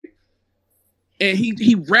And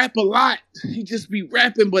he rap a lot. He just be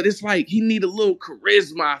rapping, but it's like he need a little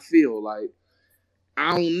charisma, I feel. Like,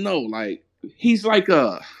 I don't know. Like, he's like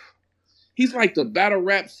the battle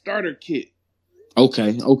rap starter kit. Okay.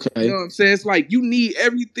 You know what I'm saying? It's like you need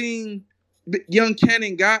everything Young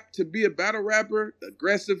Cannon got to be a battle rapper: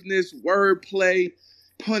 aggressiveness, wordplay,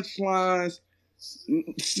 punchlines,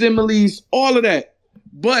 similes, all of that.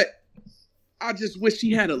 But I just wish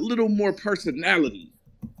he had a little more personality.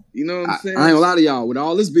 You know what I'm saying? I ain't gonna lie to y'all. With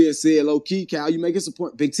all this being said, low key, Cal, you making some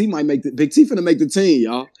point. Big T finna make the team,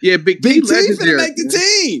 y'all. Yeah, Big T finna make the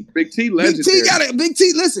team. Big T legendary. Big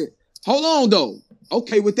T. Listen, hold on though.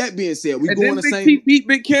 Okay, with that being said, we going the same. Big T beat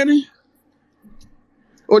Big Cannon.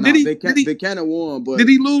 Or did he? Big Cannon won, but did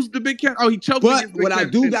he lose to Big Cannon? Oh, he choked. But what I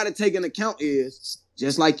do got to take into account is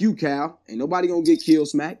just like you, Cal. Ain't nobody gonna get killed.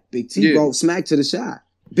 Smack. Big T brought Smack to the shot.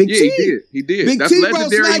 Big T. He did. Big That's T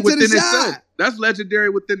legendary brought Smack to the itself. shot. That's legendary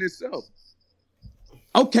within itself.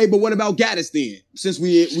 Okay, but what about Gaddis then? Since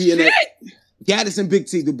we in that Gaddis and Big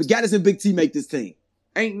T. Gaddis and Big T make this team.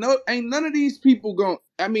 Ain't none of these people going.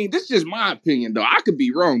 I mean, this is just my opinion though. I could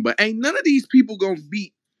be wrong, but ain't none of these people gonna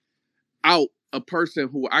beat out a person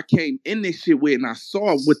who I came in this shit with and I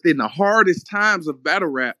saw within the hardest times of battle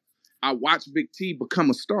rap. I watched Big T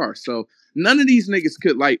become a star. So none of these niggas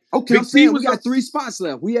could like. Okay, I'm saying we got 3 spots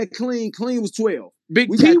left. We had Clean. Clean was 12.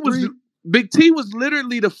 Big T was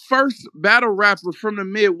literally the first battle rapper from the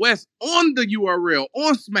Midwest on the URL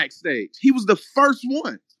on Smack Stage. He was the first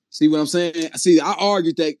one. See what I'm saying? See, I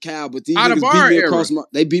argued that, Cal, but these out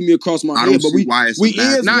niggas beat me across my head. But we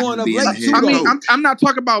is going up late too. I mean, I'm not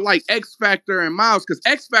talking about like X Factor and Miles, because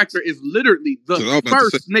X Factor is literally the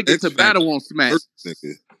first nigga to battle on Smack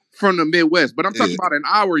from the Midwest. But I'm talking about in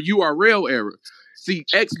our URL era. See,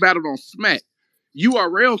 X battled on Smack.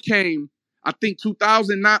 URL came, I think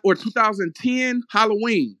 2009 or 2010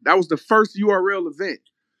 Halloween. That was the first URL event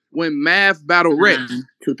when Mav battled Rex.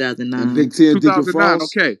 2009. And Big T and Deacon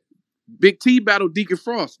Frost. Okay. Big T battled Deacon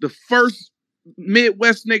Frost. The first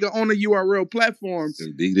Midwest nigga on the URL platform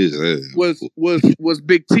was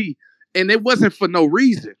Big T. And it wasn't for no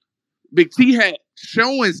reason. Big T had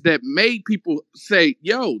showings that made people say,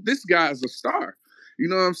 yo, this guy's a star. You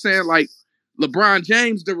know what I'm saying? Like LeBron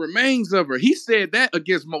James, the remains of her. He said that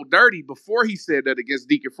against Mo Dirty before he said that against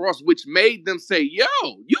Deacon Frost, which made them say, yo,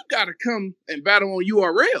 you gotta come and battle on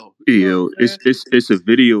URL. Yo, it's a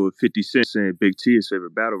video of 50 Cent saying Big T is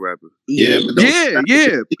favorite battle rapper. Yeah.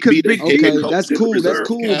 Because Big T, that's cool. That's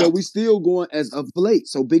cool. But we still going as of late.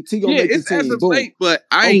 So Big T gonna make the team. As of late, but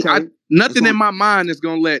nothing in my mind is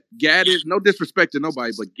gonna let Gaddis, no disrespect to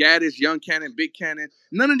nobody, but Gaddis, Young Cannon, Big Cannon,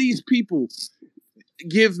 none of these people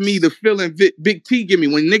give me the feeling Big T give me.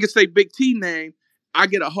 When niggas say Big T name, I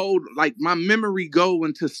get a hold, like my memory go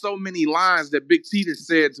into so many lines that Big T just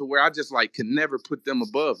said to where I just like can never put them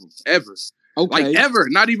above him, ever. Okay. Like ever,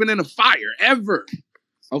 not even in a fire, ever.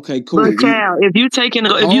 Okay, cool. But Cal, if you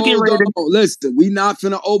get ready to... Listen, we not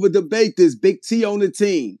finna over debate this. Big T on the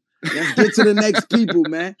team. Let's get to the next people,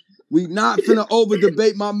 man. We not finna over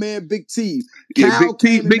debate my man Big T. Big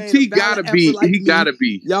T gotta be. He gotta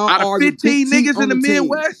be. Y'all out of 15 niggas in the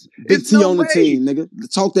Midwest, Big T on the team, nigga.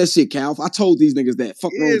 Talk that shit, Cal. I told these niggas that.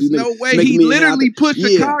 Fuck wrong with these niggas. No way. He literally put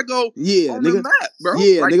Chicago on the map, bro.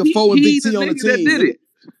 Yeah, like, nigga. 4 and Big T on the team. That did it.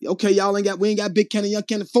 Okay, we ain't got Big Cannon, Young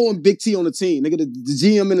Cannon, 4 and Big T on the team, nigga. The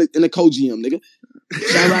GM and the co-GM, nigga.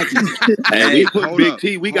 Hey, we put Big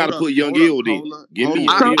T. We gotta put Young Ill then. Give me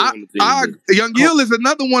Young Ill on the team. Young Ill is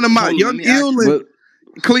another one of my Young Ill and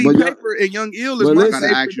Clean Paper and Young Ill is my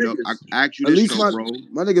favorite. I ask you this, bro.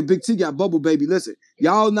 My nigga Big T got bubble baby. Listen,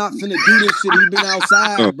 y'all not finna do this shit. He been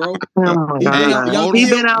outside, bro. He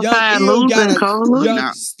been outside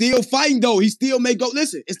losing, still fighting though. He still may go.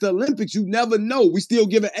 Listen, it's the Olympics. You never know. We still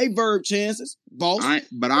giving Averb chances, boss. I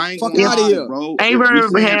ain't fuck out of here, bro.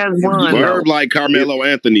 Averb has won. Verb like Carmelo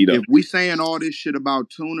Anthony though. If we saying all this shit about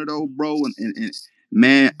Tuna though, bro, and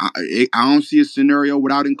man, I don't see a scenario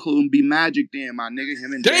without including B Magic. Then my nigga,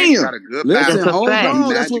 him and James got a good battle. Listen, hold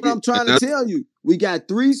on. That's what I'm trying to tell you. We got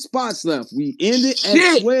 3 spots left. We ended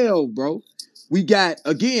at 12, bro. We got,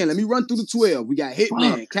 again, let me run through the 12. We got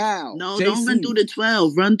Hitman, Kyle, No, JC. don't run through the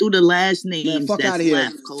 12. Run through the last names. Man, fuck out of here.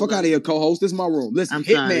 Fuck out of here, co-host. This is my room. Listen,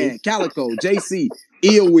 Hitman, Calico, JC,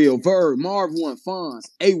 Ill Will, Verb, Marv 1, Fonz,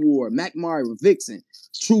 A-Ward, Mac Myra, Vixen,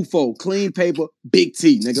 Trufo, Clean Paper, Big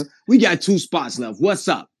T, nigga. We got 2 spots left. What's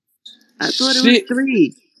up? I thought it was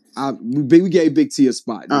 3. We gave Big T a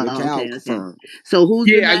spot. Cal confirmed. So who's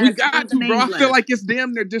we got to, bro. I feel like it's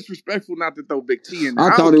damn near disrespectful not to throw Big T in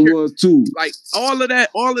there. I thought it was too. Like all of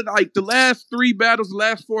like the last 3 battles, the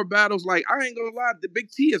last 4 battles, like I ain't gonna lie, the Big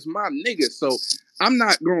T is my nigga. So I'm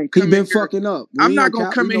not gonna come in here. Fucking up. I'm not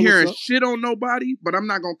gonna come in here and shit on nobody, but I'm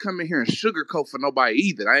not gonna come in here and sugarcoat for nobody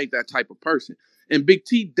either. I ain't that type of person. And Big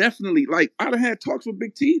T definitely, like, I done had talks with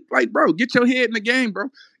Big T. Like, bro, get your head in the game, bro.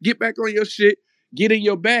 Get back on your shit. Get in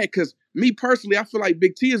your bag. Because me personally, I feel like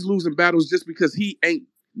Big T is losing battles just because he ain't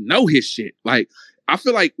know his shit. Like, I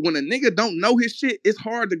feel like when a nigga don't know his shit, it's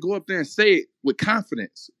hard to go up there and say it with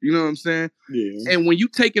confidence. You know what I'm saying? Yeah. And when you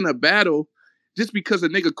taking a battle, just because a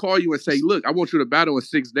nigga call you and say, look, I want you to battle in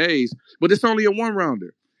 6 days, but it's only a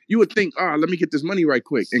 1-rounder. You would think, let me get this money right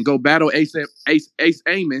quick and go battle Ace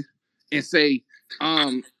Aimon and say,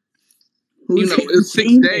 it's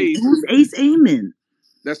 6 days. Who's Ace Aimon?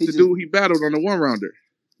 That's the dude he battled on the 1-rounder.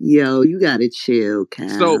 Yo, you gotta chill, Cal.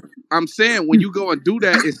 So I'm saying when you go and do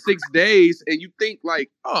that in 6 days and you think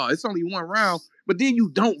like, it's only 1 round, but then you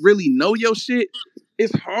don't really know your shit,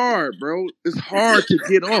 it's hard, bro. It's hard to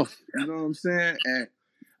get off. You know what I'm saying? And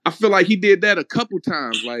I feel like he did that a couple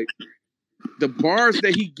times. Like the bars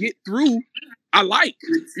that he get through, I like.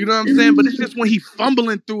 You know what I'm saying? But it's just when he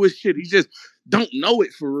fumbling through his shit, he just don't know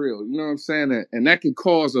it for real. You know what I'm saying? And that can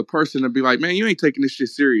cause a person to be like, man, you ain't taking this shit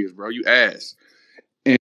serious, bro. You ass.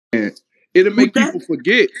 And it'll make people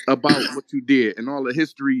forget about what you did and all the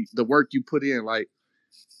history, the work you put in. Like,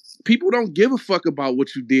 people don't give a fuck about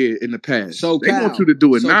what you did in the past. So they want you to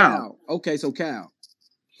do it now. Cal. Okay, so Cal.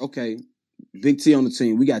 Okay. Big T on the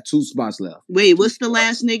team. We got 2 spots left. Wait, what's the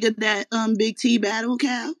last nigga that Big T battled,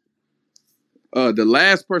 Cal? The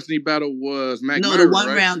last person he battled was Mac. No, the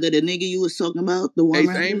 1-rounder, the nigga you was talking about, the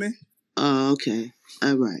 1-rounder. Ace Aimon. Oh, okay.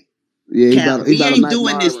 All right. Yeah, Cal, he ain't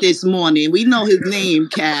doing this morning. We know his name,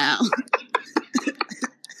 Cal.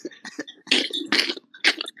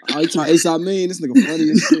 He talking Ace Aimon. This nigga funny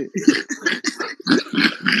as shit.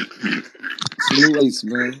 Blue Ace,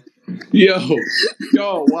 man. Yo,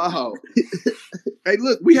 wow. Hey,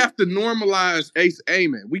 look, we have to normalize Ace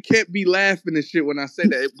Aimon. We can't be laughing and shit when I say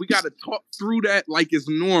that. We got to talk through that like it's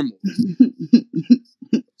normal.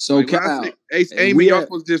 So, like, Cal, Ace Aimon, y'all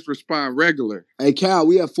supposed to just respond regular. Hey, Cal,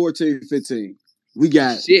 we have 14-15. We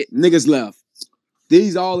got niggas left.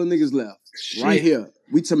 These all the niggas left. Shit. Right here.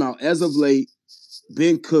 We talking about as of late,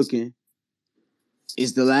 been cooking.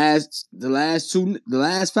 It's the last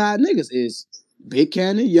 5 niggas is Big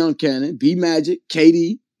Cannon, Young Cannon, B Magic,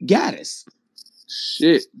 KD, Gaddis.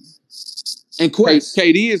 Shit. And Quest.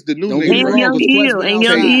 KD is the new nigga. And Young Ill. And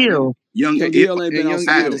Young Ill. Young Ill ain't been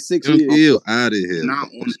outside in 6 years. Young Ill out of here. Not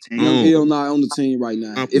on the team. Young Ill not on the team right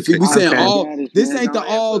now. If we saying this ain't the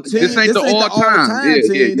all team. This ain't the all time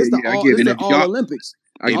team. This the all Olympics.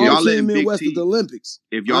 If y'all letting Big Midwest T, the Olympics.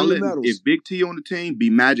 If Big T on the team,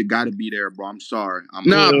 B Magic got to be there, bro. I'm sorry.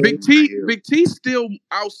 Big T still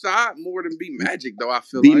outside more than B Magic though. I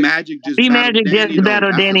feel B Magic just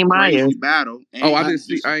battled Danny Myers. Battle. I didn't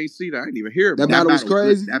see. I ain't see that. I didn't even hear about that. Battle was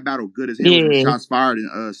crazy. That battle good as hell. Yeah. Shots fired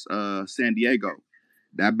in San Diego.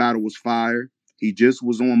 That battle was fire. He just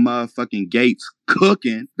was on motherfucking Gates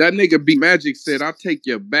cooking. That nigga B Magic said, "I'll take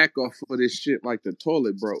your back off for this shit like the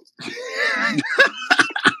toilet broke."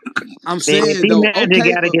 I'm saying though,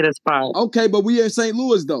 gotta get a spot. Okay, but we in St.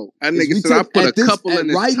 Louis though. That nigga said I put a couple in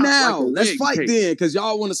this right now. Like let's fight then, because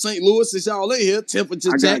y'all want to St. Louis since y'all in here.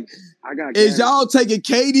 Temperature check. I got. Is y'all taking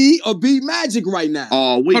KD or B Magic right now?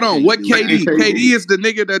 Oh, hold on. What KD? KD is the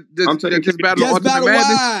nigga that just battled Ultimate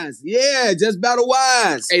Madness. Yeah, just battle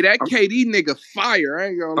wise. Hey, that KD nigga fire. I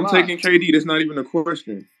ain't gonna lie. I'm taking KD. That's not even a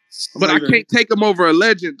question. But I can't take him over a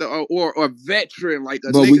legend or a veteran like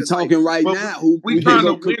a but nigga. We talking right now. We trying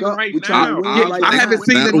to win right now. I haven't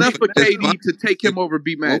seen enough of KD to take him over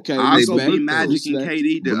B Magic. Okay, I also B Magic and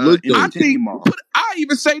KD. I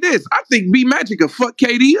even say this. I think B Magic will fuck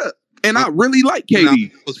KD up. And I really like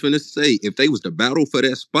KD. I was finna say, if they was to battle for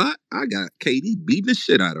that spot, I got KD beating the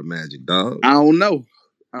shit out of Magic, dog. I don't know.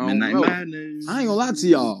 I ain't gonna lie to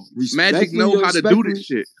y'all. Magic know how to do this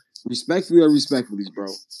shit. Respectfully or respectfully, bro.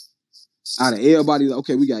 Out of everybody,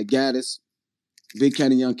 okay, we got Gaddis, Big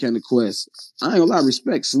Cannon, Young Cannon, Quest. I ain't gonna lie,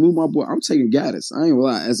 respect. Salute my boy. I'm taking Gaddis. I ain't gonna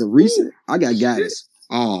lie. As a recent, I got Gaddis.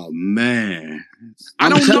 Oh man, I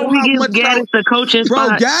don't know how much Gaddis the coaching bro.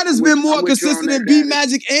 spot. Gaddis been more consistent than B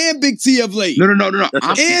Magic and Big T of late. No.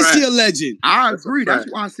 And she a legend. I agree. That's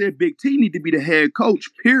why I said Big T need to be the head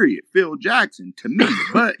coach. Period. Phil Jackson to me.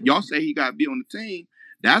 But y'all say he got to be on the team.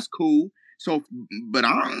 That's cool. So, but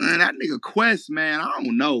that nigga Quest, man, I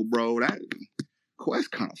don't know, bro.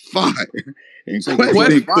 Quest kind of fire. And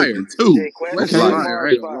Quest fire too. Quest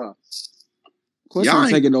fire. Quest ain't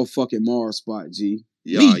taking no fucking Mars spot, G.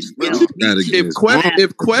 Yeah, if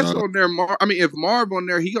Quest on there, if Marv on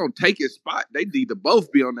there, he gonna take his spot. They need to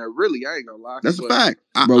both be on there. Really, I ain't gonna lie. That's a fact,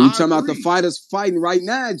 bro. We talking about the fighters fighting right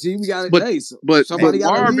now, G. We got it. But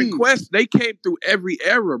Marv and Quest, they came through every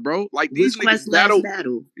era, bro. Like these niggas battle.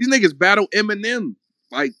 These niggas battle Eminem.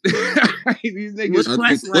 Like these niggas.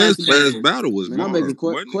 Quest last battle was Marv. I'm making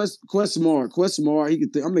Quest smart. Quest smart. He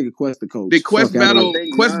could. I'm making Quest the coach. The Quest battle.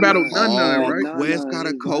 Quest battle none, right? Quest got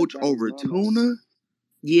a coach over Tuna.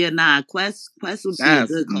 Yeah, nah, Quest will be a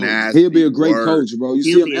good coach. He'll be a great coach, bro. You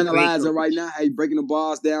see him analyzing right now, how he breaking the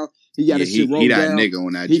bars down. He got his shit rolled down. He that nigga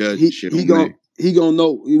on that judge shit. He gonna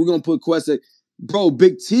know. We're gonna put Quest at, bro,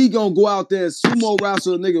 Big T gonna go out there and sumo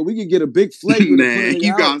wrestle a nigga. We can get a big flavor. Man,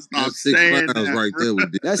 you gonna stop saying that right there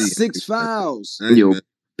with Big That's 6 fouls. Yo,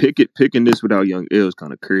 picking this without Young Ill is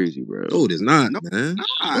kind of crazy, bro. No, it is not, man.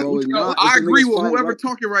 Bro, I agree with whoever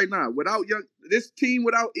talking right now. Without Young, this team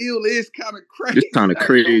without Ill is kind of crazy. It's kind of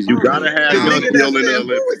crazy. You gotta have Young Ill in the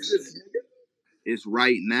Olympics. It's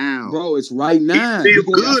right now, bro. It's right now. He's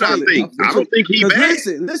still good, I think. I don't think he bad.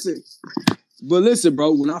 Listen. But listen,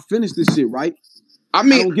 bro. When I finish this shit, right? I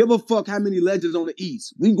don't give a fuck how many legends on the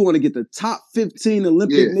East. We going to get the top 15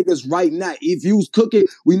 Olympic niggas right now. If you was cooking,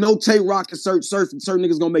 we know Tay-Rock and certain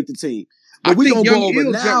niggas gonna make the team. But we gonna go over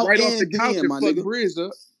now right off the couch and fuck Briz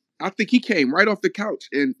up. I think he came right off the couch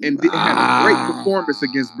and had a great performance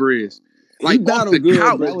against Briz. Like off the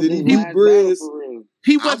couch. Did he beat Briz?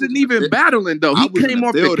 He wasn't even battling though. He came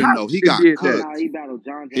off the couch. Though. He got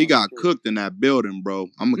cooked. He got cooked in that building, bro.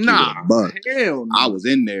 I'm gonna keep it a buck. Hell no. I was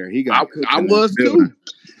in there. He got cooked. I was too.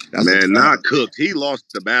 Man, not cooked. He lost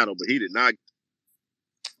the battle, but he did not.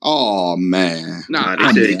 Oh man. Nah,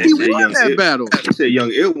 I think he won that battle. They said Young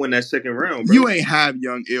Ill won that second round, bro. You ain't have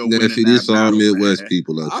Young Ill winning that this battle. all Midwest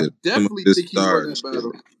people out there. I definitely think he won that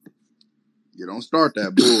battle. You don't start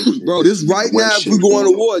that bullshit. Bro, this right now if we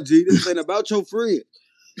going to war, G. This ain't about your friend.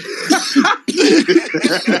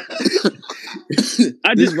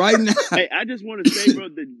 I just want to say, bro,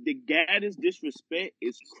 the Gaddis disrespect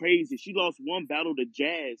is crazy. She lost one battle to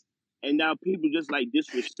Jazz, and now people just like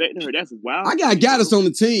disrespecting her. That's wild. I got Gaddis on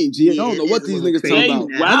the team, G. I don't know what these niggas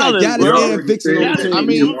talking about. I got Gaddis and Vixen on the team. I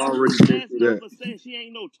mean, she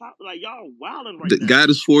ain't no top. Like y'all wilding right now.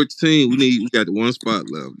 Gaddis 14. We got one spot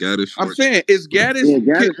left. Gaddis 14. I'm saying, is Gaddis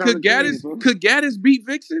could Gaddis beat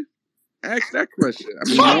Vixen? Ask that question.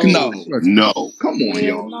 Fuck no. Come on,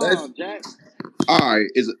 y'all. All right.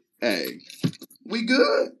 Hey, we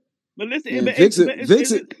good? But listen,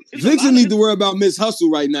 Vixen need to worry about Miss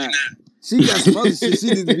Hustle right now. She got some other shit she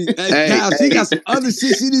need to be. She got some other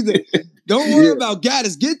shit she need to. Don't worry about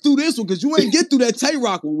Gaddis. Get through this one because you ain't get through that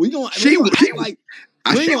Tay-Rock one. We gonna act like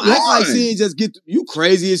she ain't just get. You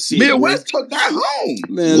crazy as shit. Midwest took that home.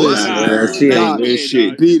 Man, That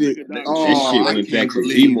shit beat it. That shit went back to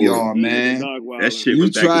B-More, man. That shit You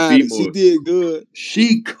went back tried. to B-More. She did good.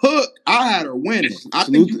 She cooked. I had her winning. I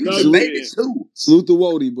think you can debate it too. Salute to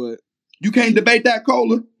Wody, but you can't debate that,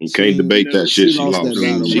 Cola. You can't debate that shit. She lost.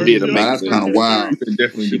 She did amazing. That's kind of wild.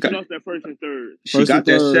 She lost that first and third. She got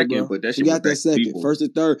that second, but that shit got that second. First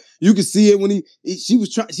and third. You could see it when she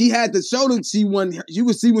was trying. She had to show that she won. You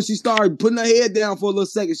could see when she started putting her head down for a little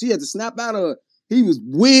second. She had to snap out of her. He was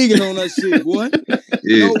wigging on that shit, boy.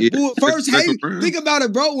 First, think about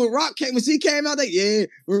it, bro. When she came out,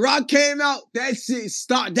 when Rock came out, that shit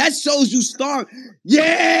start. That shows you start.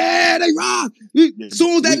 Yeah, they rock. As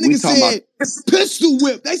soon as that nigga said pistol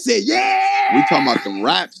whip, they said, yeah. We talking about the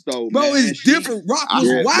raps though, bro. Man. It's different. Rock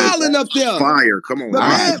was wilding up there. Fire, come on,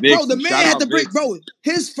 the man had to break, bro.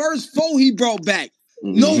 His first 4 he brought back.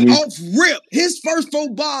 No off rip. His first 4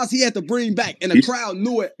 bars he had to bring back, and the crowd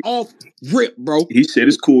knew it off rip, bro. He said,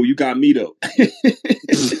 "It's cool. You got me though."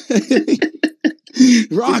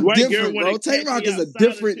 Rock different, bro. Tay-Rock is a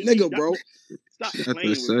different nigga, bro. Stop That's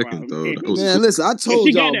the second, though. Man, listen, I told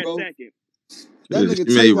y'all, bro. That nigga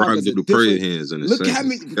Tay-Rock is a different. Hands in the look how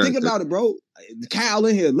many. Think about it, bro. Kyle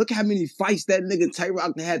in here. Look how many fights that nigga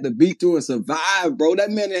Tay-Rock had to beat through and survive, bro.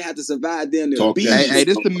 That man didn't have to survive down there. Hey,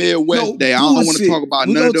 this the Midwest day. I don't want to talk about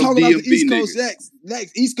none of those DMV East Coast niggas.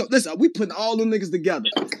 Next East Coast. Listen, we putting all them niggas together.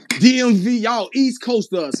 DMV, y'all East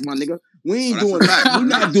Coast to us, my nigga. We ain't doing that. We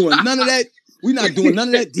not doing none of that. We not doing none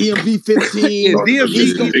of that DMV 15.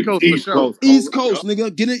 DMV East Coast,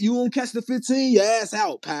 nigga. Get it? You won't catch the 15? Your ass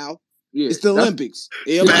out, pal. Yeah, it's the Olympics.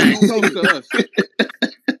 Everybody don't talk to us.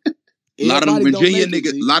 A lot of them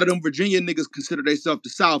Virginia niggas consider themselves the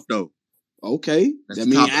South though. Okay, that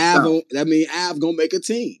mean Av gonna make a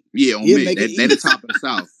team. Yeah, on me. They the top of the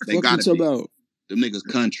South. They got it. Them niggas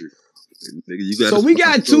country. Nigga, so we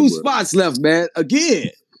got 2 spots left, man. Again.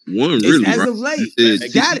 One really as of late.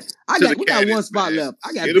 We got 1 spot left.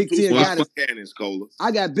 I got Big T and Gaddis.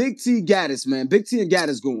 I got Big T, Gaddis, man. Big T and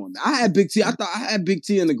Gaddis going. I had Big T. I thought I had Big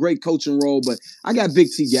T in a great coaching role, but I got Big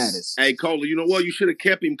T, Gaddis. Hey, Cola, you know what? You should have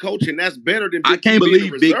kept him coaching. That's better than I can't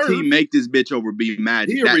believe Big T make this bitch over B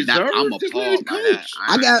Magic. I'm appalled by that.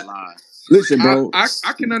 I got. Listen, bro. I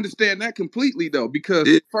can understand that completely though, because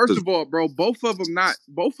first of all, bro, both of them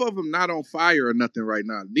not on fire or nothing right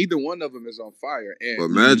now. Neither one of them is on fire. And but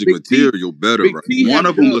Magic material better. Right? One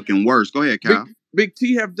of them looking worse. Go ahead, Cal. Big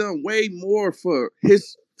T have done way more for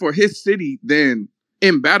his city than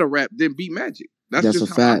in battle rap than B Magic. That's just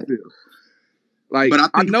a fact. I feel. Like,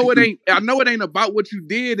 but I know it ain't about what you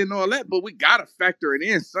did and all that, but we gotta factor it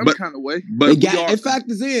in some kind of way. But it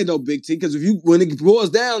factors in though, Big T, because when it boils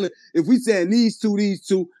down, if we saying these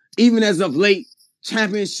two, even as of late,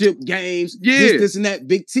 championship games, this and that.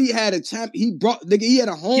 Big T had a he had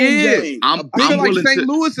a home game. I'm like St.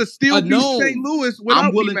 Louis is still be St. Louis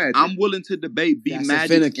without B Magic. I'm willing to debate B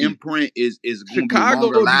Magic's imprint is Chicago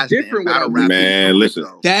will be different without rap. Man, listen,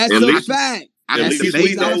 that's a fact. That's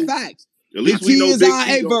a fact. At least we know is our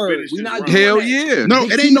A-Bird. Hell yeah. No,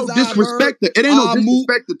 it ain't no disrespect. It ain't no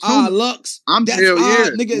disrespect to Tune. Lux. I'm hell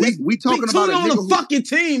yeah. Nigga, we talking about a nigga on the fucking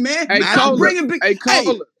team, man. Hey, stop bringing Big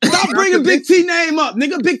T name up,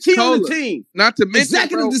 nigga. Big T on the team. Not to mention,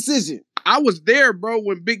 executive decision. I was there, bro,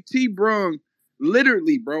 when Big T brung,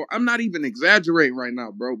 literally, bro, I'm not even exaggerating right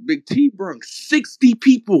now, bro. Big T brung 60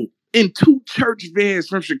 people in 2 church vans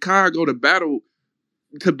from Chicago to battle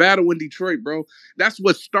in Detroit, bro. That's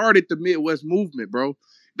what started the Midwest movement, bro.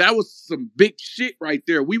 That was some big shit right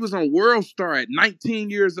there. We was on World Star at 19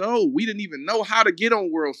 years old. We didn't even know how to get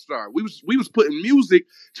on World Star. We was putting music,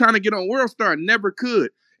 trying to get on World Star, and never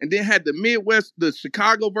could. And then had the Midwest, the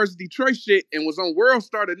Chicago versus Detroit shit, and was on World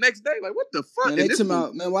Star the next day. Like, what the fuck?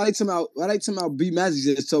 Man, why they talking about B Magic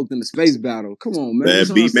just choked in the space battle? Come on, man. Man,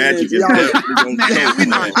 B Magic is definitely we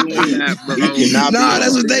not doing that, bro. Nah,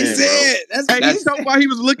 that's what they said. That's why he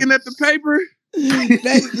was looking at the paper.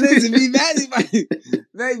 Listen, B Magic,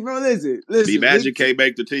 bro. Listen. B Magic can't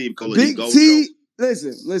make the team. Big T.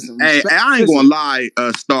 Listen. Hey, I ain't gonna lie,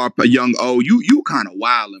 Star Young O. You kind of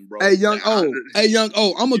wildin', bro. Hey, Young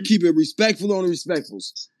O. I'm gonna keep it respectful on the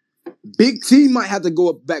respectfuls. Big T might have to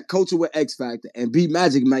go back coaching with X Factor, and B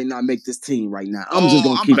Magic might not make this team right now. I'm just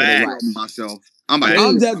gonna keep it a rack. Myself.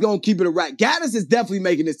 I'm just gonna keep it a rack. Gaddis is definitely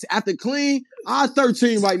making this. After Clean, our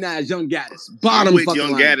 13 right now is Young Gaddis. Bottom with fucking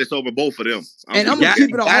Young line. Gaddis over both of them. And I'm gonna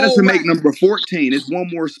keep it a Gaddis whole to rack. make number 14. It's one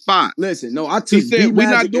more spot. Listen, no, I took said we're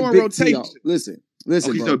not doing rotation. Listen,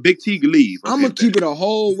 Okay, bro. so Big T leave. Okay, I'm gonna keep it a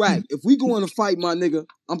whole rack. If we go in a fight, my nigga,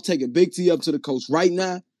 I'm taking Big T up to the coach right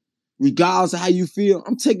now. Regardless of how you feel,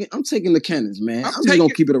 I'm taking the cannons, man. I'm just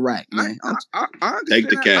gonna keep it a rack, man. I take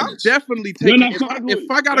the cannons. I'm definitely taking.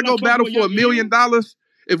 If I gotta go battle for $1 million,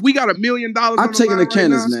 if we got $1 million, I'm taking the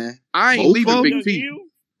cannons, man. I ain't leaving Big T.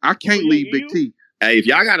 I can't leave Big T. Hey, if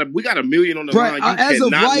y'all we got $1 million on the line. You as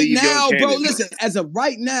of cannot right leave now, Young bro. Cannon, Listen, as of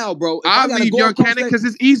right now, bro. I'll leave Young Cannon because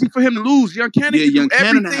it's easy for him to lose. Young Cannon can Young do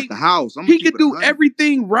Cannon everything. at the house. He can do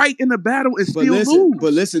everything right in the battle and still lose.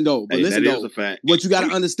 But listen though. that is a fact. What you got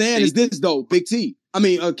to understand is this though, Big T.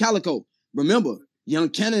 Calico. Remember, Young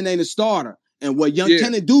Cannon ain't a starter. And what Young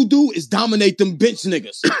Cannon do is dominate them bench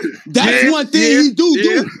niggas. That's one thing he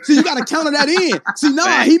do. See, you gotta counter that in. See,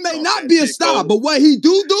 he may not be a star, but what he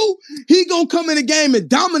do, he gonna come in the game and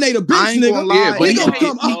dominate a bench nigga. Yeah, but he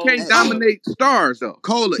can't dominate stars though.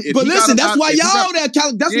 Cola. But listen, that's why y'all there,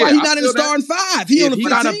 that's why he not in the starting 5. He on the 15. He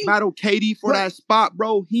gotta battle KD for that spot,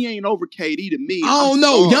 bro. He ain't over KD to me. I don't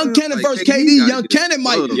know. Young Cannon versus KD. Young Cannon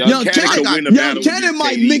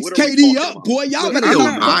might mix KD up, boy. Y'all better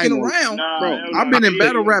stop fucking around. Bro, I've been in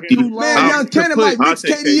battle rap too long. Man, Young Cannon might mix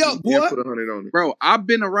KD up, boy. Bro, I've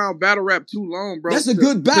been around battle rap too long, bro. That's a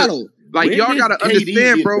good battle. Like, y'all gotta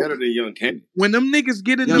understand, bro. Better than Young Cannon. When them niggas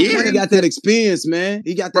get in the ring, he got that experience, man.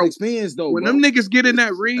 He got that experience, though. When them niggas get in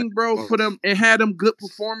that ring, bro, for them and had them good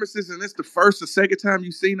performances, and it's the first or second time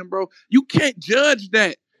you seen them, bro, you can't judge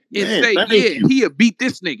that. And say, he'll beat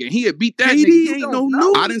this nigga, he'll beat that nigga. KD ain't no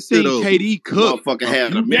new. I didn't see KD cook. Motherfucker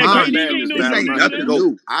had a KD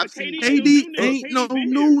ain't no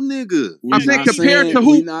new nigga. I said compared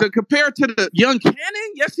to the Young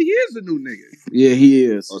Cannon, yes, he is a new nigga. Yeah, he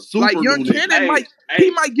is. Like Young Cannon might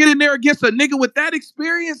get in there against a nigga with that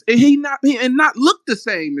experience and not look the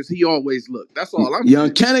same as he always looked. That's all I'm saying.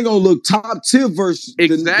 Young Cannon gonna look top tier versus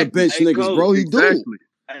the bench niggas, bro. He do.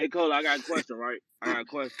 Hey, Cole, I got a question, right?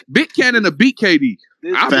 Big Cannon to beat KD.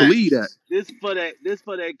 I believe that. This for that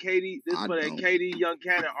KD Young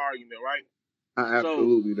Cannon argument, right? I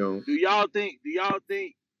absolutely don't. Do y'all think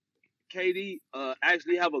KD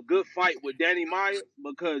actually have a good fight with Danny Myers?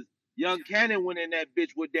 Because Young Cannon went in that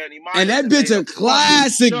bitch with Danny Myers. And that bitch a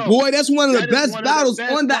classic, boy. That's one of the best battles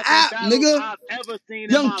on the app, nigga. I've ever seen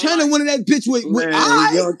Young Cannon went in that bitch with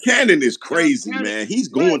Young Cannon is crazy, man. He's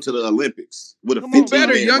going to the Olympics with a 15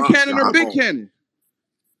 better, Young Cannon or Big Cannon?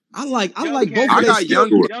 I like both of their skill.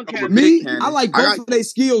 I like both of their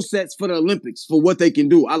skill sets for the Olympics for what they can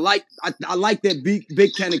do. I like that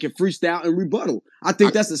Big Cannon can freestyle and rebuttal. I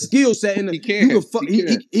think that's a skill set. And he can slip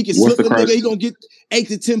the nigga. He gonna get 8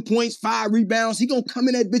 to 10 points, 5 rebounds. He gonna come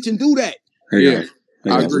in that bitch and do that.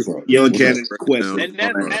 I agree. Young Cannon question. And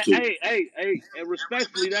and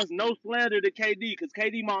respectfully, that's no slander to KD because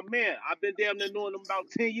KD my man. I've been damn near knowing him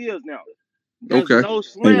about 10 years now. There's no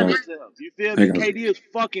slander to him. You feel me? KD is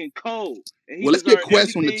fucking cold. Well, let's get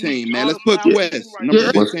Quest on the team, man. Let's put Quest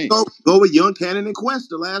number 15. Go with Young Cannon and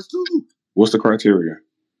Quest the last two. What's the criteria?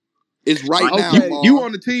 It's right now. You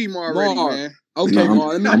on the team already, man. Okay,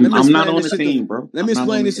 Mar. I'm not on the team, bro. Let me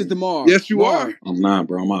explain this shit to Mar. Yes, you are. I'm not,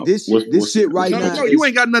 bro. I'm out. This shit right now. No, you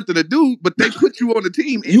ain't got nothing to do, but they put you on the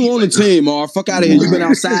team. You on the team, Mar. Fuck out of here. You been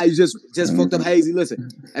outside. You just fucked up Hazy. Listen,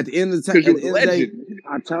 at the end of the day,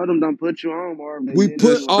 I told them don't put you on, Mar. We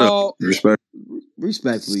put all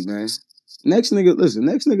respectfully, man. Next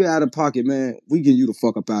nigga out of pocket, man. We get you the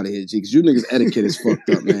fuck up out of here, G. Because you niggas etiquette is fucked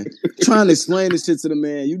up, man. Trying to explain this shit to the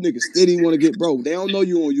man. You niggas steady want to get broke. They don't know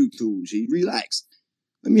you on YouTube, G. Relax.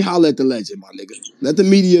 Let me holler at the legend, my nigga. Let the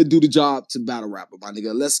media do the job to battle rapper, my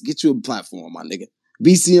nigga. Let's get you a platform, my nigga.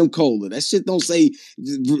 BCM Cola. That shit don't say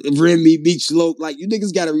Remy Beach Loke. Like, you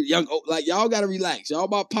niggas gotta y'all gotta relax. Y'all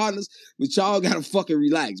my partners, but y'all gotta fucking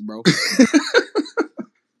relax, bro.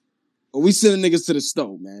 We sending niggas to the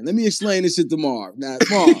stove, man. Let me explain this shit to Marv. Now,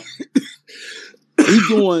 Marv, we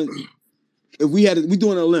doing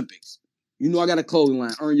the Olympics. You know I got a clothing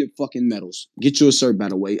line. Earn your fucking medals. Get you a shirt, by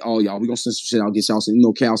the way. All y'all. We gonna send some shit. I'll get y'all some. You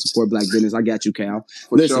know, Cal support Black business. I got you, Cal.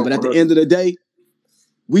 Listen, but at the end of the day,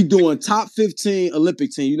 we doing top 15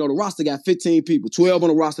 Olympic team. You know, the roster got 15 people, 12 on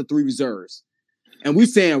the roster, 3 reserves. And we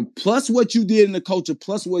saying, plus what you did in the culture,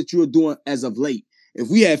 plus what you're doing as of late. If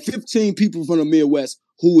we had 15 people from the Midwest,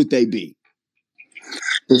 who would they be?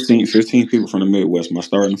 15 people from the Midwest. My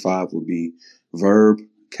starting 5 would be Verb,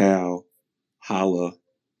 Cal, Holla,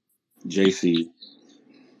 JC,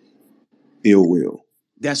 Ill Will.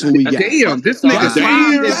 That's what we got. Damn, this nigga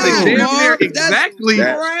damn near exactly.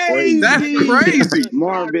 That's crazy.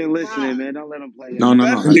 Marv been listening, man. Don't let him play. No.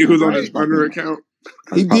 He was on his burner account.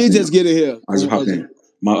 He did just get in here. I just hopped in.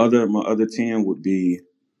 My other 10 would be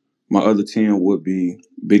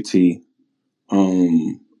Big T.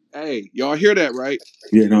 Hey, y'all hear that, right?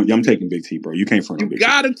 Yeah, no, I'm taking Big T, bro. You can't front on Big T. You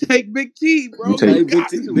gotta take Big T, bro. You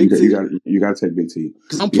gotta take Big T.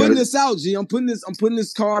 Cause I'm putting this out, G. I'm putting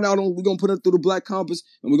this card out on. We're gonna put it through the Black Compass,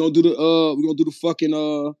 and we're gonna do the fucking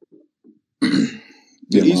the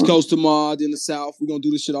East Coast tomorrow, then the South. We're gonna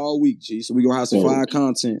do this shit all week, G. So we're gonna have some fire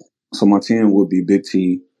content. So my 10 would be Big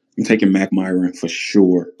T. I'm taking Mac Myron for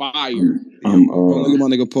sure. Fire. Look at my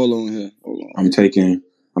nigga Polo in here. Hold on.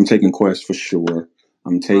 I'm taking Quest for sure.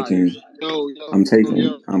 I'm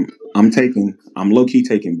low key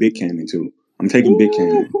taking Big Cannon too. I'm taking Big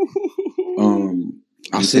Cannon.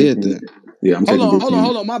 I said that. Yeah, I'm taking Big Cannon.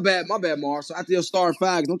 Hold on. My bad, Mar. So after your starting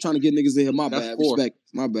 5, I'm trying to get niggas in here. My bad. Respect.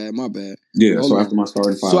 My bad. Yeah, after my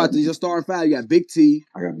starting 5. So after your starting 5, you got Big T.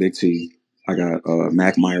 I got Big T. I got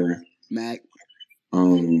Mac Myron. Mac.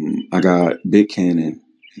 I got Big Cannon.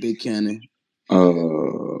 Big Cannon.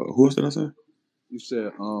 Who else did I say? You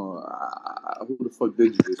said, who the fuck did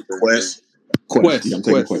you just say? Quest. Yeah, I'm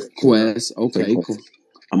taking Quest. Quest. Okay, cool.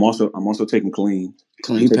 I'm also taking Clean.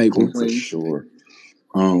 Clean paper. For sure.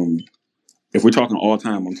 If we're talking all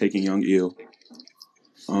time, I'm taking Young Ill.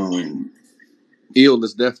 Ill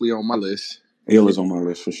is definitely on my list. Ill is on my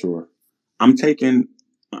list for sure. I'm taking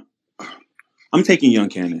Young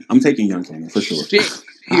Cannon. I'm taking Young Cannon for sure. Shit.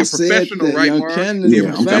 He's a professional, right, Mark?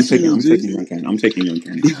 Yeah, I'm taking Young Cannon. I'm taking Young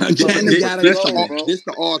Cannon. This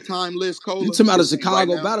the all-time list, Cole. You talking about a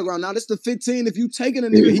Chicago battleground. Now, this the 15. If you taking a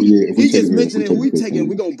nigga, he just mentioned it. We taking,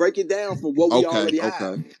 we're going to break it down from what we already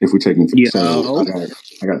have. If we taking, I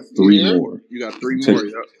got 3 more. You got 3 more,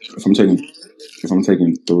 yeah. If I'm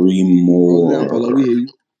taking 3 more. Polo, we hear you.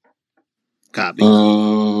 Copy.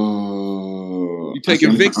 You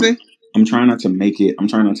taking Vixen? I'm trying not to make it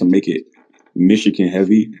Michigan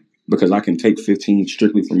heavy because I can take 15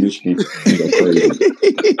 strictly from Michigan and go crazy.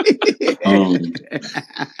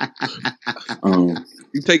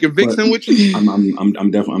 You taking Vixen with you?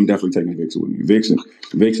 I'm definitely taking Vixen with me.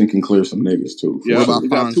 Vixen can clear some niggas too. Yeah, we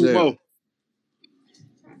got 2 more.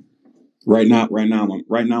 Right now,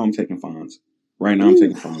 I'm taking Fonz. Right now, I'm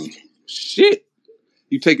taking Fonz. Shit,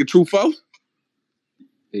 you taking True Foe?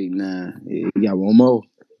 Hey, nah, you got one more.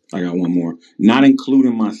 I got one more, not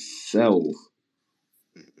including myself.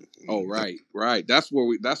 Oh, right. That's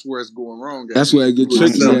where it's going wrong. That's where it gets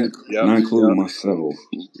tricky. Not including myself.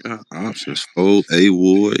 Got options. A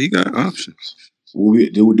Ward, he got options.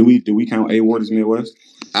 Do we count A Ward as Midwest?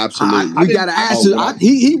 Absolutely. We gotta ask him.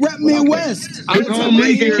 He rep Midwest. I'm home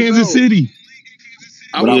league in Kansas City.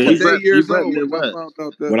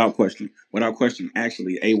 Without question.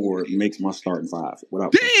 Actually, A Ward makes my starting five.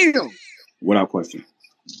 Without question.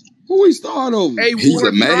 Who he start over? He's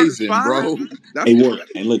amazing, bro. A Ward.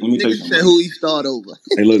 Hey, look, let me tell you something. Who he start over?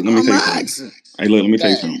 Hey, look, let me tell you something. Let me tell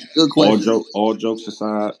you something. Good question. All jokes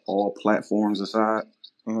aside, all platforms aside,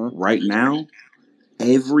 right now,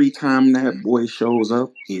 every time that boy shows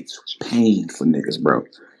up, it's pain for niggas, bro.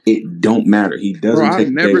 It don't matter. He doesn't take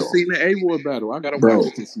I've never seen an A-Ward battle. I gotta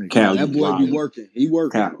watch this nigga. Cal, that boy be working. He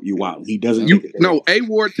working. Cal, you wild. He doesn't take it. No,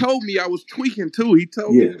 A-Ward told me I was tweaking too. He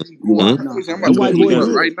told me. That white boy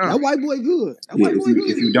good. Right now. That white boy good.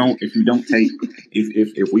 If you don't take,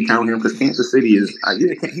 if we count him, because Kansas City is,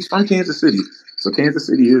 he's from Kansas City. So Kansas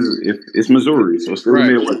City it's Missouri. So it's still the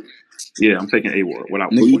Midwest. Yeah, I'm taking A-Ward.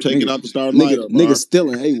 Who you taking out the starting lineup? Nigga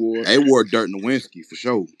still in A-Ward. A-Ward, Dirt Nowinski for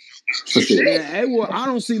sure. Yeah, A-Ward, I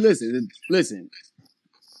don't see. Listen.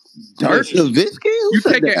 Dirt Nowinski? You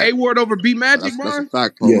taking A-Ward over B Magic, bro? That's a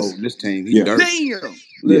fact, Polo. Yes. This team, he dirt. Damn.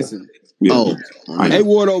 Listen. Yeah. Oh,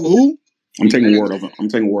 A-Ward over who? I'm taking Ward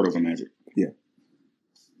over Magic. Yeah.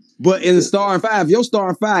 But in the starting five, your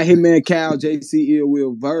starting five, Hitman, Cal, JC, Ill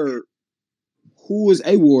Will, Verb. Who is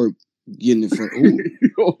A-Ward getting it from? Who?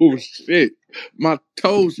 Oh shit. My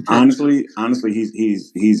toes. Honestly,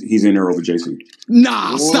 he's in there over JC.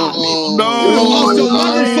 Nah, stop it. No. You done lost your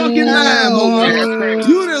motherfucking mind, boy.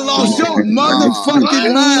 You done lost your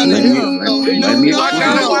motherfucking mind.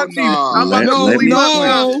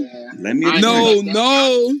 Let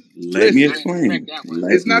me explain.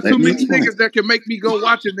 It's not too many niggas that can make me go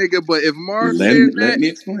watch a nigga, but if Mars said that, let me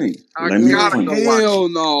explain. I gotta go watch. Hell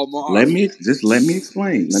no, Mars. Let me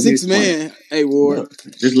explain. Six man, hey Ward. Look,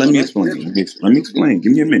 just let me explain. Let me explain.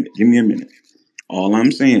 Give me a minute. All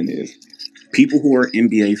I'm saying is, people who are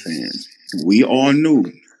NBA fans, we all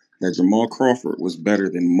knew that Jamal Crawford was better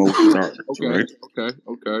than most starters, right? Okay.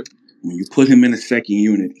 When you put him in a second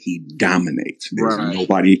unit, he dominates. There's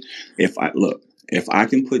nobody. If I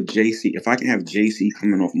can put JC, if I can have JC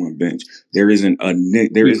coming off my bench, there isn't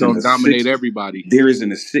dominate everybody. There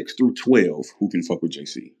isn't a 6 through 12 who can fuck with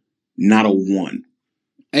JC. Not a one.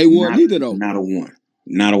 A-Ward neither though. Not a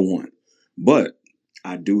one. But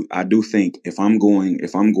I do think if I'm going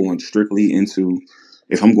strictly into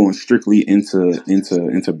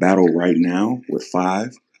battle right now with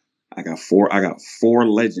 5, I got 4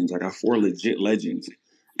 legends. I got 4 legit legends.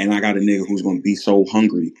 And I got a nigga who's gonna be so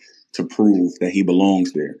hungry to prove that he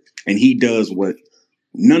belongs there. And he does what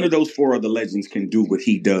none of those 4 other legends can do, what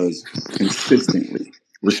he does consistently,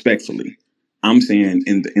 respectfully. I'm saying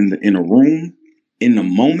in a room, in the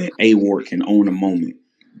moment, A-Ward can own a moment.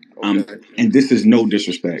 And this is no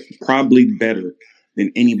disrespect. Probably better than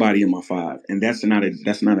anybody in my 5. And that's not a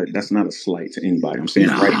slight to anybody. I'm saying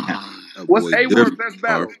right now. What's A-Ward's best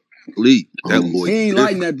battle? That boy. He ain't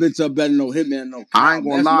lighting that bitch up better than no Hitman, no. I ain't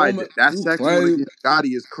gonna lie. That second one against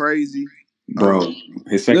Gotti is crazy. Bro,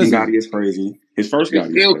 his second Gotti is crazy. His first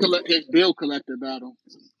Gotti is crazy. His bill collector battle.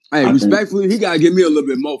 Hey, respectfully, he gotta give me a little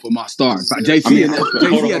bit more for my start. JC at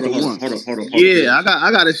the one. Hold on. Yeah,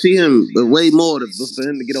 I gotta see him way more for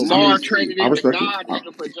him to get over. Mar traded in the God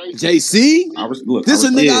nigga for JC. This a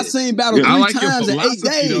nigga I seen battle 3 times in 8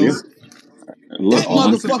 days. That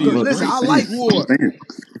motherfucker, listen, I like Ward.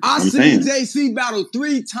 I seen JC battle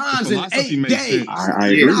 3 times in 8 days. I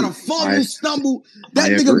agree. Not a fumble, stumble.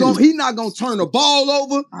 That nigga he not gonna turn the ball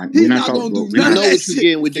over. He's not gonna do none of that shit.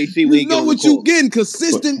 You know what you getting with JC. You know what you getting,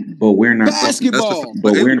 consistent but we're not basketball.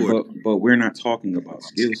 But we're not talking about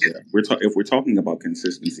skill set. If we're talking about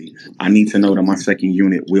consistency, I need to know that my second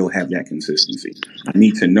unit will have that consistency. I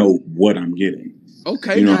need to know what I'm getting.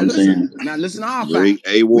 Okay, you know now listen to our 5.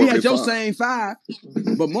 We had your same 5,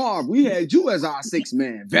 but Marv, we had you as our 6th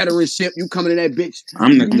man. Veteranship, you coming in that bitch.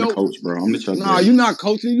 I'm the coach, bro. I'm the Chuck. Nah, you're not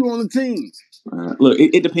coaching. You on the team. Look,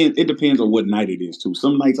 it depends. It depends on what night it is too.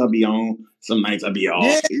 Some nights I be on. Some nights I be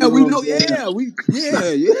off. Yeah, we know. Yeah, we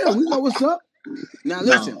know what's up. Now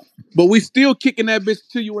listen. But we still kicking that bitch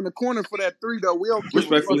to you in the corner for that 3 though. We don't give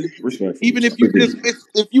respectfully. Even if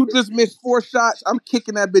you just miss 4 shots, I'm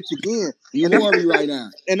kicking that bitch again. You worry right now.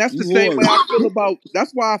 And that's the same way I feel about.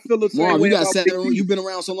 That's why I feel the same way. You got 7. You've been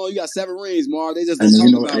around so long. You got 7 rings, Marv. They just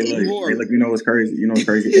don't talk about it. Look, you know what's crazy? You know what's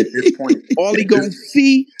crazy? At this point, all he gonna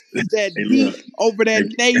see is that D over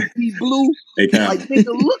that navy blue. Hey Cal, like nigga,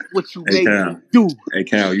 look what you made me do. Hey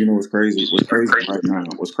Cal, you know what's crazy? What's crazy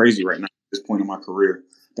right now? At this point in my career,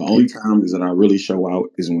 the only time is that I really show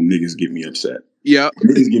out is when niggas get me upset. Yeah,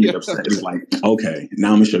 niggas get me upset. It's like, okay, now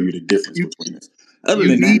I'm gonna show you the difference between this.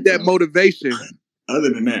 You need that motivation. Other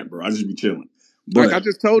than that, bro, I just be chilling. But like I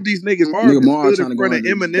just told these niggas, Marv stood in front of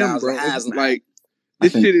Eminem, bro. Like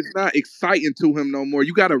this shit is not exciting to him no more.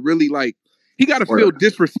 You gotta really like. He got to feel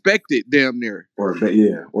disrespected, damn near. Or a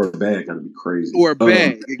bag got to be crazy. Or a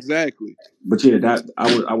bag, exactly. But yeah, that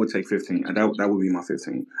I would take 15. That would be my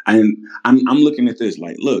 15. And I'm looking at this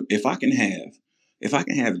like, look, if I can have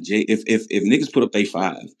if niggas put up they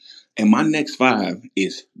 5, and my next 5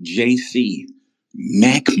 is JC,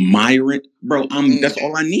 Mac Myron, bro, that's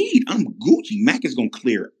all I need. I'm Gucci. Mac is gonna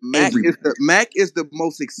clear. Mac is the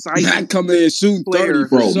most exciting. Mac coming in shooting 30,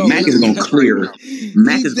 bro. Mac is gonna clear.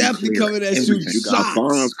 Mac is definitely coming in shooting. You got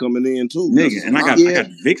Fonz coming in too, nigga. And I got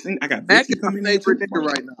Vixen. I got Mac Vixen coming in for nigga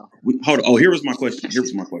right now. Hold on. Oh, here was my question.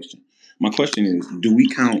 My question is: Do we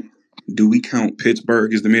count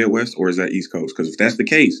Pittsburgh as the Midwest, or is that East Coast? Because if that's the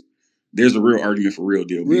case, there's a real argument for Real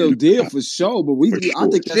Deal. Real Deal for sure, but I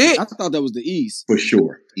thought that was the East. For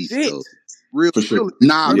sure. East Coast. Real for sure.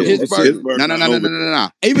 Nah, Pittsburgh. No.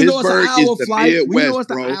 Even though it's an hour Pittsburgh flight, is the we know it's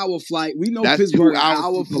Midwest, an hour flight. We know that's Pittsburgh 2 hours an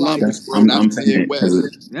hour flight. I'm saying So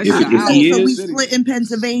we split in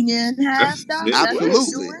Pennsylvania in half, dog?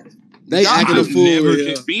 Absolutely. They acting a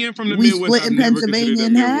fool. Being from the we Midwest, split in Pennsylvania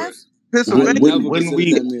in half? Wouldn't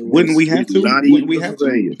we have to?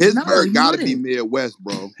 Pittsburgh got to be Midwest,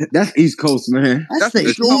 bro. That's East Coast, man. That's the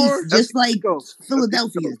East, just like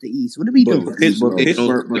Philadelphia is the East. What are we doing? Pittsburgh.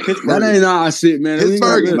 That ain't our shit, man.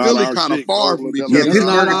 Pittsburgh and Philly kind of far from each other.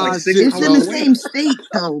 It's in the same state,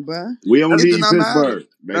 though, bro. We don't need Pittsburgh.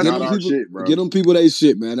 They not our shit, bro. Get them people they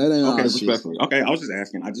shit, man. That ain't our shit. Okay, I was just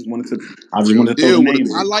asking. I just wanted to throw the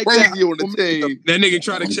name. I like that on the team. That nigga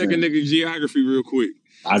try to check a nigga geography real quick.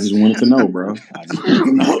 I just wanted to know, bro.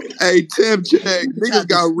 Hey, Tim, check. Niggas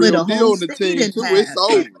got Real Deal on the team, too. It's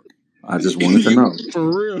over. I just wanted to know.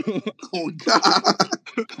 For real. Oh, God.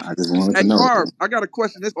 I just wanted to know. Marv, I got a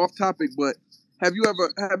question. This off topic, but have you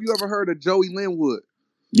ever heard of Joey Linwood?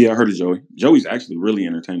 Yeah, I heard of Joey. Joey's actually really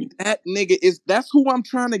entertaining. That nigga that's who I'm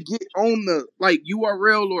trying to get on the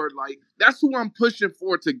URL or that's who I'm pushing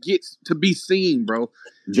for to be seen, bro.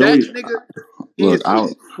 Joey, that nigga is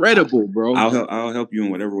incredible, bro. I'll help you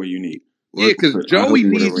in whatever way you need. Yeah, because Joey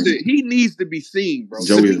needs to be seen, bro.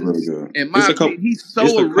 Joey is really good. In my opinion, he's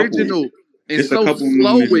so original and so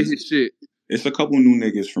slow with his shit. It's a couple new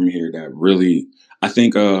niggas from here that really I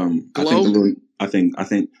think Glow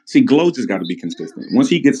just got to be consistent. Once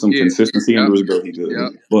he gets some consistency under his belt, he good.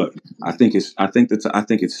 Yep. But I think it's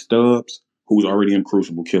Stubbs who's already in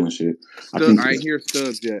Crucible killing shit. I ain't hear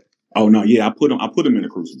Stubbs yet. Oh no, yeah, I put him in the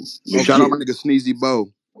Crucible. Shout out my nigga Sneezy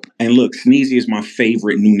Bo. And look, Sneezy is my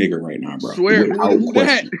favorite new nigga right now, bro. Swear,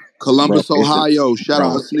 that? Columbus, bro, Ohio. Shout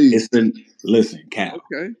out Sneezy. Listen, Cal.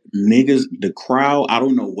 Okay. Niggas, the crowd, I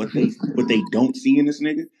don't know what they don't see in this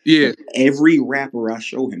nigga. Yeah. Every rapper I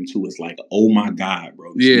show him to is like, oh my God,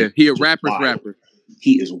 bro. Yeah, he a rapper's rapper.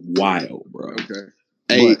 He is wild, bro. Okay.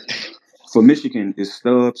 Hey. But for Michigan, it's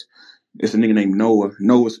Stubbs. It's a nigga named Noah.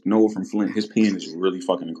 Noah from Flint. His pen is really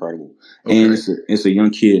fucking incredible. Okay. And it's a young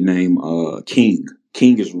kid named King.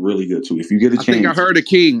 King is really good too. If you get a chance, I think I heard of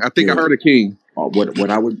King. What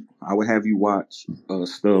I would have you watch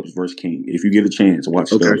Stubbs versus King. If you get a chance, watch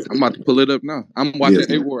Stubbs. I'm about to pull it up now. I'm watching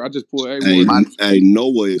A-Ward. I just pulled A-Ward. Hey,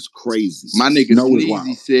 Noah is crazy. My nigga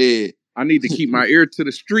Sneezy said, I need to keep my ear to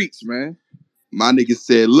the streets, man. My nigga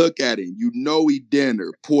said, look at it. You know he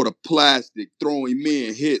dinner. Poured a plastic, throw him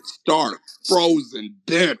in, hit, start, frozen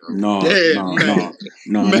dinner. No. Hey, look,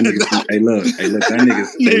 that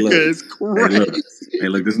nigga is crazy. Hey,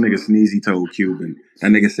 look, this nigga Sneezy told Cuban.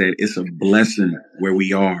 That nigga said, it's a blessing where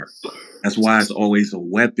we are. That's why it's always a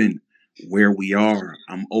weapon where we are.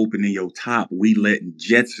 I'm opening your top. We letting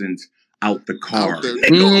Jetsons out the car. Nigga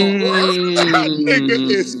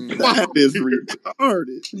is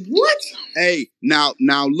retarded. What? Hey, now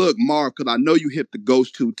look, Mark, because I know you hit the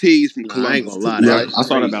Ghost 2 T's from Columbus. I ain't gonna lie. I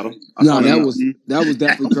saw that battle. That was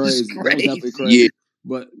definitely crazy. That was definitely crazy. Yeah.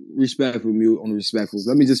 But respectful, mute on the respectful.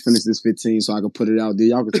 Let me just finish this 15 so I can put it out there.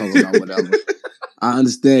 Y'all can talk about whatever. I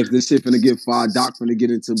understand if this shit finna get fired. Doc finna get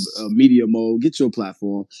into media mode. Get your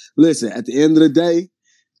platform. Listen, at the end of the day,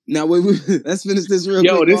 now let's finish this real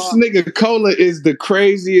quick. Yo, this nigga Cola is the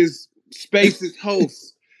craziest Spaces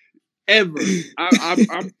host ever.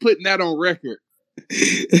 I'm putting that on record.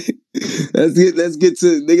 Let's get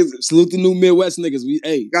to niggas. Salute the new Midwest niggas.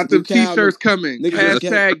 Got them t-shirts coming.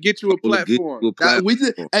 Hashtag get you a platform.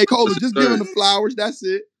 Hey, Cola, just give him the flowers. That's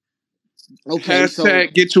it. Okay.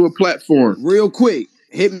 Hashtag get you a platform. Real quick.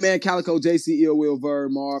 Hitman, Calico, JC, Ill Will,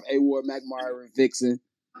 Verb, Marv, A Ward, Mac Myron, Vixen.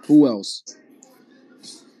 Who else?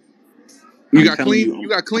 You got clean on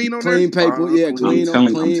clean there? Paper, yeah, clean.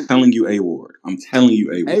 I'm telling you, A Ward. I'm telling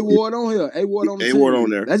you, A Ward. A Ward on here. A Ward on the A-Ward on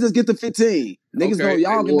there. Let's just get the 15. Niggas know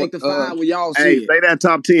y'all can make the 5 when y'all see it. Say that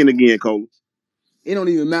top 10 again, Cole. It don't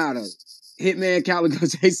even matter. Hitman, Calico,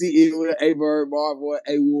 JC, A Verb, Marv,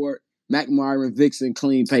 A Ward, Mac Myron, Vixen,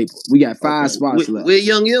 Clean Paper. We got 5 spots left. Where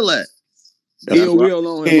Young Ill at? Ill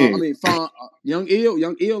Will on him. I mean, Young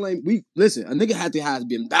Ill ain't. Listen. A nigga had to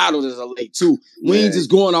been battled as a late too. We ain't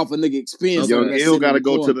just going off a nigga experience. Young Ill got to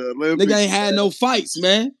go to the Olympics. Nigga ain't had no fights,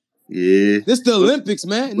 man. Yeah, this the Olympics,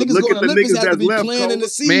 man. Niggas look going at to the Olympics niggas have to be left, playing in the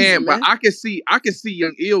season, man. But I can see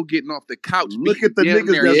Young Ill getting off the couch. Look at the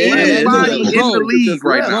niggas that's in the league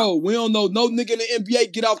right now. Bro, we don't know no nigga in the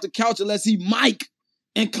NBA get off the couch unless he Mike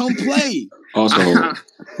and come play. Also.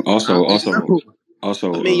 I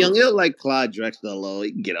mean, Young Ill like Clyde Drexler, low.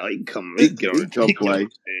 He can get out. He can get on the jump play.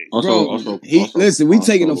 Listen, we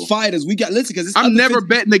taking the fighters. We got because I'm never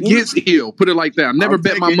betting against Ill. Put it like that. I'm never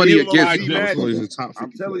betting my money against Ill.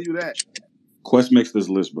 I'm telling you that. Quest makes this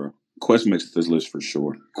list, bro. Quest makes this list for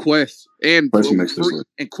sure. Quest makes this list.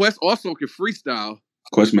 And Quest also can freestyle.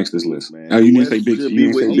 Quest makes this list. Man, you didn't say Big T.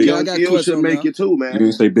 You didn't say Big T. should make it too, man. You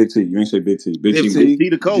didn't say Big T. You didn't say Big T. Big T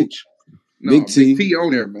the coach. Big T. Big T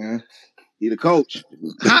on there, man. He the coach.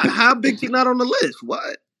 How Big T not on the list?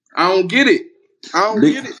 What? I don't get it.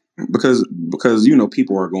 Because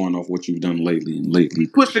people are going off what you've done lately. He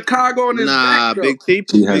put Chicago on his back. Big T.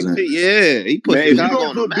 He put Chicago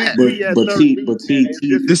on the map. But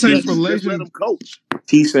this ain't for legend. Coach.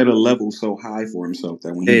 He set a level so high for himself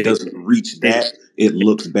that when he doesn't reach that, it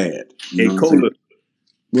looks bad. Hey, Cola.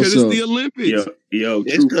 Because it's the Olympics. Yo,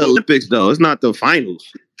 it's the Olympics though. It's not the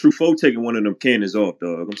finals. Truffaut taking one of them cannons off,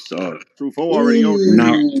 dog. I'm sorry. Truffaut already on.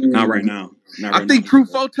 Not right now. I think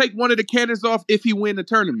Truffaut take one of the cannons off if he win the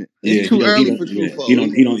tournament. It's too early for Truffaut. He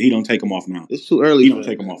don't take them off now. It's too early. He don't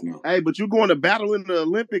take them off now. Hey, but you going to battle in the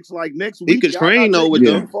Olympics like next week? He could train though with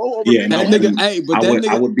them. Yeah, that nigga.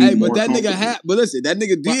 But listen, that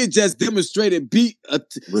nigga did just demonstrate and beat.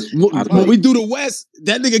 When we do the West,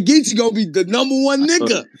 that nigga Geechee gonna be the number one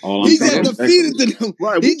nigga. He just defeated them.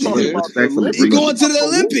 Right, he going to the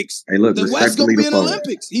Olympics. Hey, look, the West gonna be in the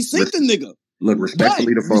Olympics. He sent the nigga. Look,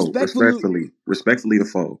 respectfully to Foe. Respectfully to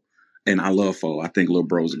Foe. And I love Foe. I think Lil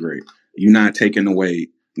Bro's great. You're not taking away,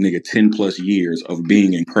 nigga, 10 plus years of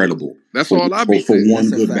being incredible. That's all I be for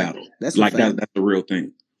one good battle. That's a real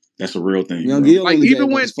thing. That's a real thing. Like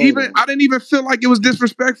even I didn't even feel like it was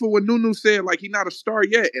disrespectful when Nunu said like he's not a star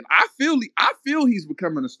yet. And I feel he's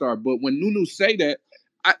becoming a star. But when Nunu say that,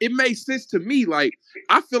 it made sense to me. Like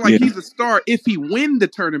I feel like he's a star if he win the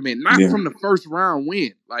tournament, not from the first round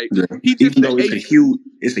win. Like he just it's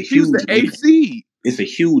a huge the AC. It's a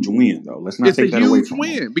huge win though. Let's not take that away from him. It's a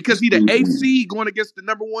huge win because he the AC going against the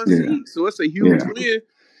number 1 seed. So it's a huge win.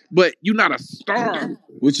 But you're not a star,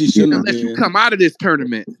 which he shouldn't unless you come out of this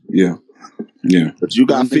tournament. Yeah. But you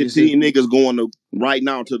got 15 niggas going right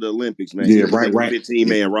now to the Olympics, man. Yeah, right.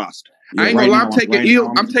 15-man roster. I ain't gonna lie, I'm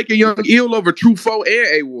taking Young Ill over Truffaut and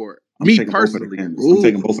A Ward. Me personally, I'm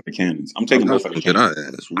taking both of the cannons. I'm taking both of the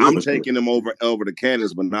cannons. I'm taking them over the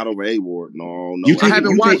cannons, but not over A Ward. No. I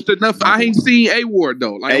haven't watched enough. I ain't seen A Ward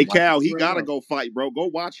though. Like, hey Cal, he gotta go fight, bro. Go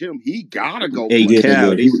watch him. He gotta go. Hey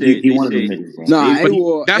Cal, he wanted to make it. Nah, A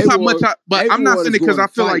Ward. That's how much. But I'm not saying it because I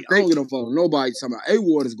feel like I don't get a phone. Nobody talking about A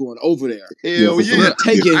Ward is going over there. Hell yeah.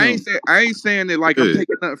 I ain't saying it like I'm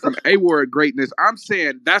taking nothing from A Ward greatness. I'm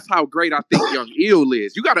saying that's how great I think Young Ill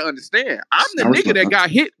is. You got to understand. I'm the nigga that got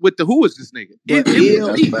hit with the who is this nigga.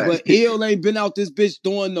 But Ill ain't been out this bitch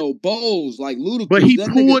throwing no bowls like Ludacris. But he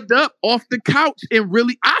pulled up off the couch and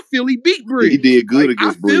really, I feel he beat Breeze. He did good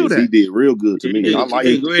against Breeze. He did real good to me. I like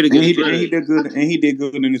it. And he did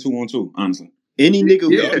good in the 2-on-2, honestly. Any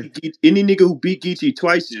nigga who beat Geechee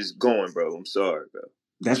twice is going, bro. I'm sorry, bro.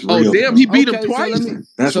 That's real. Oh damn, he beat him twice.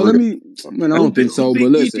 I don't think so, but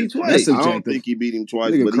listen, that's subjective. I don't think he beat him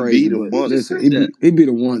twice, but he beat him once. Listen, he beat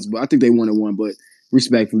him once, but I think they won it one. But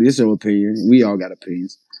respectfully, it's your opinion. We all got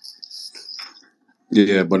opinions.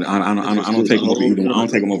 Yeah, but I don't take him over either. I don't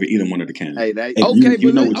take him over either one of the Cannons. Hey, but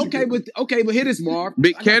hit this, Marv.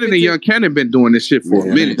 Big Cannon and Young Cannon been doing this shit for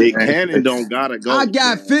a minute. Big Cannon don't gotta go. I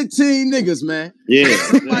got 15 niggas, man. Yeah,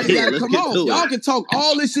 come on. Y'all can talk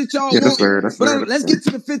all this shit y'all want. That's fair. Let's get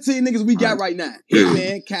to the 15 niggas we got right now.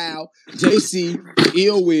 Hitman, Cal, JC,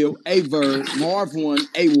 Ill Will, A-Verb, Marv 1,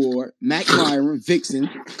 A-Ward, Mac Myron, Vixen,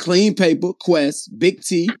 Clean Paper, Quest, Big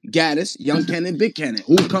T, Gaddis, Young Cannon, Big Cannon.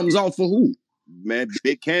 Who comes off for who? Man,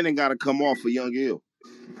 Big Cannon got to come off for Young Ill.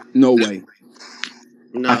 No way.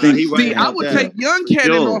 Nah, I would take Young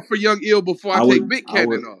Cannon off for Young Ill before I take Big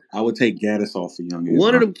Cannon off. I would take Gaddis off for Young Ill.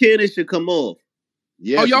 One of them cannons should come off.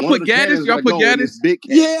 Yes, y'all put Gaddis? Y'all put Gaddis?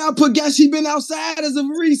 Yeah, I put Gaddis. She been outside as of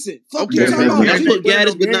recent. Fuck you talking about? I put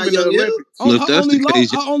Gaddis, but not Young Ill. Her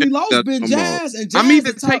only loss been Jazz, and Jazz I'm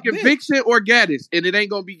either taking Vixen or Gaddis, and it ain't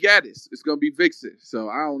gonna be Gaddis. It's gonna be Vixen. So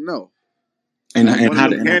I don't know. I'm taking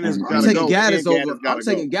Gaddis over. I'm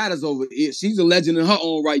taking Gaddis over. She's a legend in her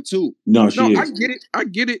own right too. No, she is. I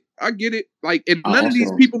get it. Like, and none of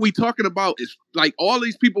these people we talking about is like all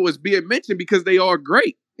these people is being mentioned because they are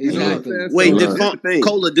great. Exactly. Wait, did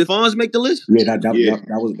Fonz make the list? Yeah, that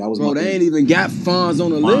was. Bro, they ain't even got Fonz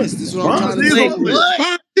on the list. This is what I'm trying to say.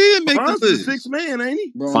 Fonz did make the list. 6 man, ain't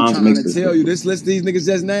he? Bro, I'm trying to tell you, this list these niggas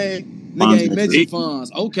just named. Nigga ain't mentioned Fonz.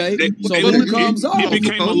 Okay, so who comes off? It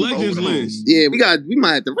became a legends list. Yeah, we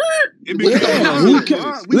might have to.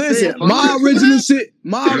 Listen, my original shit.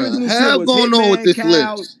 Hell going on with this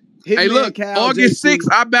list. Hey, look, August 6th,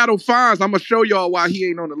 I battle Fonz. I'm gonna show y'all why he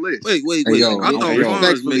ain't on the list. Wait. I thought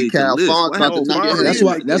Fonz made the list. Fonz about to knock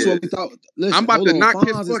That's what we thought. Listen, I'm about to knock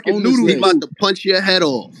his fucking noodle. He about to punch your head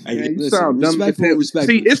off. Hey, you sound dumb.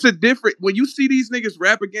 See, it's a different when you see these niggas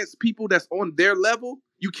rap against people that's on their level.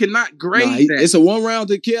 You cannot grade that. It's a 1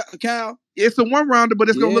 rounder, Cal. It's a 1 rounder, but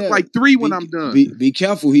it's gonna look like 3 when I'm done. Be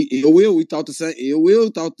careful. Ill Will, we thought the same. Ill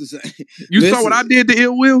Will thought the same. You saw what I did to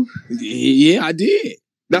Ill Will? Yeah, I did.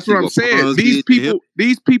 That's what I'm saying. These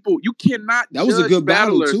people, you cannot. That was a good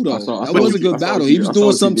battle too, though. That was a good battle. He was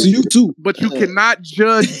doing something to you too. But you cannot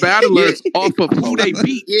judge battlers off of who they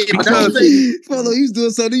beat. Because he was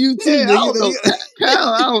doing something to you too. Yeah,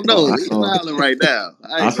 I don't know. He's battling right now.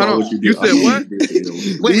 You said what?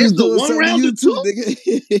 Wait, it's the 1 round or 2?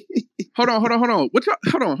 Hold on. Hold on. No.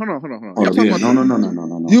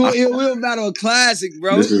 You and Ill Will battle a classic,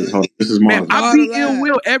 bro. This is Marv. I beat Ill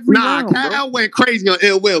Will every round. I went crazy on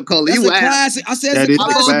Ill Will, Cole. That's a classic. I said it's a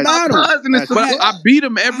classic battle. But I beat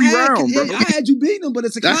him every round, bro. I had you beating him, but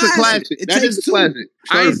it's a classic. That's a classic. That is a classic.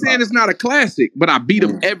 I ain't saying it's not a classic, but I beat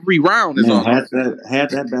him every round. Had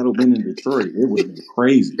that battle been in Detroit, it would have been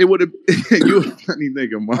crazy. It would have. You a funny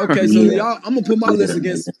nigga, Marv. Okay, so y'all, I'm gonna put my list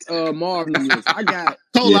against Marvin's list. I got.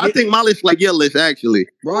 I think my list like your list actually.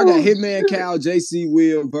 Bro, I got Hitman, Cal, JC,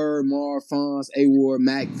 Will, Bird, Marv, Fonz, A-Ward,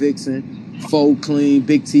 Mac, Vixen, Fo, Clean,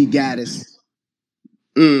 Big T, Gaddis.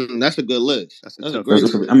 That's a good list. That's a great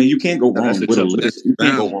list. I mean, you can't go wrong with a list. You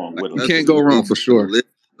can't go wrong with a list. You can't go wrong for sure.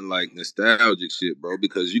 Like nostalgic shit, bro,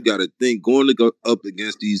 because you got to think going to go up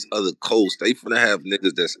against these other coasts, they finna have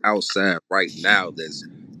niggas that's outside right now that's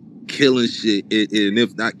killing shit, and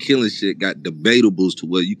if not killing shit, got debatables to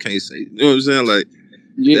where you can't say, you know what I'm saying? Like,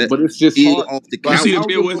 yeah, but it's just hard. Off the couch.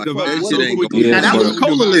 That was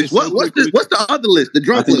Cola list. What's the other list? The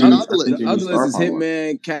drunk list. The other list is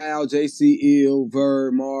Hitman, Cal, JC, Ill,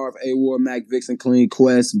 Verb, Marv, A-Ward, Mac, Vixen, Clean,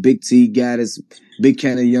 Quest, Big T, Gaddis, Big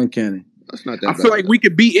Cannon, Young Cannon. That's not that I feel like we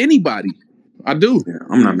could beat anybody. I do. Yeah,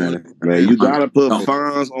 I'm not mad at it. Man, you gotta put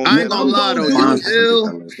Fonz on. I ain't gonna lie though. Fonz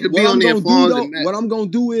should be on there. What I'm gonna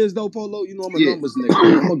do is though, Polo. You know I'm a numbers nigga.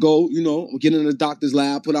 I'm gonna go. Get in the doctor's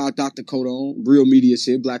lab, put our doctor coat on, real media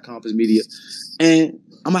shit, Black Compass Media, and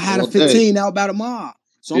I'm gonna have a 15 out by tomorrow.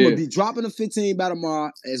 So I'm gonna be dropping a 15 by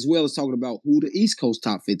tomorrow, as well as talking about who the East Coast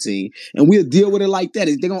top 15, and we'll deal with it like that.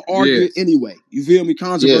 They're gonna argue it anyway. You feel me?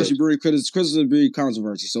 Controversy breed criticism breed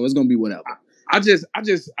controversy. So it's gonna be whatever. I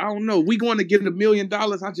don't know. We going to get $1 million.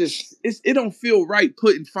 It don't feel right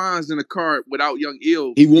putting Fonz in a card without Young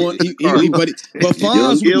Ill. He won, but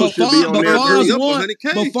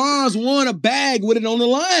Fonz won a bag with it on the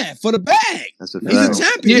line for the bag. That's a fact. He's a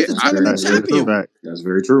champion. He's a tournament champion. That's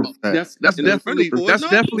very true. That's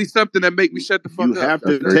definitely something that make me shut the fuck up. You have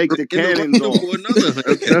to take the cannons on.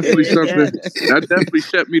 That definitely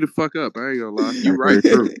shut me the fuck up. I ain't gonna lie. You're right.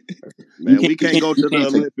 Man, we can't go to the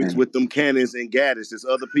Olympics with them cannons and Gaddis. It's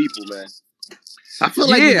other people, man. I feel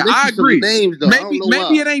like I agree. Names, though.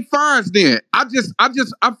 Maybe it ain't Fonz then. I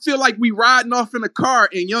feel like we riding off in a car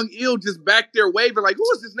and Young Ill just back there waving like, who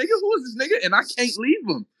is this nigga? And I can't leave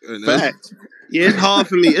him. Fact. Yeah, it's hard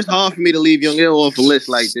for me. It's hard for me to leave Young Ill off a list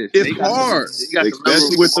like this. It's hard,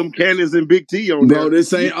 especially with some Cannons and Big T on bro. there.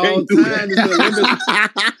 This ain't all time.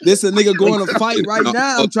 This a nigga going to fight right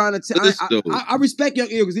now. I'm trying to tell. I respect Young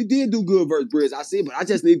Ill because he did do good versus Brizz. I see it, but I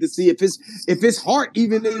just need to see if his heart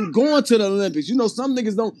even in going to the Olympics. You know, some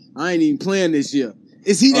niggas don't. I ain't even playing this year.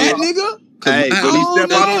 Is he that nigga? Hey, I'm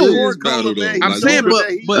saying,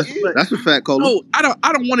 but that's a fact, Cole. No, I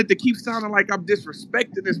don't want it to keep sounding like I'm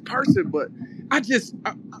disrespecting this person, but is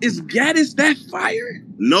Gaddis that fire?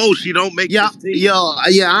 No, she don't make. I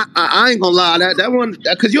ain't gonna lie. That one,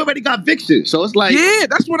 because you already got Vixen, so it's like, yeah,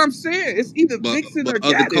 that's what I'm saying. It's either Vixen or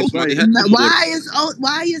Gaddis.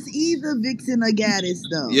 Why is either Vixen or Gaddis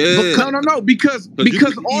though? Yeah, no, because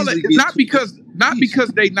all that it's not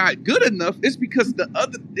because they not good enough. It's because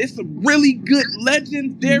it's some really good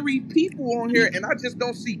legendary people on here, and I just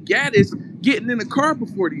don't see Gaddis getting in the car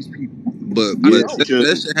before these people. But that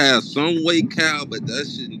should have some weight, Cal, but that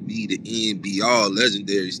shouldn't be the end be all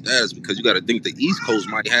legendary status because you got to think the East Coast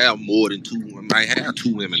might have two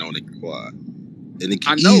women on the squad. And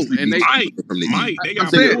I know, and they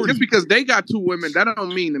just because they got two women, that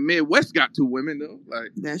don't mean the Midwest got two women though.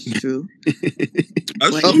 Like that's true.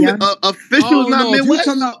 Officials not Midwest.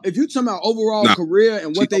 If you talking about overall career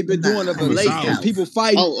and what they've been doing of the late and people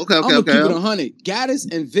fighting, I'm gonna keep it 100.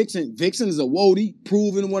 Gaddis and Vixen. Vixen is a woody,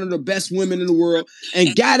 proven one of the best women in the world, and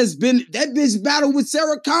Gaddis been that bitch battled with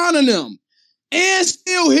Sarah Khan and them, and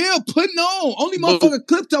still here putting on. Only motherfucker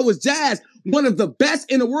clipped her was Jazz. One of the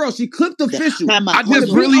best in the world. She clipped official. I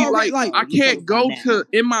just really like I can't go to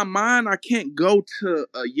in my mind. I can't go to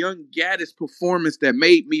a Young Gaddis performance that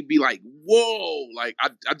made me be like, whoa! Like I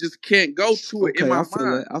just can't go to it in my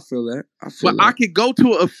mind. I feel that. I could go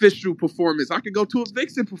to an official performance. I could go to a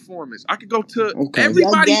Vixen performance. I could go to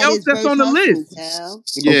everybody else that's on the list.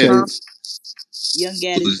 Yeah. Young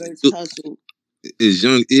Gaddis versus Hustle. Is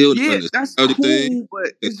Young Ill? Yeah, that's cool,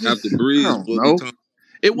 but it's after Breeze.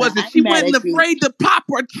 It wasn't. She wasn't afraid to pop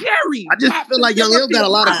her cherry. I just feel like Young Ill got a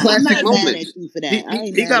lot of classic moments.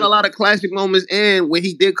 He got a lot of classic moments, and when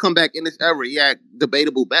he did come back in this era, he had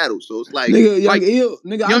debatable battles. So it's like, Young Ill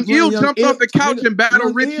jumped off the couch and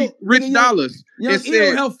battled Rich Dollars. Young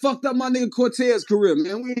Ill helped fucked up my nigga Cortez's career,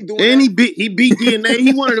 man. We ain't doing and that. He beat DNA.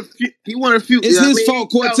 He wanted a few. It's his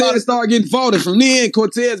fault. Cortez started getting voted. From then,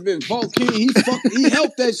 Cortez been vote king. He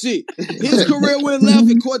helped that shit. His career went left,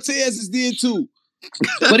 and Cortez's did too.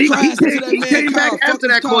 But he came back after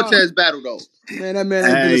that Cortez battle, though. Man, that man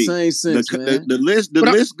ain't been the same since, man. The list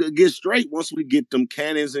gets straight once we get them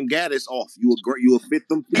Cannons and Gaddis off. You'll fit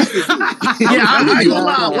them pieces. I ain't gonna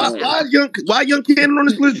lie. Why Young Cannon on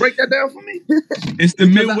this list? Break that down for me. It's the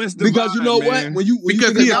Midwest divide, because you know man. what?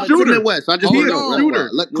 Because he's a shooter. Midwest. I just hear a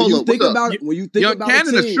shooter. When you think about Young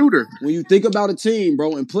Cannon, a shooter. When you think about a team,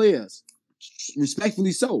 bro, and players,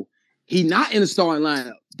 respectfully so, he not in the starting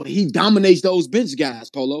lineup. But he dominates those bench guys,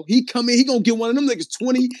 Polo. He come in, he gonna get one of them niggas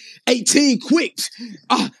 2018 quick.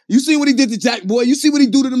 You see what he did to Jack Boy? You see what he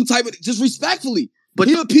do to them type of, just respectfully. But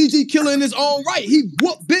he a PG killer in his own right. He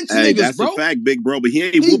whoop bench niggas, that's bro. That's a fact, big bro. But he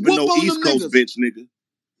ain't whooping no East Coast niggas. bench nigga.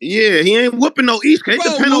 Yeah, he ain't whooping no East Coast.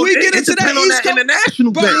 Bro, when we get into that East Coast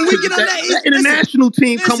international bench. When we get on that East international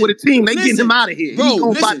team come with a team, they getting him out of here. Bro,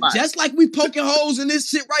 listen, just like we poking holes in this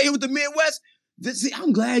shit right here with the Midwest.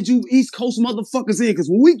 I'm glad you East Coast motherfuckers in, because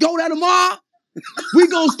when we go there tomorrow, we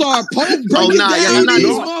gonna start breaking down these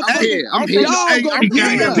motherfuckers. I'm here.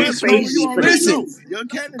 Listen,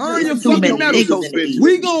 earn your fucking medal.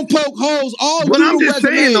 We gonna poke holes all through the resume. But I'm just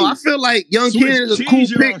saying, though, I feel like Young Cannon is a cool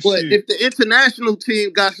pick, but if the international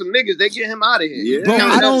team got some niggas, they get him out of here. Yeah. Bro,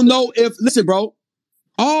 I don't know if, listen, bro,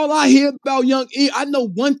 all I hear about Young E, I know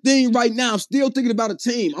one thing right now. I'm still thinking about a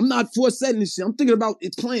team. I'm not forsetting this shit. I'm thinking about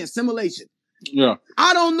it playing simulation. Yeah.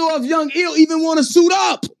 I don't know if Young Ill even want to suit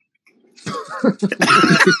up.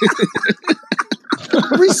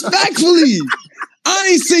 Respectfully. I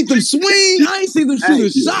ain't seen them swing. I ain't seen them shoot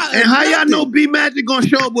a shot. And how y'all know B Magic gonna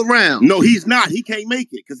show up with rounds? No, he's not. He can't make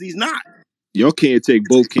it because he's not. Y'all can't take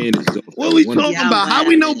both cannons. What are we talking about? How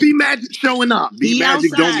we know B Magic showing up? B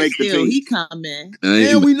Magic don't make the team. He coming.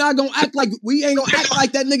 And we not gonna act like we ain't gonna act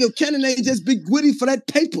like that nigga Cannon ain't just big witty for that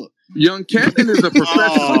paper. Young Cannon is a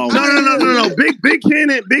professional. No. Big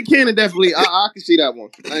Cannon definitely. I can see that one.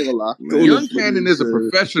 I ain't gonna lie. Young Cannon is a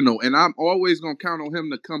professional, and I'm always gonna count on him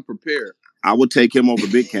to come prepared. I would take him over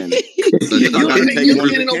Big Cannon. He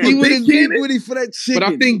wouldn't be witty for that chicken. But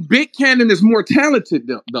I think Big Cannon is more talented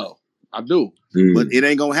though. I do. But it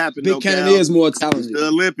ain't gonna happen. Big Cannon is more talented. The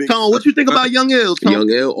Olympics. Tone, what you think about Young Ill? Young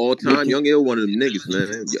Ill, all time. Young Ill, one of them niggas,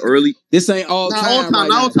 man. Early. This ain't all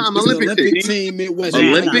time. All time Olympic team. Midwest.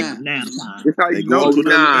 Olympic. That's how you know.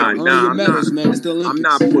 Nah. I'm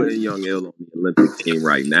not putting Young Ill on the Olympic team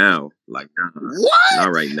right now. Like, what?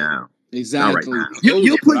 Not right now. Exactly. Right now.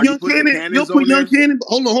 You'll put Young Cannon. You'll put Young Cannon.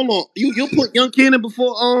 Hold on. You'll put Young Cannon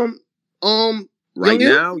before Right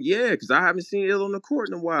now, yeah, because I haven't seen Ill on the court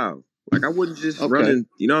in a while. Like, I wouldn't just running,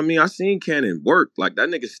 you know what I mean? I seen Cannon work. Like, that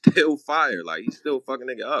nigga's still fire. Like, he's still fucking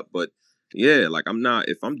nigga up. But, yeah, like, I'm not,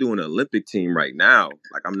 if I'm doing an Olympic team right now,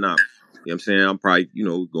 like, I'm not, you know what I'm saying? I'm probably,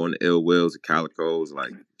 going to Ill Wills, Calicos,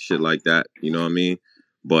 like, shit like that. You know what I mean?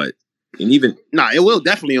 But, and even... Nah, Ill Will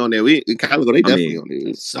definitely on there. Calico, they definitely on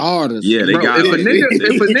there. Sardis. Yeah, they got... If a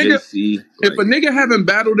nigga haven't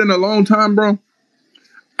battled in a long time, bro,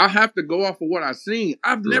 I have to go off of what I've seen.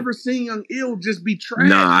 I've never seen Young Ill just be trash.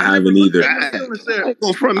 Nah, I haven't either. I haven't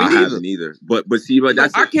either. But see, but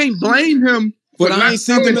that's I can't blame him. But I ain't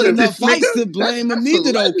seen him in enough fights to blame him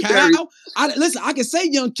neither, though, Kyle. Listen, I can say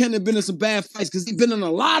Young Cannon been in some bad fights because he's been in a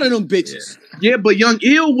lot of them bitches. Yeah, but Young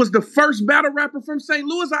Ill was the first battle rapper from St.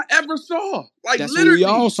 Louis I ever saw. Like, that's literally. We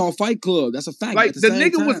all saw Fight Club. That's a fact. Like, the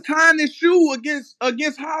nigga was tying his shoe against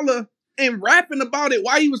Holla and rapping about it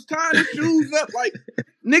while he was tying his shoes up. Like,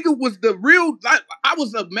 nigga was the real... I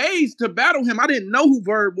was amazed to battle him. I didn't know who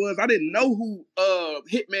Verb was. I didn't know who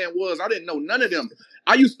Hitman was. I didn't know none of them.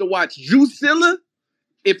 I used to watch Juicilla,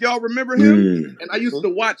 if y'all remember him. And I used to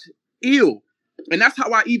watch Ill. And that's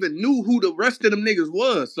how I even knew who the rest of them niggas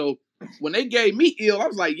was. So when they gave me Ill, I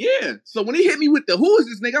was like, yeah. So when he hit me with the who is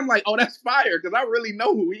this nigga, I'm like, oh, that's fire, because I really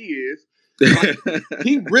know who he is. Like,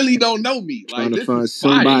 he really don't know me. Like, trying to find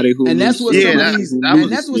somebody who, and that's what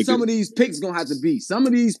some of these picks gonna have to be. Some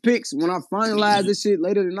of these picks, when I finalize this shit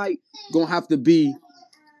later tonight, gonna have to be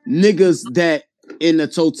niggas that in the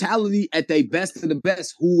totality at their best of the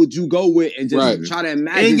best. Who would you go with and just try to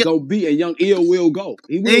imagine go be? And Young Ill will go.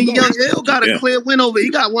 Young Ill got a clear win over.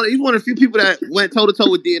 He's one of the few people that went toe to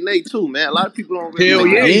toe with DNA too, man. A lot of people don't. Hell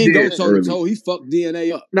yeah, he ain't go toe to toe. He fucked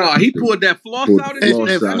DNA up. No, he pulled that floss out.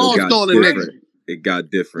 It got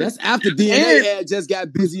different. That's after DNA had just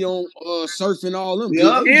got busy on surfing all them.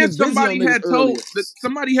 Yeah, and somebody had told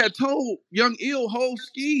Young Ill whole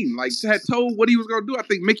scheme. Like, had told what he was gonna do. I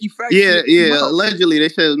think Mickey Fact. Yeah. Allegedly, they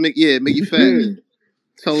said Mickey Fact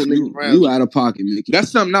told niggas around. You out of pocket, Mickey.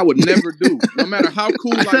 That's something I would never do, no matter how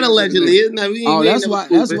cool. I said allegedly. That's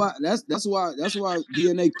why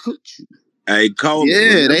DNA cooked you. Hey, Cole.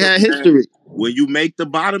 Yeah, they had history. When you make the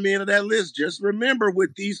bottom end of that list, just remember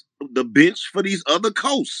with the bench for these other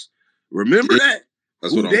coasts. Remember that.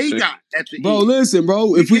 That's what they got at the bro. end. Listen,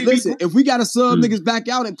 bro. If we got to sub niggas back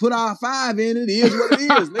out and put our 5 in, it is what it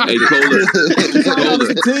is.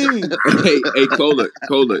 Hey, Kohler.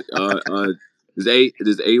 Does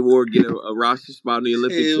A-Ward get a roster spot in the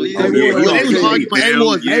Olympics? A-Ward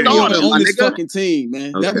on this fucking team,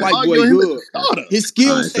 man. Okay. That white boy good. His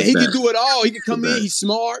skills, he can do it all. He can come in. He's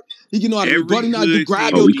smart. He can know how to do, but he know how to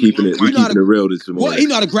grab your. We keeping it real this morning. What? He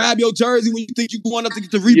know how to grab your jersey when you think you're going up to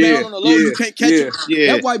get the rebound on the low. You can't catch it.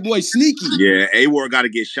 Yeah. That white boy sneaky. Yeah, A-Ward got to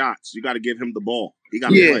get shots. You got to give him the ball. He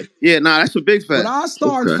got to play. Yeah, that's a big fact. But our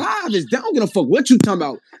starting 5 is down. I don't give a fuck what you talking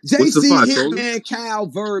about. JC, Hitman, Cal,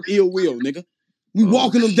 Verb, Ill Will, nigga. We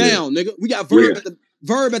walking them down, nigga. We got Verb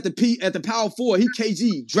at the power 4. He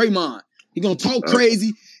KG, Draymond. He gonna talk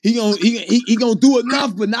crazy. He gonna do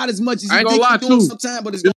enough, but not as much as he think he's doing sometimes.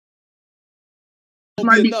 But it's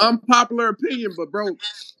might be unpopular opinion, but bro,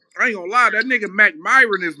 I ain't gonna lie. That nigga Mac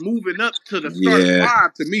Myron is moving up to the starting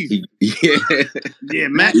 5 to me. Yeah.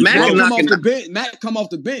 Mac come off the bench. Mac come off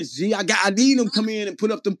the bench. G, I need him come in and put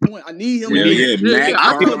up the point. I need him.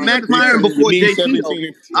 I put Mac Myron before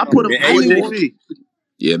JC. I put him before JC.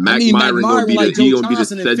 Yeah, Mac Myron gonna be the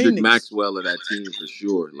Cedric Maxwell of that team for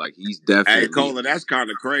sure. Like, he's definitely. Hey, Cola, that's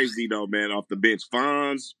kind of crazy though, man. Off the bench,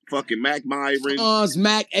 Fonz, fucking Mac Myron, Fonz,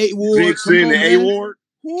 Mac, A-Ward, Vixen, A-Ward.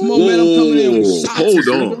 Come on, man, I'm coming in with shots.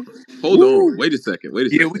 Hold on. Wait a second.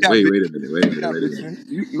 Wait a minute.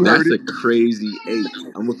 That's a crazy 8.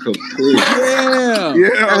 I'm a complete.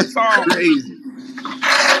 That's crazy.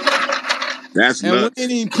 That's nuts. And we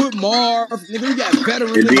didn't even put Marv. Nigga, we got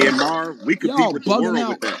veterans. And then Marv, we compete with the world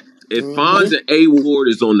with that. If Fonz and A-Ward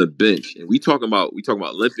is on the bench, and we talking about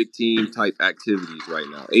Olympic team type activities right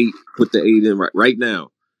now. 8, put the 8 in right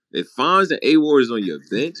now. If Fonz and A-Ward is on your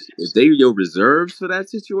bench, if they your reserves for that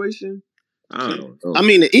situation, I don't know. I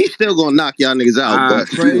mean, the East still gonna knock y'all niggas out. But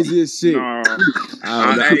crazy as shit. I'm trying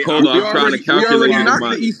to calculate. We already knocked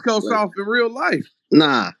the East Coast off in real life.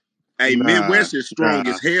 Nah. Hey, Midwest is strong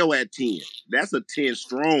as hell at 10. That's a 10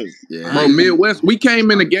 strong. Yeah. Bro, Midwest, we came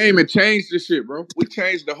in the game and changed this shit, bro. We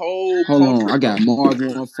changed the whole. Hold on, I got Marvin,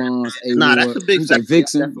 Fonz, A-Ward. Nah, that's a big like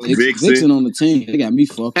Vixen. Vixen on the team. They got me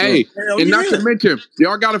fucked up. Hey, and not to mention,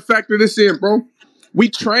 y'all got to factor this in, bro. We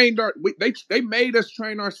trained they made us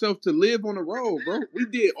train ourselves to live on the road, bro. We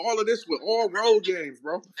did all of this with all road games,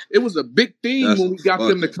 bro. It was a big thing when we got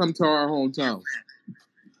them to come to our hometown.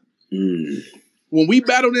 When we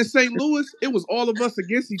battled in St. Louis, it was all of us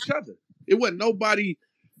against each other. It wasn't nobody,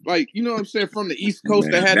 like, you know what I'm saying, from the East Coast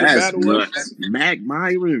that had to battle us. Mac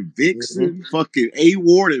Myron, Vixen, fucking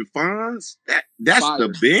A-Ward, and Fonz. That's Fire. The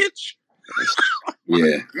bench?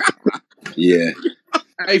 Yeah. Yeah.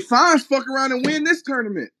 Hey, Fonz fuck around and win this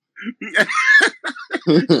tournament.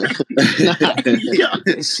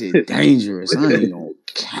 This shit dangerous. I ain't gonna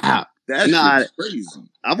cap. That's crazy.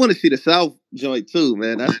 I want to see the South joint too,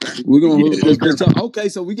 man. We're gonna okay.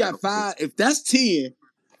 So we got 5. If that's 10,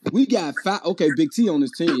 we got 5. Okay, Big T on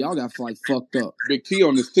this team. Y'all got like fucked up. Big T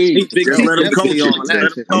on this team. Big T let him coach on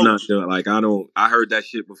that. I'm not sure. Like I heard that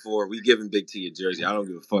shit before. We giving Big T a jersey. I don't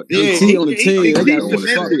give a fuck. Big T on the team. He get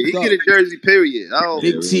a jersey. Period.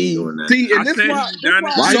 Big T. See, and this why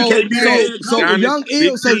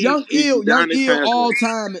Young Ill all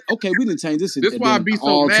time. Okay, we didn't change this. This why I be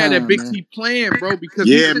so mad at Big T playing, bro. Because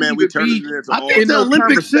man, we turned it into I think the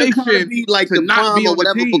Olympics should kind of be like the prom or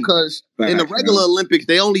whatever, because in the regular Olympics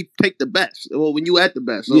they only take the best. Well, when you at the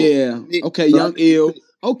best. So, okay, Young Ill.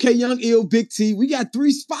 Okay, Young Ill, Big T. We got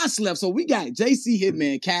 3 spots left. So we got JC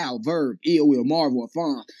Hitman, Cal, Verb, Ill Will, Marvel,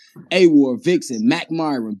 Fonz, A-Ward, Vixen, Mac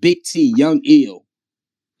Myron, Big T, Young Ill.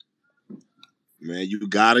 Man, you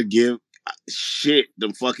gotta give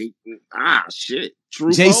them fucking shit.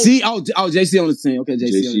 True JC, JC on the team. Okay,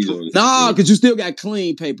 JC on the team. Nah, because you still got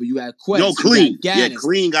Clean paper. You got Quest. No, Clean.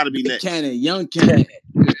 Clean gotta be next. Cannon, Young Cannon.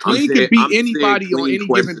 Clean can beat anybody on any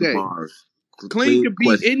given day. Clean could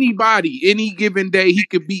beat anybody any given day. He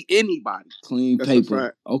could beat anybody. Clean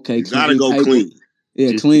paper. Okay, you gotta go Clean.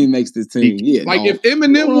 Yeah, Clean makes the team. Yeah, like if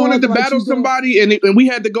Eminem wanted to battle somebody and we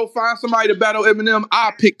had to go find somebody to battle Eminem,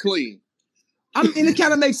 I'll pick Clean. I mean, it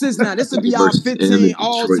kind of makes sense now. This would be our 15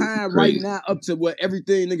 all time right now, up to what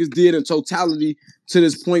everything niggas did in totality to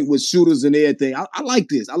this point with shooters and everything. I like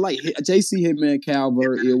this. I like JC Hitman,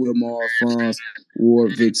 Calvert, Ill Will, Mar, Fonz,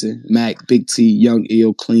 Ward, Vixen, Mac, Big T, Young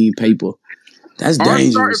Ill, Clean paper. That's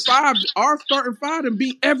dangerous. Our starting 5 and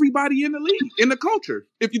beat everybody in the league, in the culture,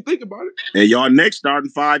 if you think about it. And y'all next starting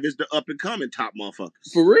 5 is the up and coming top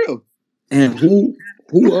motherfuckers. For real. And who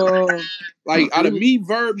like out of me,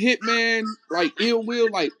 Verb, Hitman, like Ill Will,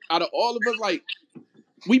 like out of all of us, like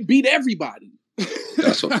we beat everybody.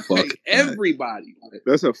 That's a fucking everybody.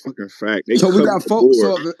 That's a fucking fact. So we got folks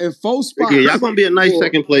in 4 spots. Yeah, y'all gonna be a nice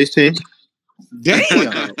second place team.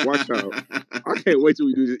 Damn. Watch out. I can't wait till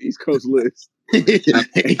we do the East Coast list. Listen,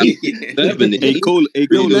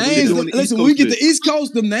 when we get the East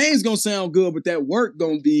Coast, the names gonna sound good, but that work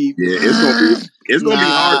gonna be it's gonna be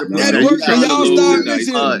hard to that work when y'all start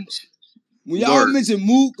mentioning when y'all mention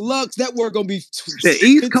Mook, Lux, that work gonna be the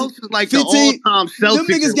East Coast is like 15, the all-time Celtics.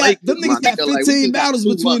 Them niggas got 15 battles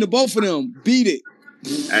between the both of them. Beat it.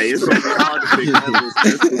 Hey, it's gonna be hard to pick numbers.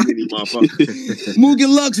 That's too many motherfuckers. Mook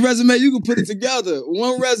and Lux resume, you can put it together.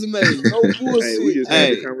 One resume, no bullshit.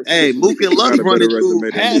 Hey, Mook and Lux running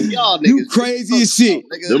through half y'all niggas. You crazy as shit.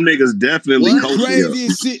 Them niggas definitely crazy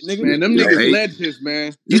as shit, nigga. Man, them niggas legends,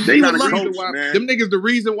 man. Them niggas the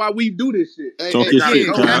reason why we do this shit.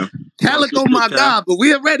 Calico, my God, but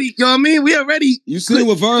we already, you know what I mean? We already. You see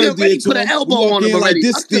what Verb did? Put an elbow on him already. Like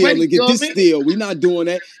this steal and get this steal. We not doing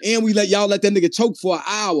that, and we let that nigga choke for an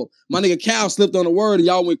hour. My nigga Cal slipped on the word and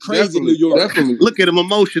y'all went crazy in New York. Definitely. Look at him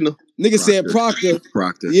emotional. Nigga said Proctor.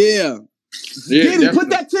 Yeah. Get him. Put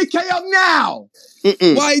that 10K up now.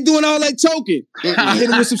 Why he doing all that choking? I hit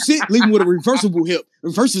him with some shit. Leave him with a reversible hip.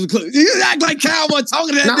 Reversible clip. You act like Cal was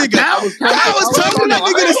talking to that nigga. Cal was talking to that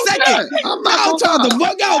nigga in a second. I'm trying to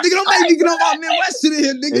bug out. Nigga, don't make me get on my Midwest shit in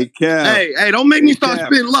here, nigga. Hey, Cal. Hey, don't make me start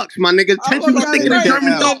spitting Lux, my nigga. Attention, I'm thinking of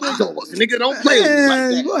German dogs. Nigga, don't play with me like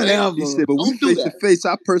that. Whatever. He said, but we face to face,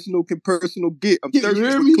 our personal can personal get. I'm thirsty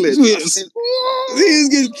for clips. He's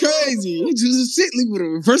getting crazy. He just shit leave with a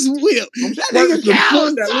reversible whip. That nigga Cal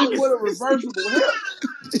with a reversible whip.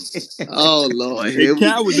 Oh Lord!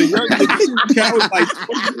 Cal was a young nigga. Cal was like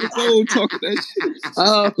 20 years old talking that shit.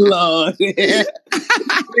 Oh Lord!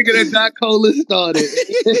 Nigga, that Doc Cola started.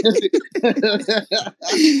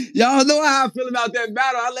 Y'all know how I feel about that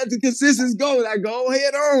battle. I let the consistency go. I go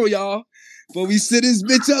ahead on, y'all. But we sit this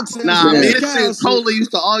bitch up. Nah, me and Cola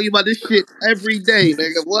used to argue about this shit every day,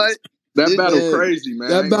 nigga. What? That battle crazy, man.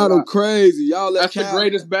 That battle crazy. Y'all That's the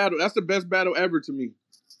greatest battle. That's the best battle ever to me.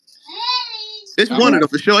 It's one of them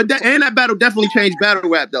for sure. And that battle definitely changed battle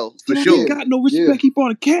rap though, for sure. Got no respect. He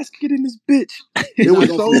bought a casket in this bitch. It was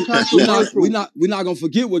so controversial. We're not gonna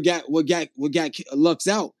forget what got Lux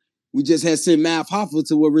out. We just had sent Math Hoffa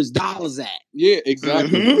to where Rich Dollars at. Yeah,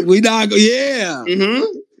 exactly. Mm-hmm. We not go. Yeah. Mm-hmm.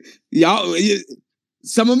 Y'all,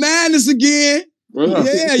 Summer Madness again.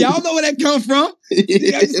 Yeah, y'all know where that come from.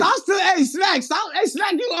 Stop still, hey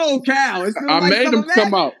Smack, you old Cal. I made him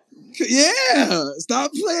come out. Yeah,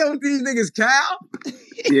 stop playing with these niggas, Cal.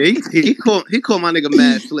 Yeah, he called my nigga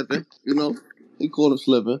Mad slipping. You know, he called him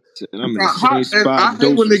slipping. And I'm in the same spot. I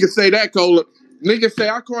hate when niggas say that, Cola. Niggas say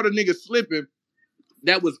I caught a nigga slipping.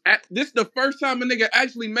 That was this the first time a nigga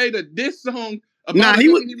actually made a diss song about he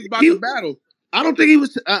was about to battle. I don't think he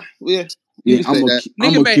was. Yeah. Yeah,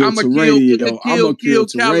 I'm a kill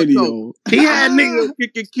Calico. He had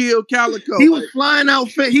niggas kill Calico. He was flying out.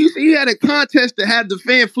 He had a contest to have the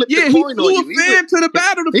fan flip the coin on you. He flew a fan to the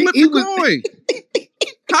battle to flip the coin.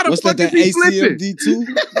 How the fuck is he flipping?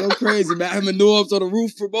 ACMD2? Go crazy, man. Him and Norbs on the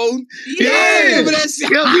roof promoting. Yeah, remember that shit?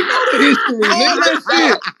 Yeah, we know the history. All that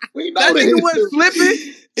shit. We know that nigga wasn't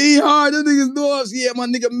flipping. Hard, them niggas Norbs. Yeah, my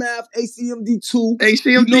nigga Math, ACMD2.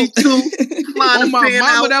 ACMD2. On my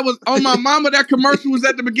mama, that was on my mama. That commercial was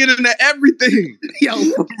at the beginning of everything. Yo,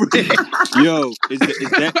 is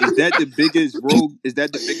that the biggest road? Is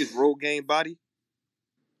that the biggest road game body?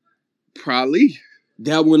 Probably.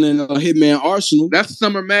 That one in Hitman Arsenal. That's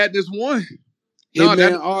Summer Madness 1.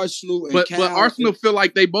 Hitman Arsenal and but Arsenal feel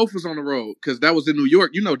like they both was on the road because that was in New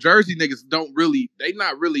York. You know, Jersey niggas they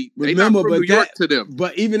not from New York to them.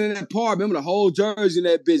 But even in that part, remember the whole Jersey in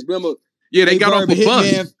that bitch. Remember? Yeah, they got off a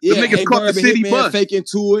bus. The niggas caught the city bus. Fake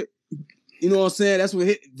into it. You know what I'm saying? That's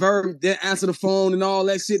what Verb didn't answer the phone and all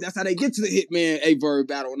that shit. That's how they get to the Hitman Verb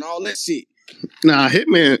battle and all that shit. Nah,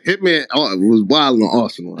 Hitman was wild on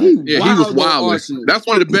Arsenal. Right? He was wild. That's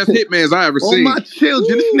one of the best Hitmans I ever seen. Oh my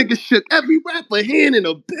children, this nigga shook every rapper hand in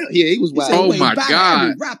a bill. Yeah, he was wild. Oh my god,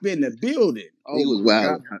 every rapper in the building. He was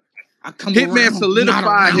wild. Hitman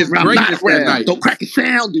solidified his greatness that night. Don't crack a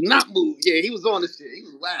sound, do not move. Yeah, he was on this shit. He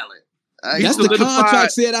was wilding. That's the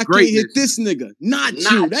contract said I can't hit this nigga. Not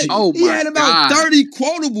you. He had about 30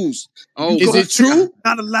 quotables. Oh, is it true?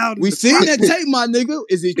 Not allowed. We seen that tape, my nigga.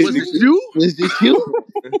 Is it true? Was it you?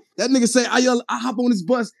 That nigga say, I hop on this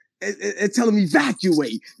bus and tell him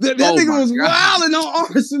evacuate. That nigga was wilding on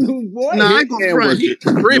Arsenal, boy. Nah, I ain't gonna front.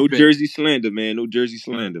 No Jersey slander, man. No Jersey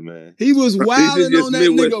slander, man. He was wilding on that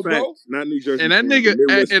nigga, bro. Not New Jersey. And that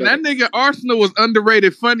nigga Arsenal was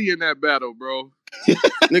underrated funny in that battle, bro.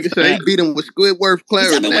 Nigga said he beat him with Squidward,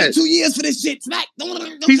 Claire. I've been waiting 2 years for this shit. Smack.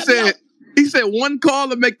 He said one call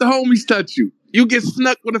to make the homies touch you. You get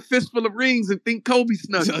snuck with a fistful of rings and think Kobe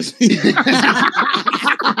snuck you.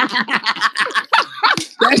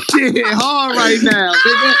 That shit hit hard right now,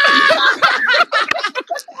 nigga.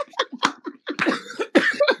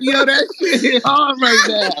 Yo, that shit hit hard right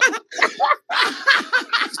now.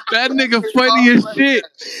 That nigga funny as shit.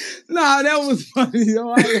 Nah, that was funny,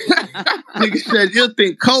 yo. Nigga said, you'll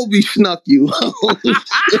think Kobe snuck you.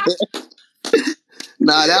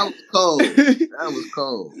 Nah, that was cold. That was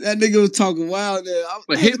cold. That nigga was talking wild there.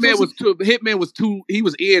 But Hitman was too, he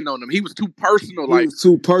was in on him. He was too personal. Like,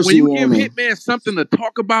 too personal. When you give Hitman something to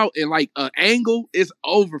talk about and like an angle, it's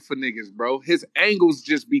over for niggas, bro. His angles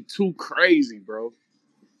just be too crazy, bro.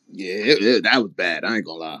 Yeah, that was bad. I ain't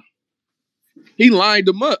gonna lie. He lined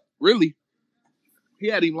him up, really. He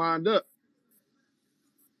had him lined up.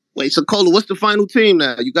 Wait, so Cola, what's the final team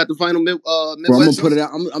now? You got the final Midwest? Bro, I'm gonna put it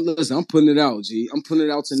out. I'm putting it out, G. I'm putting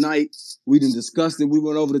it out tonight. We done discussed it. We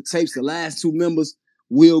went over the tapes. The last two members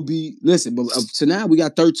will be but tonight we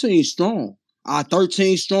got 13 strong. Our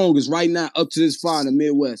 13 strong is right now up to this far in the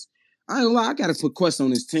Midwest. I ain't gonna lie, I gotta put Quest on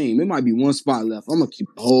this team. It might be one spot left. I'm gonna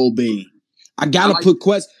keep the whole beam. I gotta put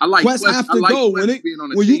Quest. Quest have to go when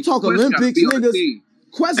you talk Quest Olympics, niggas.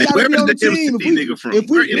 Quest gotta be on the team. If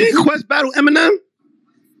we Quest battle Eminem.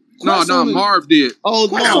 No, Marv did. Oh,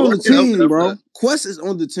 Quest on the team, bro. Quest is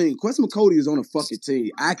on the team. Quest McCody is on the fucking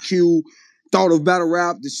team. IQ thought of battle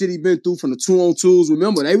rap, the shit he been through from the 2-on-2s.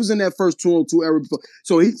 Remember, they was in that first 2-on-2 era before.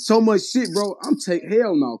 So he so much shit, bro.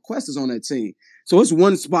 Hell no. Quest is on that team. So it's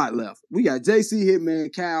one spot left. We got JC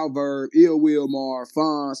Hitman, Cal Verb, Ill Will, Marv,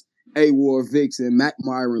 Fonz, A-War, Vixen, Mac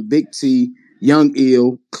Myron, Big T, Young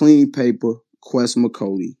Ill, Clean Paper, Quest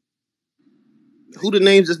McCody. Who the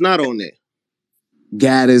names is not on there?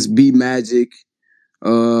 Gaddis, B Magic,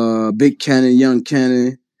 Big Cannon, Young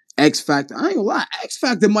Cannon, X Factor. I ain't gonna lie. X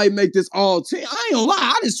Factor might make this all team. I ain't gonna lie.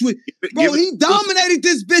 I just switch. Bro, he dominated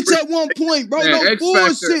this bitch at one point, bro. Man, no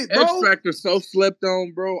bullshit, bro. X Factor so slept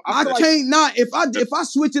on, bro. I can't not. If I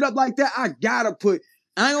switch it up like that, I gotta put.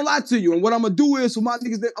 I ain't gonna lie to you. And what I'm gonna do is for my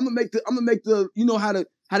niggas, I'm gonna make the you know how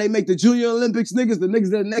they make the Junior Olympics niggas, the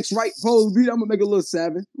niggas that next right pose beat. I'm gonna make a little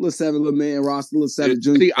 7, little man roster, little 7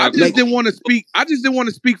 junior. See, I just didn't want to speak. I just didn't want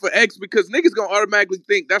to speak for X because niggas gonna automatically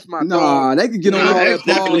think that's my dog. They could get on all that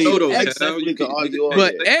balls.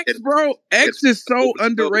 But X, bro, X is so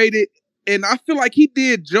underrated. And I feel like he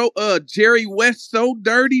did Jerry West so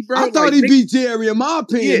dirty, bro. I thought he beat Jerry, in my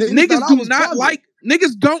opinion. Yeah,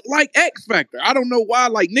 niggas don't like X Factor. I don't know why.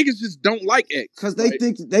 Like niggas just don't like X because they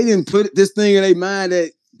think they didn't put this thing in their mind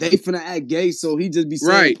that they finna act gay, so he just be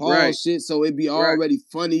saying Paul shit, so it be already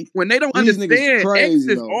funny. When they don't understand, X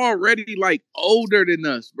is already like older than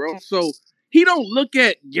us, bro. So he don't look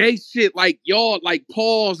at gay shit like y'all, like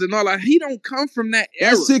Pauls and all that. He don't come from that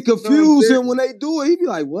era. That shit confuse him when they do it. He be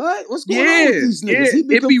like, "What? What's going on with these niggas?"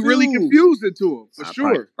 It be really confusing to him for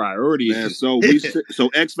sure. Priority. So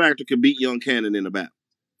X Factor can beat Young Cannon in the battle.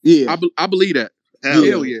 Yeah, I believe that.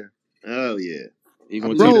 Hell yeah.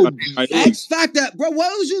 Bro, X Factor, bro, where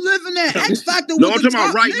was you living at? X Factor. No, I'm talking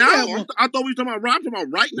about right now. I thought we were talking about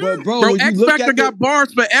right now. Bro, X Factor got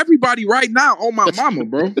bars for everybody right now. On my mama,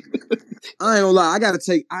 bro. I ain't gonna lie. I ain't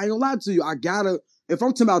gonna lie to you. If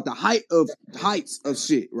I'm talking about the heights of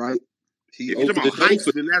shit, right?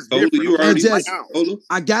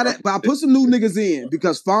 I got it, but I put some new niggas in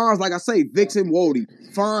because Fonz, like I say, Vixen, Wody,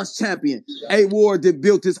 Fonz champion, A Ward that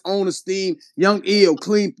built his own esteem, Young Ill,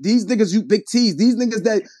 Clean. These niggas, you big T's, these niggas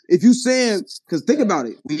that if you saying, because think about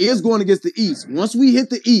it, we is going against the East. Once we hit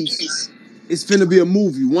the East, it's finna be a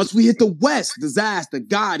movie. Once we hit the West, Disaster,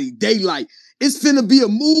 Gotti, Daylight. It's finna be a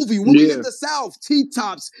movie. When we hit the South,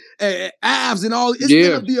 T-Tops, Avs and all, it's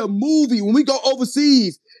finna be a movie. When we go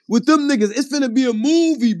overseas with them niggas, it's finna be a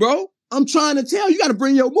movie, bro. I'm trying to tell you, gotta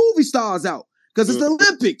bring your movie stars out. Because it's the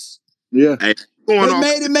Olympics. Yeah. They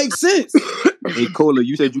made it make sense. Hey, Cola,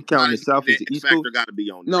 you said you count the South as the East? Gotta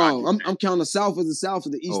be on. No, I'm counting the South as the South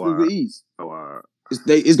and the East as the East.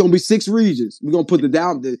 It's gonna be 6 regions. We're gonna put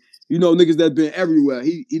niggas that been everywhere.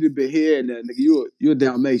 He done been here and that nigga. You're a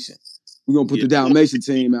Dalmatian. We're gonna put the Dalmatian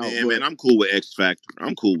team out. Man, I'm cool with X Factor.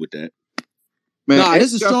 I'm cool with that. Man,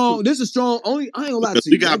 this is strong. Only I ain't gonna lie to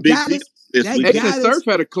you. We got big teams. Surf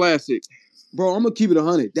had a classic. Bro, I'm gonna keep it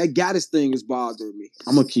 100. That Gaddis thing is bothering me.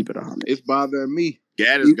 I'm gonna keep it 100. It's bothering me.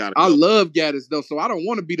 Gaddis got it. I love Gaddis though, so I don't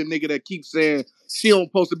want to be the nigga that keeps saying she don't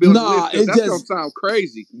supposed to be on the list. That's gonna sound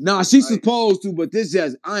crazy. Nah, she's supposed to, but this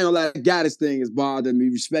just I ain't gonna lie. Gaddis thing is bothering me.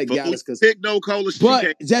 Respect Gaddis because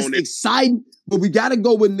but just exciting. But we gotta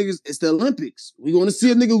go with niggas. It's the Olympics. We gonna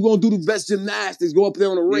see a nigga who's gonna do the best gymnastics, go up there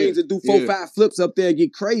on the rings and do 4-5 flips up there and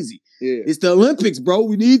get crazy. Yeah. It's the Olympics, bro.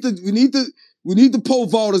 We need the pole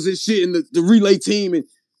vaulters and shit in the relay team, and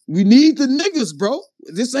we need the niggas, bro.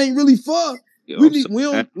 This ain't really fun. We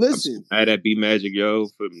don't listen. I had that B Magic, yo.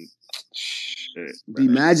 B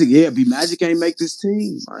Magic ain't make this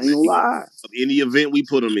team. I ain't gonna lie. Any event we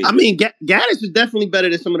put him in. I mean, Gaddis is definitely better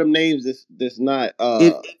than some of them names. That's not.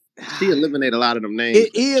 She eliminated a lot of them names.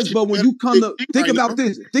 It is, but when you come to think about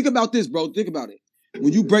this, bro. Think about it.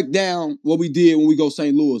 When you break down what we did when we go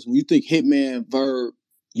St. Louis, when you think Hitman, Verb,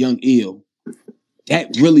 Young Ill,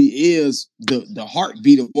 that really is the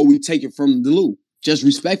heartbeat of what we take it from the Lou. Just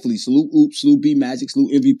respectfully, salute Oops, salute B Magic,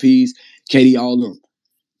 salute MVPs, Katie, all them.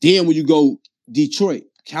 Then when you go Detroit,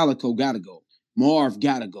 Calico gotta go, Marv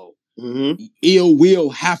gotta go, Ill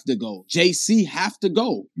Will have to go, JC have to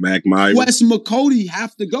go, Mac Myron, Wes McCody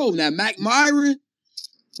have to go. Now Mac Myron,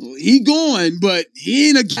 he going, but he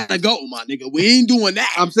ain't gotta go, my nigga. We ain't doing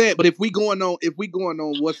that. I'm saying, but if we going on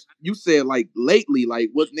what you said, like lately, like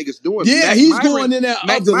what niggas doing? Yeah, Mac he's Myron, going in there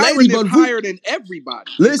Mac of the Myron lately, but higher than everybody.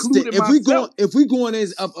 Listen, if we going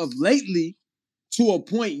as of lately to a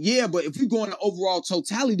point, yeah, but if we going to overall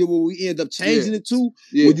totality, where we end up changing it to,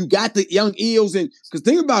 when you got the Young Eels and because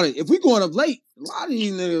think about it, if we going up late, a lot of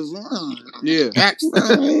these niggas, ain't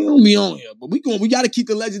gonna be on here, but we got to keep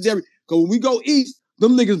the legendary. Because when we go east.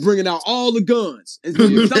 Them niggas bringing out all the guns. Some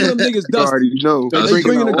of them niggas dusty. They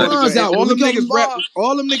bringing the guns out. All them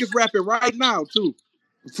niggas rapping right now, too.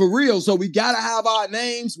 For real. So we got to have our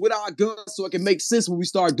names with our guns so it can make sense when we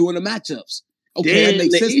start doing the matchups. Okay, that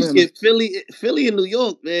makes sense. East get Philly and New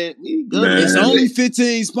York, man. It's only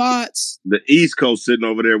 15 spots. The East Coast sitting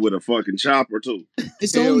over there with a fucking chopper, too.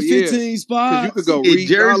 It's only 15 spots. You could go Reed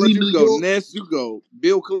Jersey, you could go Ness, you could go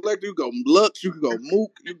Bill Collector, you could go Lux, you could go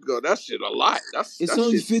Mook, you could go. That shit a lot. It's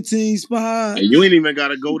only 15 spots. And you ain't even got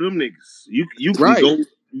to go them niggas. You can go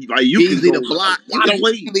Like you easy can to block. A lot of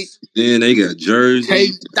ways. Then they got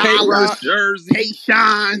Jersey, K-Rock, Jersey,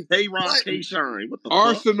 K-Shine, K-Rock, K-Shine. What the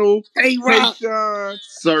Arsenal, K-Rock, K-Shine,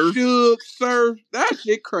 Surf, Suge, Surf. That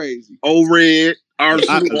shit crazy. O-Red,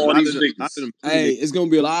 Arsenal, all these niggas. Hey, it's gonna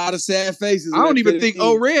be a lot of sad faces. I don't even think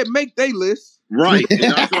O-Red make they list. Right,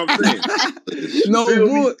 that's what I'm saying. No,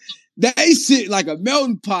 boy. They shit like a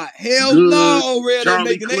melting pot. Hell no, O-Red ain't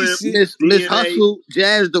making they shit. Miss Hustle,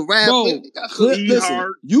 Jazz the Rapper. Bro,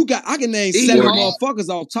 listen, I can name 7 motherfuckers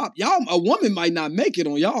off top. Y'all, a woman might not make it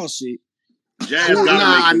on y'all shit. Jazz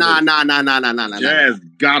nah. Jazz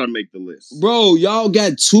gotta make the list. Bro, y'all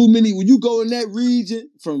got too many. When you go in that region,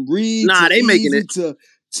 from Reed they making it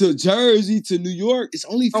to Jersey to New York, it's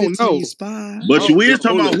only 15 spots. But we ain't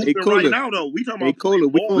talking about hooping right now, though. We talking about Cola.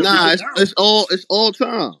 It's all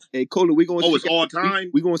time. Hey, Cola, we going. Oh, it's all time.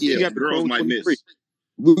 We going to see after girls might miss.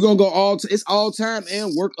 We're gonna go it's all time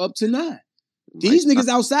and work up to 9. These niggas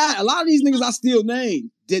outside, a lot of these niggas I still name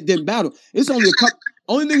didn't battle. It's only a couple.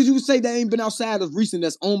 Only niggas you would say that ain't been outside of recent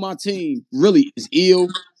that's on my team really is Ill,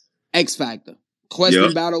 X Factor,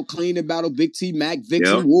 Question Battle, Cleaning Battle, Big T, Mac,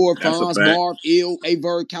 Vixen, War, Fonz, Marv, Ill,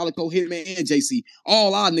 Averb, Calico, Hitman, and JC.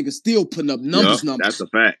 All our niggas still putting up numbers. That's a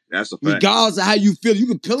fact. Regardless of how you feel, you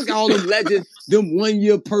can pick all them legends, them 1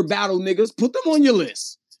 year per battle niggas, put them on your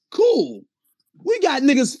list. Cool. We got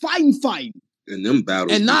niggas fighting. And them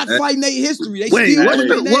battles. And not fighting their history.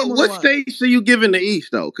 What states are you giving the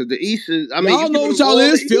East, though? Because the East is, y'all know what y'all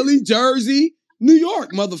is. Philly, Jersey, New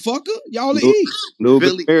York, motherfucker. Y'all the East. A little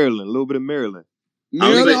bit of Maryland.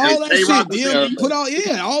 Maryland, all that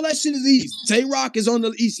shit. All that shit is East. Tay-Rock is on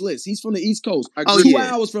the East list. He's from the East Coast. 2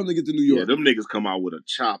 hours from to get to New York. Yeah, them niggas come out with a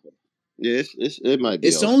chopper. Yeah, it might be.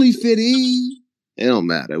 It's only 15. It don't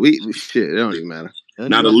matter. It don't even matter.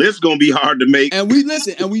 Now the list gonna be hard to make. And we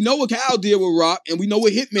know what Kyle did with Rock, and we know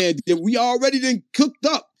what Hitman did. We already done cooked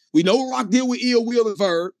up. We know what Rock did with Ill, Will, and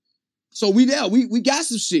Verb. So we got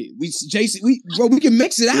some shit. We can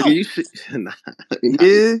mix it out.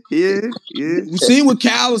 Yeah. We seen what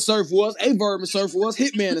Kyle and Surf was, Averb and Surf was,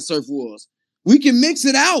 Hitman and Surf was. We can mix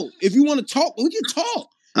it out. If you want to talk, we can talk.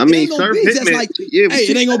 I mean, Surf Hitman. Like,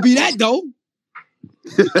 it ain't gonna be that though.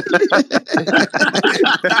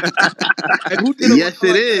 Yes,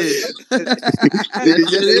 it is.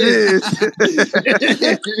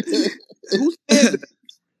 Who said that?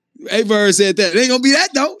 Averb said that. It ain't gonna be that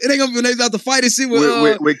though. It ain't gonna be they about to fight and shit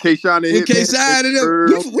with K-Shine and K-Shine and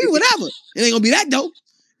them. We whatever. It ain't gonna be that though.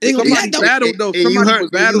 It ain't gonna be that though. Battle though. You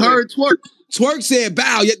heard Twerk. Twerk said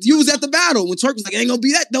bow. You was at the battle when Twerk was like, it ain't gonna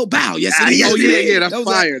be that though. Bow. Yes, it is. Oh yeah. That's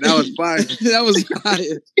fire. That was fire. That was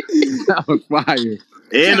fire. That was fire.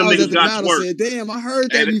 And them niggas got Twerk. Said, damn, I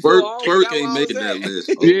heard that before. Twerk ain't making that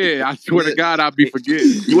list. Yeah, I swear to God, I'll be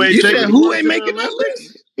forgetting. You said who ain't making that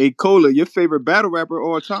list? Hey, Cola, your favorite battle rapper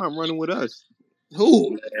all time running with us.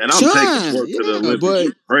 Who? And I'm taking Twerk to the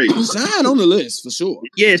Olympics. But Shine on the list for sure.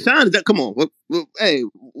 Yeah, Shine is that. Come on. Hey,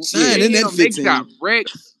 Shine in that 15. They got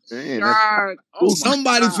Rex. God,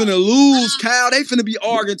 somebody finna lose, Kyle. They finna be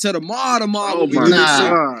arguing to tomorrow. Oh my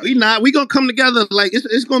God. We not. We gonna come together like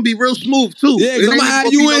it's gonna be real smooth too. Yeah, I'm gonna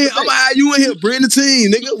have you in. I'm gonna have you in here. Bring the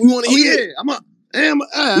team, nigga. We want to hear it.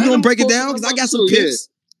 We gonna break it down because I got some picks.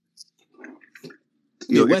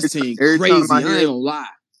 Yo, West team crazy. I ain't gonna lie.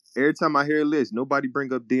 Every time I hear a list, nobody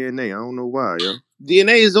bring up DNA. I don't know why, yo.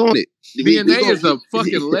 DNA is on it. DNA is a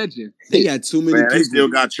fucking legend. They got too many. They still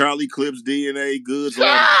got Charlie Clips, DNA, Goods.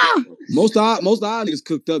 Most of our niggas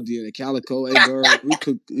cooked up DNA. Calico, Averb.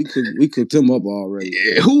 We cooked him up already.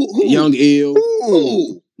 Yeah. Who? Young Ill.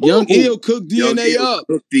 Young Ill cooked DNA up.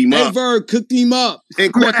 Averb cooked him up.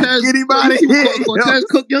 And Cortez, get him out of here. Cortez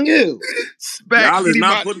cooked Young Ill. Y'all is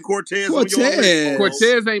not putting Cortez on your list.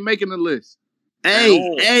 Cortez ain't making the list.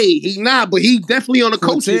 Hey, he not, but he definitely on the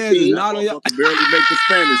coaching team. Not on your barely make the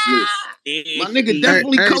Spanish list. My nigga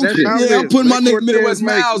definitely coaching. Yeah, I'm putting my nigga Midwest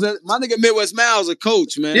Miles. My nigga Midwest Miles a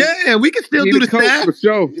coach, man. Yeah, we can still do the staff for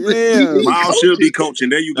sure. Yeah, Miles should be coaching.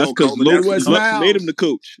 There you go. That's because Lux made him the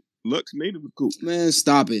coach. Lux made him the coach. Man,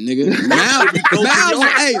 stop it, nigga.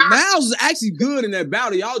 Miles is actually good in that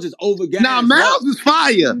battle. Y'all just overgassed. Nah, Miles is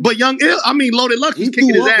fire. But Loaded Lux was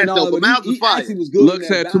kicking his ass though. But Miles was fire. Lux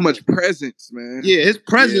had too much presence, man. Yeah, his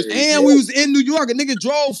presence. Yeah. And we was in New York. A nigga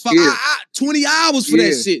drove 20 hours for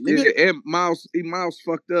that shit, nigga. Yeah. And Miles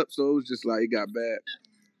fucked up, so it was just like it got bad.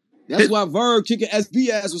 That's why Verb kicking SB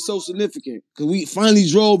ass was so significant. Because we finally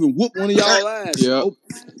drove and whooped one of y'all ass. Yeah.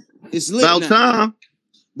 It's lit about now. time.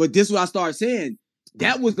 But this is what I started saying.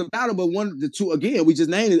 That was the battle, but one of the two, again, we just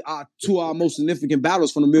named it two of our most significant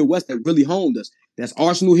battles from the Midwest that really honed us. That's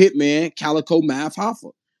Arsenal Hitman, Calico, Mav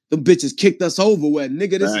Hoffa. Them bitches kicked us over where,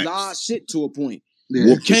 nigga, this is our shit to a point.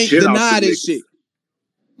 You can't deny this shit.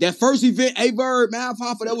 That first event, A-Verb, Math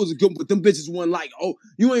Hoffa, that was a good one, but them bitches wasn't like, oh,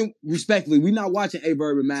 you ain't respectfully, we not watching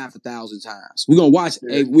A-Verb and Math 1,000 times. We're gonna watch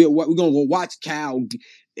we're gonna go watch Cal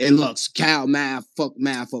and Lux, Cal, Math, fuck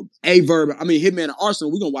Math up. A-Verb, I mean Hitman and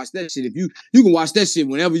Arsenal, we're gonna watch that shit. If you can watch that shit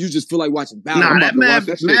whenever you just feel like watching battle. Nah, that Math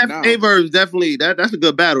A-Verb is definitely that's a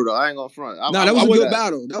good battle though. I ain't gonna front. That was a good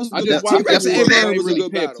battle. That was a good battle. I didn't really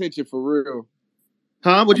pay attention for real.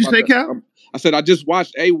 Huh? What'd you say, Cal? I said I just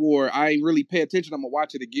watched A-War. I ain't really pay attention. I'm gonna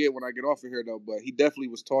watch it again when I get off of here though. But he definitely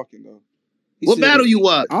was talking though. What battle you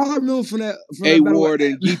watch? All I remember from that A-War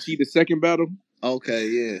and Geechee, the second battle. Okay,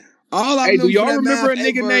 yeah. All I do y'all remember a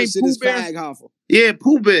nigga named Pooh Bear? Yeah,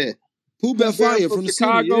 Pooh Bear. Pooh Bear fire from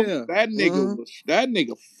Chicago. Yeah. That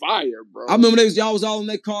nigga fire, bro. I remember y'all was all in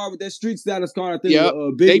that car with that street status car. I think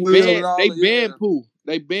they banned Pooh.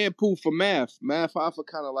 They banned Pooh for Math. Math Hoffa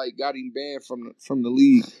kind of like got him banned from the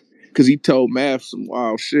league because he told Math some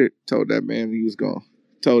wild shit. Told that man he was gone.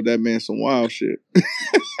 Told that man some wild shit.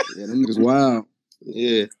 Yeah, them niggas wild.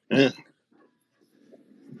 Yeah. And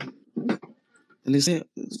they said,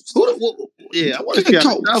 yeah, I want to see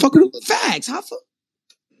fucking facts, Hoffa.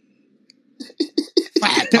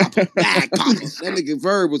 Fag Papa. That nigga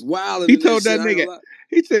Verb was wild. He told that nigga.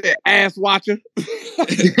 He said, "Ass watcher." Nah,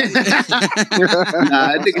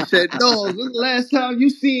 that nigga said, "No, this is the last time you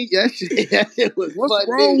seen that shit." That shit was What's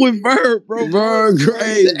wrong with Verb, bro? Verb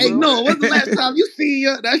crazy. Hey, no, when's the last time you seen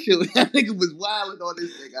that shit? That nigga was wilding on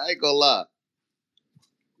this nigga. I ain't gonna lie.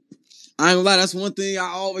 That's one thing I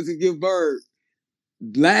always give Verb.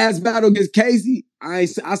 Last battle against Casey, I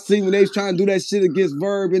seen when they was trying to do that shit against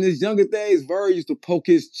Verb in his younger days. Verb used to poke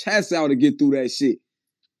his chest out to get through that shit.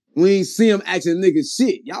 We ain't see him asking niggas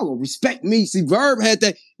shit. Y'all gonna respect me. See, Verb had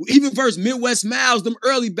that. Even versus Midwest Miles, them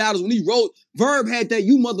early battles when he wrote, Verb had that.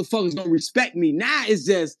 You motherfuckers gonna respect me. Now it's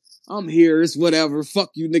just I'm here. It's whatever. Fuck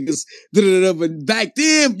you niggas. But back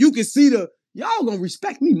then you could see y'all gonna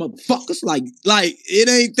respect me, motherfuckers. Like it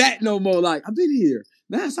ain't that no more. Like I've been here.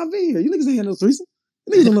 I've been here. You niggas ain't had no threesome.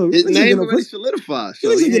 His name already solidified. You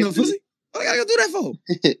niggas ain't get no pussy. What I gotta go do that for?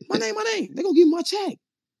 My name. They gonna give me my check.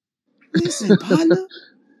 Listen, partner.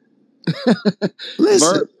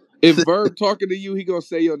 Listen. If Verb talking to you, he gonna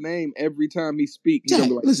say your name every time he speak. Jack, be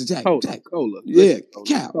like, listen, Jack. Cola. Yeah,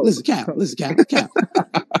 Cal. Listen, Cal.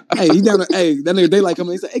 Hey, he down there. Hey, that nigga Daylight come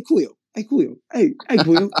in. He say, "Hey, Quill. Hey, Quill. Hey,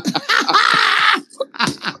 Quill."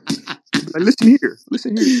 Listen here.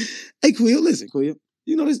 Hey, Quill. Listen, Quill.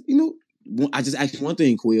 You know this. You know, I just asked you one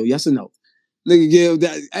thing, Quill. Yes or no? Nigga give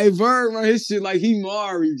that. Hey, Verb run his shit like he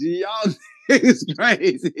Mari. G, y'all. It's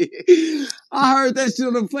crazy. I heard that shit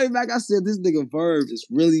on the playback. I said, this nigga Verb is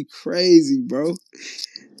really crazy, bro.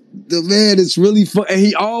 The man is really fun. And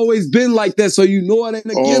he always been like that, so you know it ain't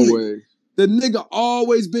a gimmick. The nigga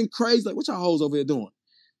always been crazy. Like, what y'all hoes over here doing?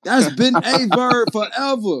 That's been A-Verb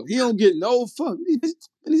forever. He don't get no fuck.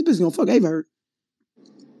 These bitches gonna fuck A-Verb.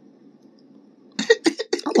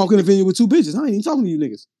 I'm walking in venue with two bitches. I ain't even talking to you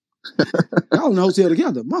niggas. Y'all in the hotel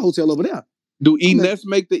together. My hotel over there. Do Enes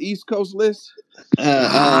make the East Coast list? And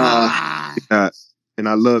I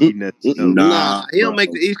love Enes. Nah, he don't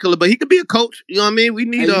make the East Coast, but he could be a coach. You know what I mean? We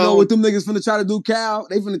need. You know what them niggas finna try to do, Cal?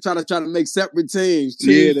 They finna try to make separate teams.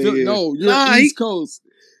 No, you're East Coast.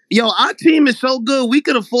 Yo, our team is so good. We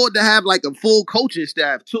could afford to have like a full coaching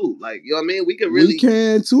staff too. Like, you know what I mean? We could really. We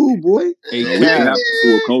can too, boy. Hey, we can have a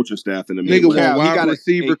full coaching staff in the nigga. Midwest. He got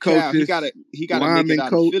receiver coaches. He got to make it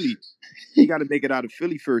out of Philly. He got to make it out of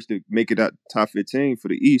Philly first to make it out top 15 for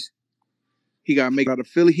the East. He got to make it out of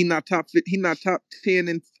Philly. He not top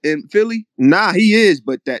 10 in Philly. Nah, he is,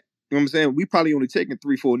 but that you know what I'm saying. We probably only taking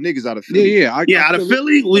 3-4 niggas out of Philly. Out of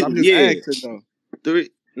Philly. I'm just asking though.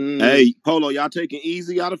 Hey, Polo, y'all taking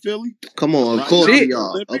Easy out of Philly? Come on, of course we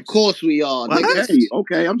are. Of course we are.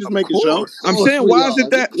 Okay, I'm just making sure. I'm saying, why is it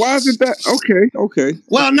that? Okay.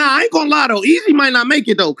 Well, nah, I ain't gonna lie though. Easy might not make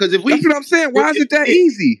it though, because if we. That's what I'm saying. Why is it that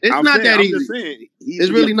easy? It's not that easy.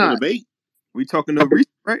 It's really not. We talking to recent,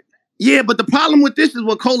 right? Yeah, but the problem with this is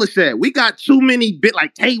what Cola said. We got too many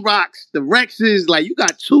like Tay-Rocks, the Rexes. Like you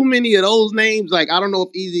got too many of those names. Like I don't know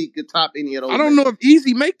if Easy could top any of those. I don't know if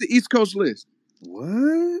Easy make the East Coast list.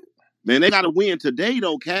 What? Man, they got to win today,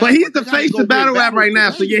 though, Cal. But he's the face of battle rap right now,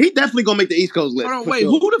 so yeah, he definitely gonna make the East Coast list. Hold on, wait,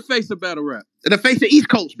 who the face of battle rap? The face of East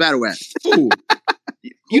Coast battle rap. Who?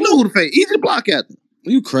 You know who the face? Easy Block Captain.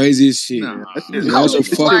 You crazy as shit. Nah, also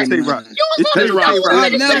fucking Tay-Rock. I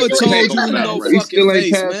never told you no fucking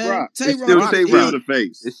face, man. Tay-Rock is still the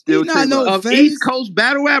face. It's still Tay-Rock. No face. East Coast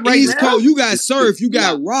battle rap right East now. Coast, you got Surf, you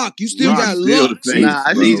got Rock, you still got Lux.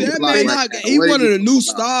 That man not. He one of the new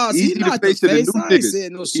stars. He's not the face. I ain't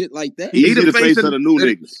saying no shit like that. He's the face of the new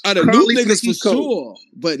niggas. Of the new niggas for sure,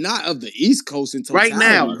 but not of the East Coast in totality. Right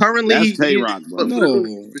now, currently, that's Tay-Rock, bro. No,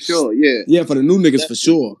 for sure, yeah. Yeah, for the new niggas for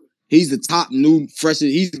sure. He's the top new fresh.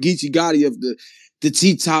 He's the Geechee Gotti of the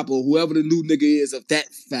T-Top or whoever the new nigga is of that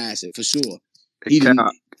fashion for sure. Hey,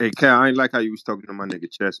 Cal, I ain't like how you was talking to my nigga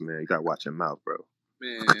Chess, man. You gotta watch your mouth, bro.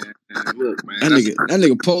 Man, look, man. That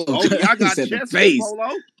nigga Polo. Oh, I got Chess face.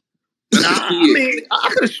 Polo. I mean, I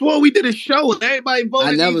could have swore we did a show and everybody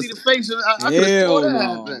voted Easy the face. I could have swore that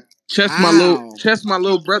happened. Chess, my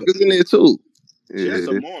little brother's in there too. Yeah. Chess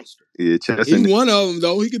a monster. Yeah, Chess. He's one of them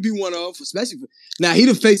though. He could be one of them, especially now. He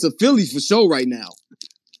the face of Philly for sure right now.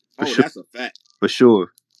 That's a fact for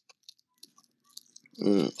sure.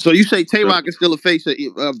 So you say Tay-Rock is still a face of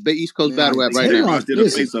East Coast battle rap right now? Still a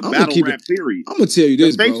face of battle rap, period. I'm gonna tell you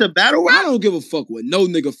this, face bro. of battle rap? I don't give a fuck what no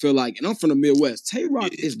nigga feel like, and I'm from the Midwest.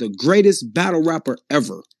 Tay-Rock is the greatest battle rapper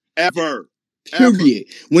ever. Period.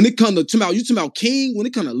 When it comes to you talking about King, when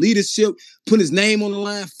it comes to leadership, putting his name on the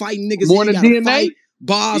line, fighting niggas, more than DNA.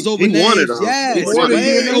 Bars over names, yes,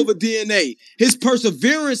 way over DNA. His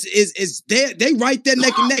perseverance is there. They right there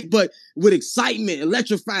neck and neck, but with excitement,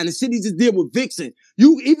 electrifying. The city just did with Vixen.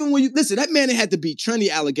 Even when you listen, that man had to be trendy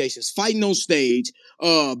allegations, fighting on stage,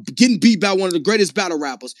 getting beat by one of the greatest battle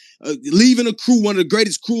rappers, leaving a crew, one of the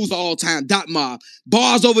greatest crews of all time, Dot Mob.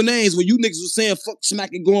 Bars over names when you niggas was saying fuck smack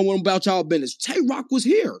and going with them about y'all business. Tay-Rock was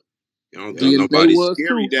here. I don't think nobody's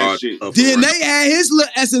scary that shit. DNA had his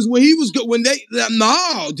little essence when he was good. When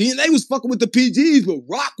DNA was fucking with the PGs, but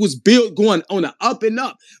Rock was built going on the up and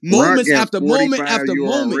up, moments after moment after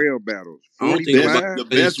moment. Real battles. The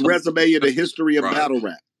best resume in the history of battle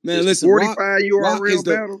rap. Man, listen, 45 URL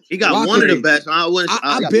battles. He got one of the best. I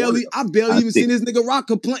barely even seen this nigga Rock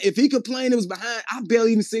complain. If he complained, it was behind. I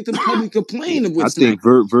barely even seen him publicly complain. I think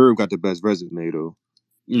Verb got the best resume though.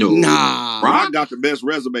 Nah, Rock got the best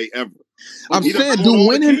resume ever. I'm saying, do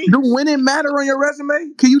winning matter on your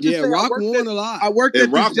resume? Can you just say Rock won a lot? I worked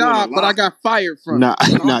at this job, but I got fired from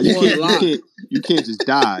it. You can't just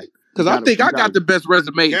die. Because I think I got the best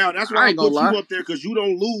resume. Yeah, that's why I put you up there because you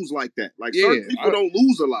don't lose like that. Like certain people don't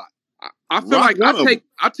lose a lot. I feel like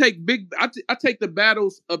I take the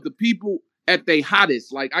battles of the people at their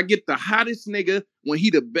hottest. Like I get the hottest nigga when he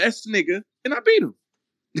the best nigga, and I beat him.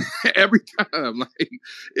 Every time, like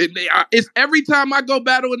it's every time I go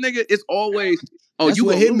battle a nigga, it's always that's you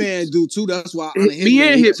what Hitman do too. That's why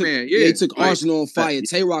Hitman. He took Arsenal on fire.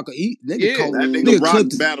 Tay-Rock, nigga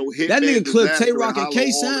clipped Tay-Rock and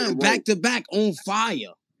K-Shine back to back on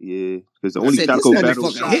fire. Yeah, because the only Taco battle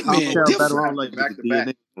Hitman back to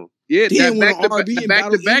back. Yeah, that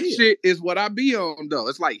back-to-back shit is what I be on though.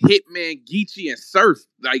 It's like Hitman, Geechee, and Surf.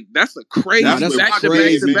 Like that's a crazy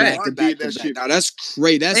back-to-back. Now that's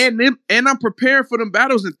crazy. And I'm preparing for them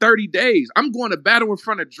battles in 30 days. I'm going to battle in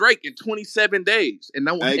front of Drake in 27 days, and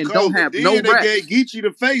don't have no rap. They gave Geechee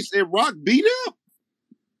the face, and Rock beat him.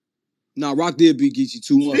 No, Rock did beat Geechee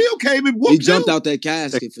 2-1. Still came and whooped He jumped out that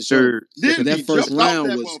casket for sure. That first round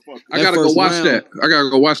was. I gotta go watch that. I gotta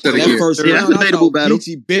go watch that again. That first round, debatable battle.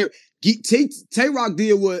 Tay-Rock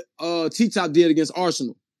did what T-Top did against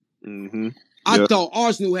Arsenal. Mm-hmm. I thought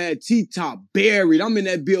Arsenal had T-Top buried. I'm in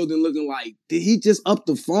that building looking like, did he just up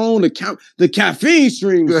the phone? The caffeine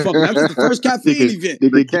stream was fucking. That was the first caffeine event.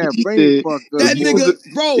 The caffeine fucked up. That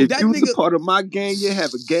nigga, bro, if you was a part of my gang, you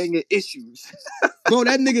have a gang of issues. Bro,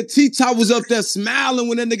 that nigga T-Top was up there smiling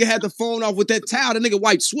when that nigga had the phone off with that towel. That nigga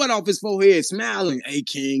wiped sweat off his forehead, smiling. Hey,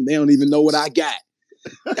 King, they don't even know what I got.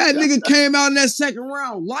 That nigga came out in that second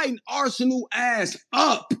round, lighting Arsenal ass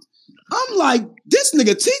up. I'm like, this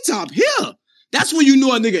nigga T-Top here. That's when you knew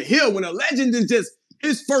a nigga here, when a legend is just,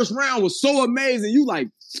 his first round was so amazing. You like,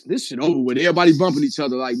 this shit over with. Everybody bumping each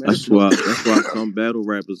other like, man. That's why some battle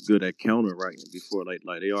rappers good at counter writing before like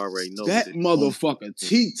they already know. That motherfucker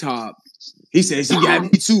T-Top, he said she got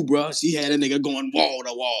me too, bro. She had a nigga going wall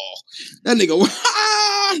to wall. That nigga,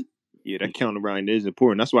 yeah, that counter writing is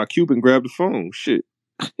important. That's why Cuban grabbed the phone. Shit.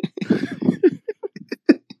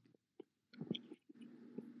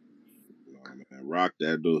 Rock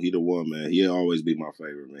that dude. He the one, man. He'll always be my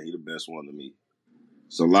favorite, man. He the best one to me.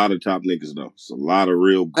 It's a lot of top niggas, though. It's a lot of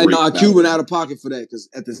real great. Cuban out of pocket for that. Because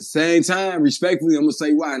at the same time, respectfully, I'm going to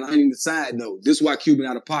say why. And I ain't even decide, though. This is why Cuban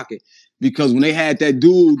out of pocket. Because when they had that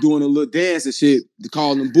dude doing a little dance and shit, they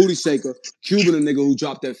called him Booty Shaker, Cuban a nigga who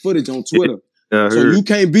dropped that footage on Twitter. So you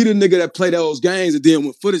can't be the nigga that play those games and then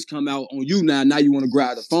when footage come out on you now you want to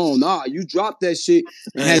grab the phone. Nah, you dropped that shit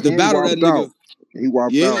and had to battle that nigga. He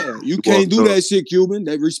walked out. You can't do that shit, Cuban.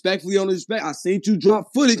 They respectfully on the respect. I seen you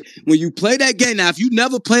drop footage when you play that game. Now, if you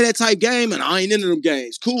never play that type game, and I ain't into them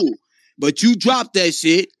games, cool. But you dropped that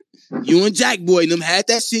shit. You and Jack Boy and them had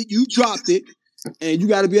that shit. You dropped it, and you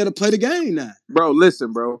got to be able to play the game now. Bro,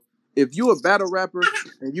 listen, bro. If you a battle rapper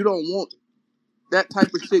and you don't want that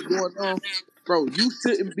type of shit going on, bro, you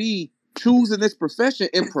shouldn't be choosing this profession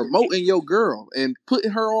and promoting your girl and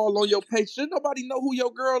putting her all on your page. Should nobody know who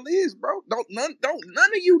your girl is, bro? None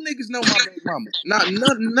of you niggas know my baby mama.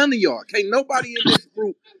 None of y'all. Can't nobody in this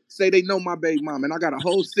group say they know my baby mama. And I got a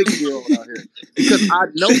whole 6-year-old out here because I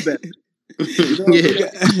know better.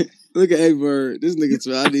 Look at A-Bird. This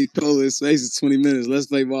nigga I need cold in space in 20 minutes. Let's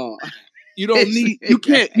play ball. You don't need.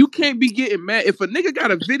 You can't be getting mad if a nigga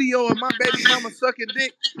got a video of my baby mama sucking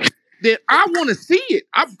dick. Then I want to see it.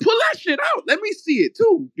 I pull that shit out. Let me see it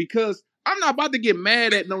too, because I'm not about to get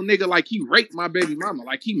mad at no nigga like he raped my baby mama,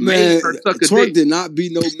 like he made her suck a Twerk dick. did not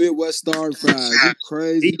beat no Midwest Star Prize. You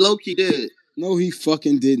crazy? He low-key did. No, he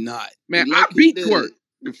fucking did not. Man, I beat Twerk.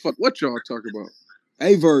 Fuck, what y'all talking about?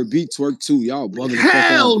 A-Verb beat Twerk too. Y'all bugging the fuck out.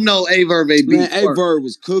 Hell no, A-Verb beat Man, A-Verb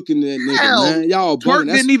was cooking that nigga, man. Y'all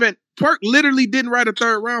bugging. Twerk literally didn't write a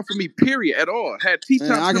third round for me, period, at all. Had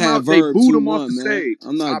T-Top come out, they booed him off the stage.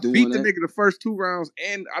 I'm not doing that. I beat the nigga the first 2 rounds,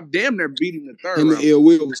 and I damn near beat him the third round. Him and Ill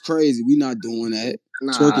Will was crazy. We not doing that.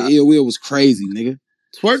 Nah. Twerk and Ill Will was crazy, nigga.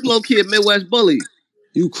 Twerk low-key a Midwest bully.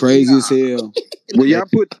 You crazy as hell. Well, y'all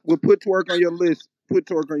put Twerk on your list. Put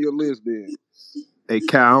Twerk on your list then. Hey,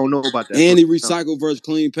 Cal, I don't know about that. And he recycled versus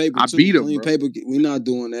Clean Paper. I beat him, Clean bro. Paper, we not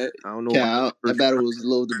doing that. I don't know. Cal, that battle was a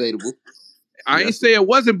little debatable. I ain't say it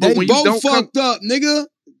wasn't, but they when both you don't fucked up, nigga.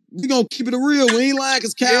 We gonna keep it real. We ain't lying,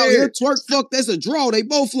 cause Cal here Twerk fucked. That's a draw. They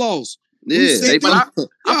both lost. Yeah, I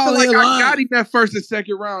feel like I got him that first and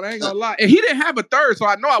second round. I ain't gonna lie. And he didn't have a third, so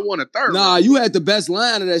I know I won a third. Nah, round. You had the best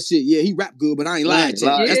line of that shit. Yeah, he rap good, but I ain't lying. That's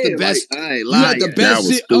the best. I ain't lying. You had the best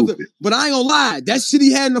shit of but I ain't gonna lie. That shit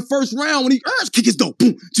he had in the first round when he kick his dope.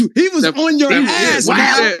 Boom, he was on your ass.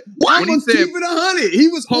 When he said keep it 100, he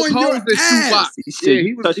was on your ass.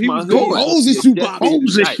 He was going holes and shoe box.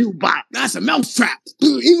 Holes and shoe box. That's a mouse trap. He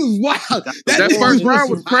was wild. That first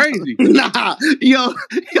round was crazy. Nah, yo.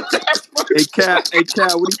 Hey, Cal,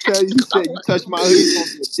 what he tell you? He said, you touch my hood, you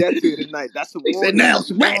gonna be a death here tonight. That's a He said, now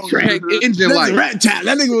it's rat trap. Engine light. Rat trap.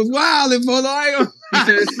 That nigga was wild in Fort He said,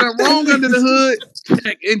 there's something wrong under the hood.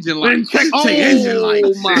 Check engine light. Check engine light. He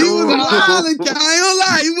was wild in Cal. I ain't gonna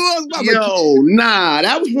lie. He was. Yo, nah,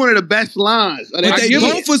 that was one of the best lines. But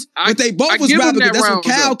they both was rapping. That's when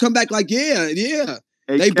Cal come back like, yeah.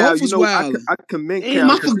 Hey, they Cal, both was wild. I commend Cal.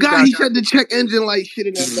 Damn, I forgot he said the check engine light shit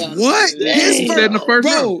in that battle. What? He said in the first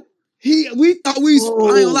round. We thought I ain't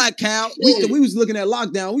gonna lie, Cal. We was looking at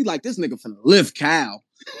lockdown. We like, this nigga finna lift Cal.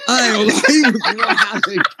 I ain't gonna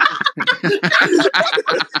lie.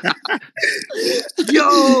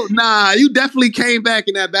 Yo, nah, you definitely came back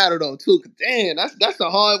in that battle though, too. Damn, that's a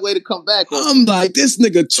hard way to come back. I'm like, this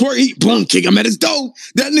nigga Twerk, he boom, kick him at his dough.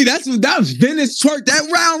 That was vintage Twerk. That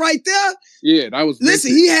round right there. Yeah, that was.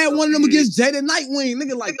 Listen, he had one of them against Jada Nightwing.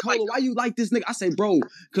 Nigga like, Cola, why you like this nigga? I say, bro,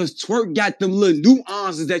 because Twerk got them little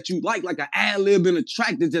nuances that you like an ad-lib in a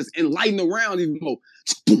track that just enlighten around even more.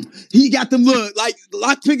 He got them little, like,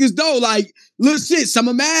 lockpick his dough, like, little shit.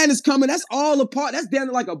 Summer Madness coming. That's all a part. That's down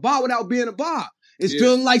to like a bar without being a bar. It's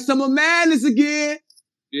feeling like Summer Madness again.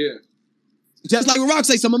 Yeah. Just like Rock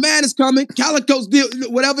say, Summer Madness coming. Calico's deal,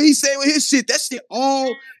 whatever he say with his shit, that shit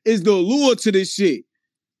all is the allure to this shit.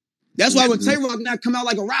 That's why when Tay-Rock now come out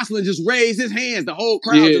like a wrestler and just raise his hands, the whole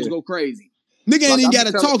crowd just go crazy. Nigga ain't even got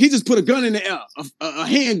to talk. He just put a gun in the air, a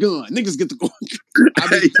handgun. Niggas get to go.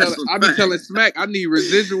 I be telling Smack, I need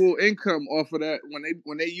residual income off of that.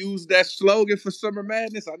 When they use that slogan for Summer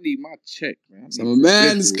Madness, I need my check, man. Summer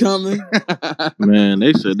Madness coming. Man,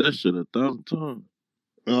 they said that shit 1,000 times.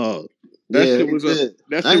 Oh. That shit was on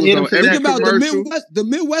every about commercial. the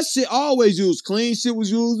Midwest shit always used. Clean shit was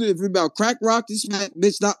used. If it's about crack rock, this Smack,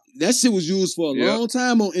 bitch, that shit was used for a long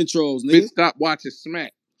time on intros, nigga. Bitch, stop watching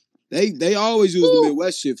Smack. They always use the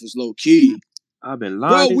Midwest shit for slow key. I've been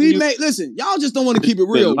lying. Bro, listen, y'all just don't want to keep it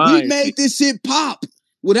real. We made this shit pop.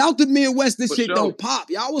 Without the Midwest, this shit don't pop.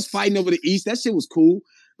 Y'all was fighting over the East. That shit was cool.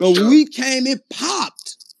 But when we came, it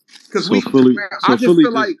popped. Because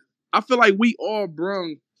I feel like we all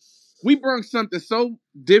brung something so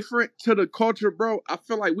different to the culture, bro. I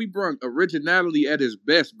feel like we brung originality at its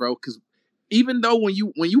best, bro. Because even though when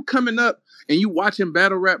you coming up and you watching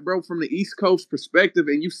battle rap, bro, from the East Coast perspective,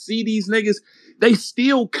 and you see these niggas, they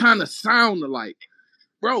still kind of sound alike.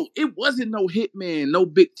 bro, it wasn't no Hitman, no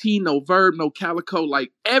Big T, no Verb, no Calico.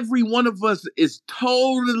 Like, every one of us is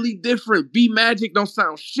totally different. B Magic don't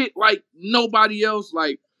sound shit like nobody else.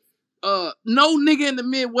 Like, no nigga in the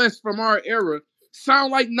Midwest from our era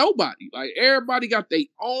sound like nobody. Like, everybody got their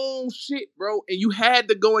own shit, bro. And you had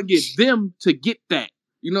to go and get them to get that.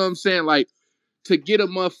 You know what I'm saying? Like, to get a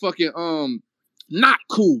motherfucking, not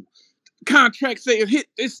cool contract saying hit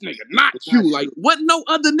this nigga, not you. Like, what no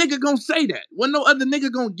other nigga gonna say that? What no other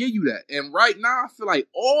nigga gonna give you that? And right now, I feel like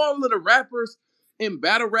all of the rappers in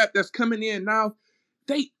battle rap that's coming in now,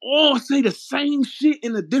 they all say the same shit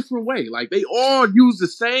in a different way. Like, they all use the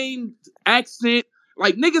same accent.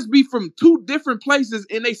 Like, niggas be from two different places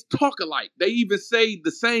and they talk alike. They even say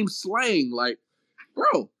the same slang. Like,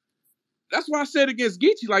 bro, that's why I said against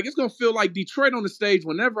Geechee, like, it's gonna feel like Detroit on the stage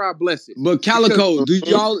whenever I bless it. But Calico,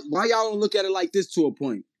 why y'all don't look at it like this to a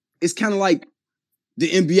point? It's kind of like the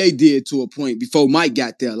NBA did to a point before Mike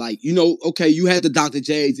got there. Like, you know, okay, you had the Dr.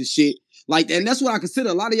 J's and shit. Like, and that's what I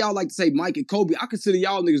consider. A lot of y'all like to say Mike and Kobe. I consider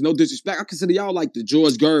y'all niggas, no disrespect, I consider y'all like the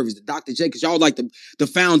George Gervais, the Dr. J, because y'all like the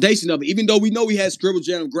foundation of it. Even though we know we had Scribble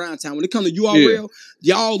Jam Grind Time. When it comes to URL,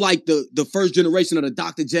 y'all like the first generation of the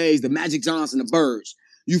Dr. J's, the Magic Johnson, the Birds.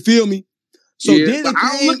 You feel me? So then but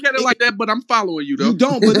I don't look at it like that, but I'm following you though. You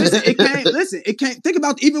don't, but listen, it can't think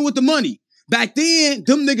about even with the money. Back then,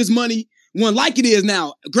 them niggas' money wasn't like it is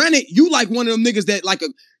now. Granted, you like one of them niggas that like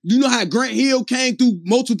you know how Grant Hill came through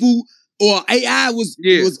multiple, or AI was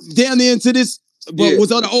down there into this, but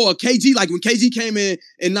was on KG, like when KG came in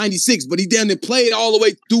 96, but he down there played all the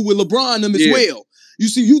way through with LeBron and them as well. You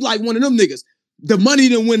see, you like one of them niggas. The money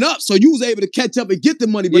done went up, so you was able to catch up and get the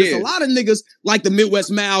money. But it's a lot of niggas like the Midwest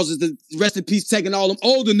Miles, is the rest in peace, taking all them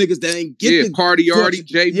older niggas that ain't get the Party Artie,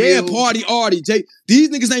 J. Party Artie, J. These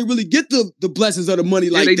niggas ain't really get the blessings of the money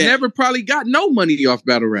like that. They never probably got no money off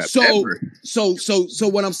battle rap. So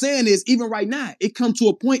what I'm saying is, even right now, it come to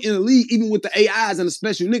a point in the league, even with the AIs and the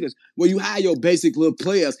special niggas, where you hire your basic little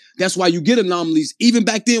players. That's why you get anomalies. Even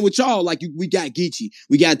back then with y'all, like we got Geechee,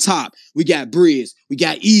 we got Top, we got Briz, we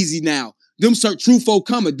got Easy now. Them certain true folk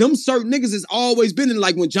coming. Them certain niggas has always been in,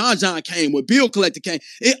 like when John came, when Bill Collector came.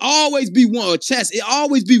 It always be one, or Chess. It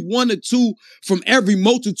always be one or two from every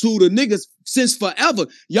multitude of niggas since forever.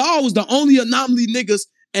 Y'all was the only anomaly niggas,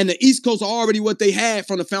 and the East Coast are already what they had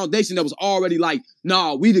from the foundation that was already like,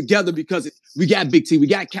 nah, we together because we got Big T, we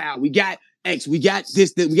got Cal, we got X, we got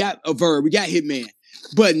this, we got a Verb, we got Hitman.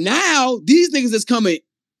 But now, these niggas is coming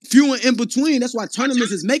few and in between. That's why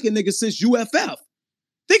tournaments is making niggas since UFF.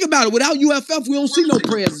 Think about it. Without UFF, we don't see no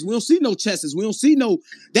presses. We don't see no chesses. We don't see no...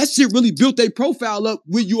 That shit really built their profile up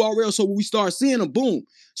with URL, so when we start seeing them, boom.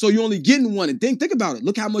 So you're only getting one. And think about it.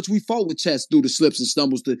 Look how much we fought with Chess through the slips and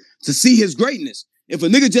stumbles to see his greatness. If a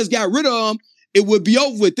nigga just got rid of him, it would be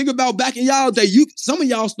over with. Think about back in y'all day. Some of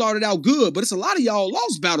y'all started out good, but it's a lot of y'all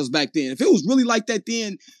lost battles back then. If it was really like that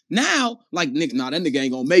then, now, like, nigga, nah, that nigga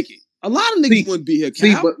ain't gonna make it. A lot of niggas wouldn't be here,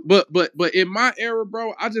 Cal. But in my era,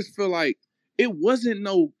 bro, I just feel like it wasn't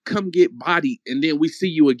no come get body and then we see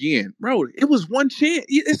you again. Bro, it was one chance.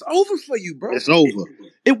 It's over for you, bro. It's over.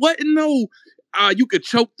 It wasn't no, you could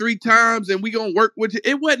choke 3 times and we gonna work with you.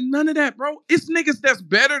 It wasn't none of that, bro. It's niggas that's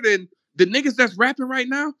better than the niggas that's rapping right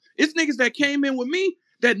now. It's niggas that came in with me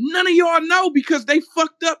that none of y'all know because they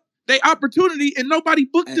fucked up their opportunity and nobody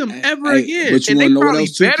booked them ever again. And they probably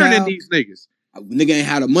better than these niggas. Nigga ain't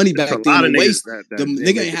had the money back then to waste.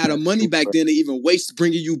 Nigga ain't had the money back then to even waste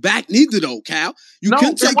bringing you back neither though, Cal. You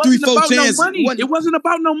couldn't take 3-4 chances. It wasn't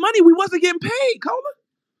about no money. We wasn't getting paid, Cola.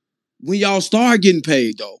 When y'all start getting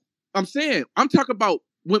paid though. I'm saying, I'm talking about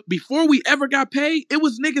before we ever got paid, it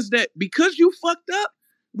was niggas that because you fucked up,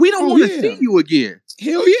 we don't want to see you again.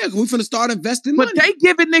 Hell yeah, we finna start investing money. But they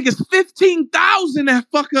giving niggas $15,000 that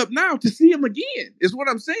fuck up now to see him again, is what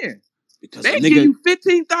I'm saying. Because they give you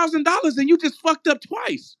 $15,000 and you just fucked up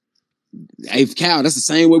twice. Hey, Cal, that's the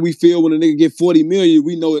same way we feel when a nigga get 40 million.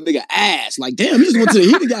 We know a nigga ass. Like, damn, he just went to the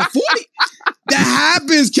heat and got 40. That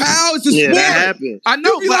happens, Cal. It's a sport. That happens. I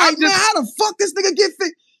know, but like, man, how the fuck this nigga get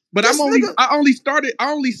fit? But I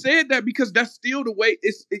only said that because that's still the way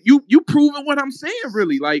you proving what I'm saying,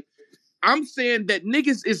 really. Like, I'm saying that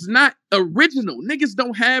niggas is not original. Niggas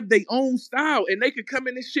don't have their own style, and they could come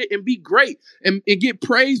in this shit and be great and get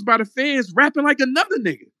praised by the fans rapping like another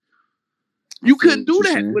nigga. You couldn't do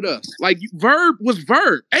that with us. Like, Verb was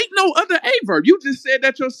Verb. Ain't no other A-Verb. You just said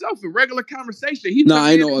that yourself in regular conversation. Ain't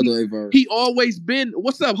no other A-Verb. He always been,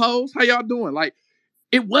 what's up, hoes? How y'all doing? Like,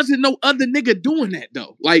 it wasn't no other nigga doing that,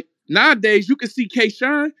 though. Like, nowadays, you can see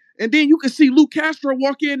K-Shine, and then you can see Luke Castro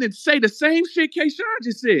walk in and say the same shit K-Shine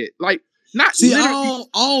just said. Like, Not see, I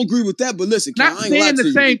don't agree with that. But listen, not saying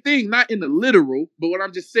the same thing, not in the literal, but what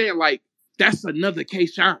I'm just saying, like that's another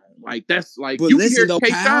K-Shine. Like that's like but you listen, hear though,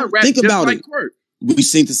 K-Shine rap think just about like it. Twerk. We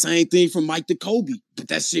seen the same thing from Mike to Kobe, but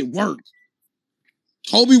that shit worked.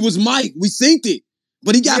 Kobe was Mike. We synced it.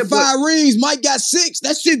 But he got 5 rings. Mike got 6.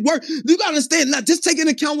 That shit worked. You gotta understand. Not just take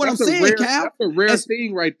into account what I'm saying, Cal. That's a rare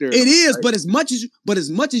thing right there. It is, right? But as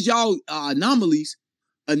much as y'all anomalies,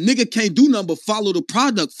 a nigga can't do nothing but follow the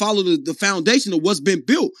product, follow the foundation of what's been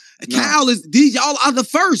built. No. Cal is y'all are the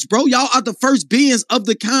first, bro. Y'all are the first beings of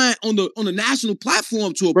the kind on the national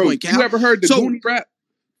platform to a point, Cal. You ever heard the Goonie rap?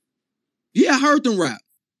 Yeah, I heard them rap.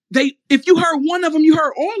 If you heard one of them, you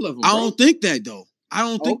heard all of them. I don't think that though. I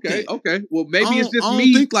don't think that. Okay. Well, maybe it's just I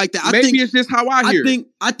me. don't think like that. It's just how I hear.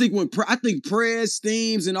 I think Prez,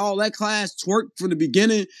 Steams, and all that class Twerk from the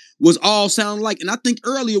beginning was all sounding like. And I think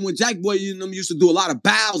earlier when Jack Boy and them used to do a lot of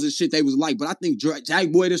bows and shit, they was like. But I think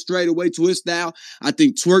Jack Boy just strayed away to his style. I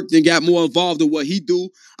think Twerk then got more involved in what he do.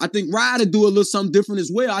 I think Ryder do a little something different as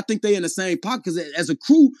well. I think they in the same pocket because as a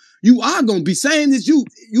crew, you are gonna be saying this.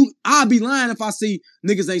 I'll be lying if I see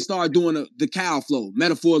niggas ain't start doing the cow flow,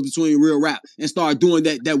 metaphors between real rap, and start doing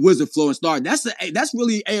that wizard flow and start. That's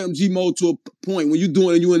really AMG mode to a point when you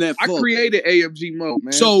in that flow. I created AMG mode,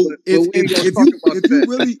 man. So if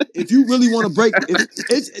you really want to break,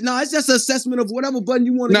 it's just an assessment of whatever button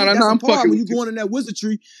you want to. I'm fucking when you going in that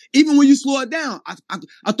wizardry. Even when you slow it down, I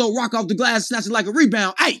throw rock off the glass, snatch it like a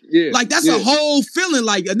rebound. Hey, like that's a whole feeling.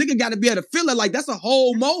 Like a nigga got to be able to feel it. Like that's a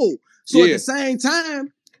whole mode. So at the same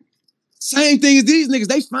time, same thing as these niggas,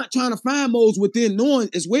 they trying to find modes within knowing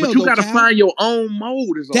as well. But you gotta find your own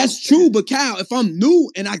mode. That's true, but Cal, if I'm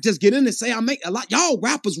new and I just get in and say I make a lot, y'all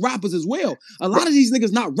rappers as well. A lot of these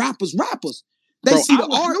niggas not rappers. They see the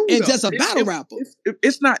art and just a battle rapper.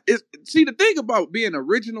 It's not. See, the thing about being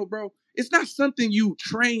original, bro, it's not something you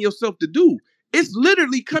train yourself to do. It's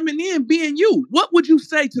literally coming in, being you. What would you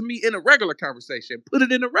say to me in a regular conversation? Put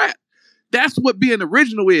it in a rap. That's what being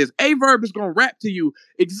original is. Averb is going to rap to you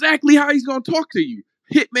exactly how he's going to talk to you.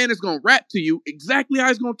 Hitman is going to rap to you exactly how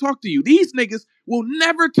he's going to talk to you. These niggas will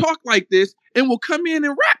never talk like this and will come in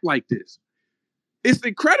and rap like this. It's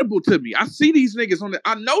incredible to me. I see these niggas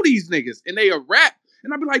I know these niggas and they are rap.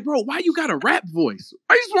 And I be like, bro, why you got a rap voice?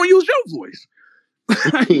 I just want to use your voice.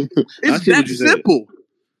 It's that simple.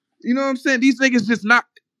 You know what I'm saying? These niggas just not.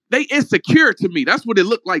 They insecure to me. That's what it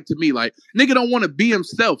looked like to me. Like, nigga don't want to be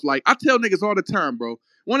himself. Like, I tell niggas all the time, bro.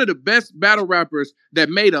 One of the best battle rappers that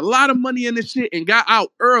made a lot of money in this shit and got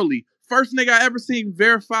out early. First nigga I ever seen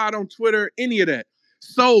verified on Twitter, any of that.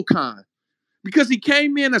 Soulcon. Because he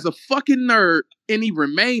came in as a fucking nerd and he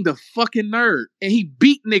remained a fucking nerd. And he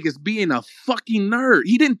beat niggas being a fucking nerd.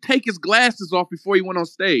 He didn't take his glasses off before he went on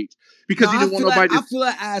stage. Because he didn't want nobody I feel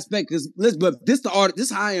that aspect. But this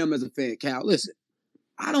how I am as a fan, Cal. Listen.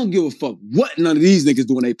 I don't give a fuck what none of these niggas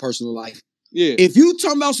do in their personal life. Yeah. If you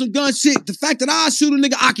talking about some gun shit, the fact that I shoot a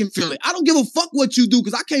nigga, I can feel it. I don't give a fuck what you do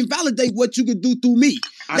because I can't validate what you can do through me.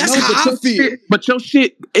 That's how I feel. But your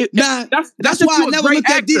shit, that's why I never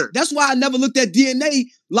looked at that's why I never looked at DNA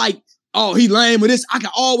like, oh, he lame with this. I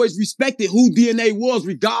can always respect it who DNA was,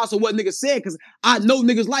 regardless of what nigga said, because I know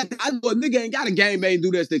niggas like that. I know a nigga ain't got a game man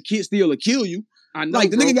do this to steal or kill you. I know,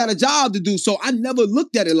 like the nigga got a job to do, so I never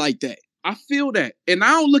looked at it like that. I feel that. And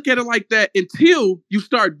I don't look at it like that until you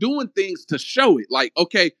start doing things to show it. Like,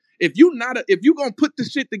 okay, if you gonna put the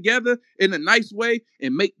shit together in a nice way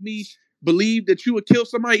and make me believe that you would kill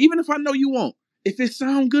somebody, even if I know you won't, if it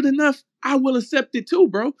sound good enough, I will accept it too,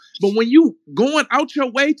 bro. But when you going out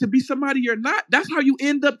your way to be somebody you're not, that's how you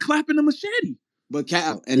end up clapping a machete. But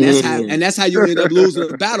Cal, and that's how you end up losing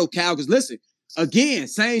the battle, Cal. Because listen, again,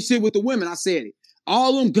 same shit with the women. I said it.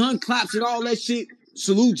 All them gun claps and all that shit.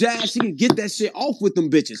 Salute Jazz, she can get that shit off with them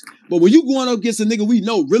bitches. But when you going up against a nigga we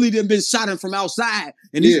know really done been shot in from outside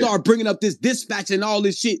and you start bringing up this dispatch and all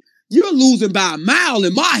this shit, you're losing by a mile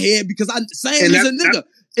in my head because I'm saying as a nigga.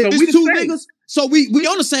 If it's two niggas, so we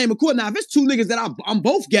on the same accord. Now, if it's two niggas that I'm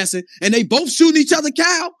both guessing and they both shooting each other,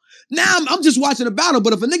 Cal, now I'm just watching a battle.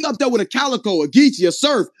 But if a nigga up there with a Calico, a Geechee, a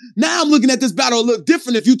Surf, now I'm looking at this battle a little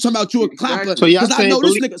different if you talking about you a clapper. Because I know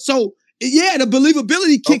this nigga. So yeah, the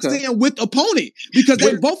believability kicks in with opponent because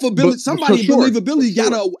they both believability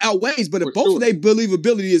got outweighs. But if both of their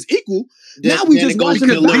believability is equal, now we just watching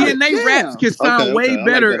the DNA raps can sound way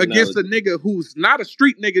better against a nigga who's not a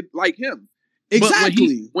street nigga like him.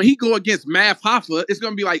 Exactly. But when he go against Math Hoffa, it's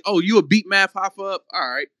gonna be like, oh, you will beat Math Hoffa up, all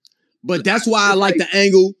right. But that's why I like the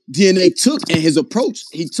angle DNA took and his approach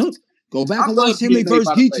he took. Go back and watch him versus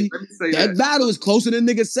Geechee. That battle is closer than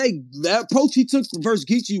niggas say. That approach he took versus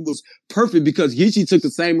Geechee was perfect because Geechee took the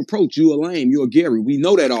same approach. You a lame, you a Gary. We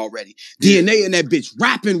know that already. Yeah. DNA in that bitch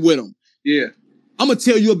rapping with him. Yeah. I'm gonna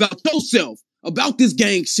tell you about yourself, about this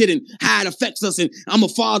gang shit and how it affects us. And I'm a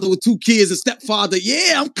father with 2 kids, a stepfather.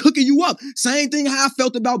 Yeah, I'm cooking you up. Same thing how I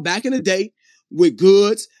felt about back in the day with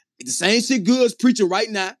Goods. The same shit Goods preaching right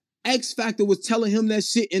now. X Factor was telling him that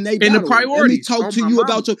shit in they battle. And the priorities. Let me talk to you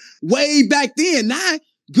about your way back then. Now,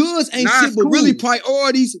 Goods ain't shit, but really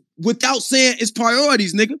priorities without saying it's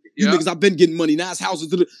priorities, nigga. You niggas, I've been getting money. Now it's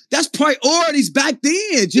houses. That's priorities back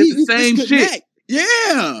then. G, it's the same shit.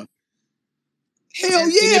 Yeah. Hell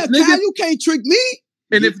yeah, Kyle, you can't trick me.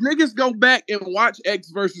 And if niggas go back and watch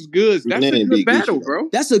X versus Goods, that's a good battle, bro.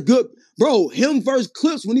 That's a good, bro. Him versus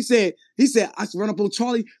Clips when he said, I should run up on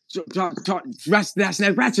Charlie, snatch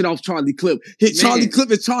that ratchet off Charlie Clip, hit Charlie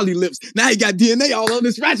Clip and Charlie lips. Now he got DNA all on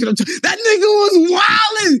this ratchet. That nigga was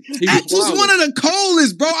wildin'. X was one of the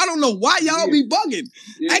coldest, bro. I don't know why y'all be bugging.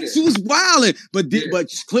 X was wildin', but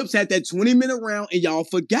Clips had that 20-minute round and y'all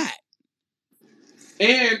forgot.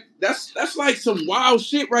 And that's like some wild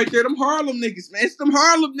shit right there. Them Harlem niggas, man. It's them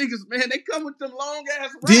Harlem niggas, man. They come with them long ass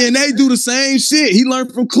raps. DNA do the same shit. He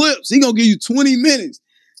learned from Clips. He gonna give you 20 minutes.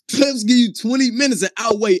 Clips give you 20 minutes and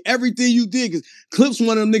outweigh everything you did. Because Clips,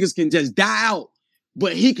 one of them niggas can just die out.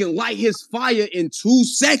 But he can light his fire in 2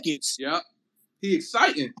 seconds. Yep. He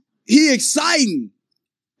exciting.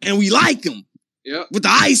 And we like him. Yep. With the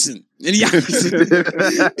icing. And he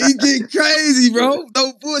get crazy, bro.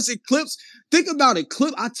 No bullshit. Clips. Think about it.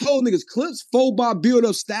 I told niggas, Clips 4-bar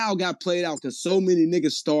build-up style got played out because so many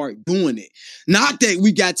niggas started doing it. Not that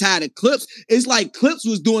we got tired of Clips. It's like Clips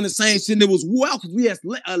was doing the same shit that was because we had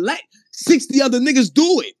 60 other niggas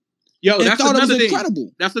do it. Yo, that's another thing.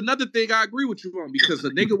 Incredible. That's another thing I agree with you on because a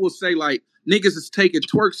nigga will say like, niggas is taking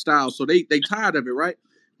twerk style, so they tired of it, right?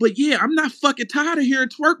 But yeah, I'm not fucking tired of hearing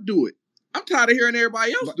twerk do it. I'm tired of hearing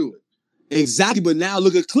everybody else do it. Exactly, but now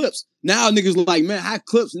look at Clips. Now niggas like, man, how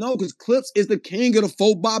Clips? No, because Clips is the king of the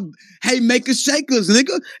 4-bar haymakers, shakers,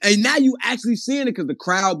 nigga. And now you actually seeing it because the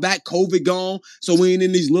crowd back, COVID gone, so we ain't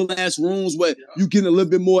in these little ass rooms where you getting a little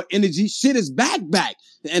bit more energy. Shit is back.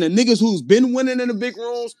 And the niggas who's been winning in the big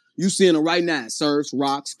rooms, you seeing them right now. Surfs,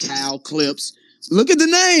 Rocks, Cal, Clips. Look at the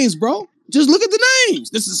names, bro. Just look at the names.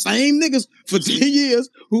 This is the same niggas for 10 years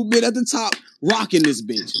who been at the top rocking this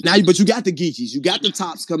bitch. Now, but you got the Geechees. You got the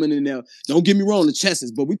tops coming in there. Don't get me wrong, the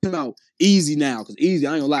Chesses. But we come out Easy now. Because Easy,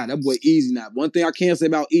 I ain't gonna lie, that boy Easy now. One thing I can't say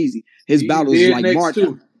about Easy, his battles is like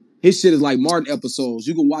Martin. His shit is like Martin episodes.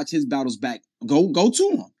 You can watch his battles back. Go to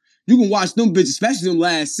him. You can watch them bitches, especially them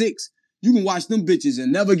last 6. You can watch them bitches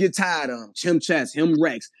and never get tired of them. Him Chess, him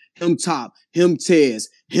Rex, him Top, him Tez,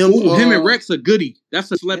 him. Ooh, him and Rex are goodie.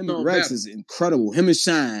 That's a slept on Rex battle. Is incredible. Him and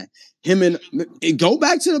Shine. Him and go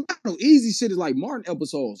back to the battle. Easy shit is like Martin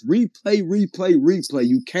episodes. Replay.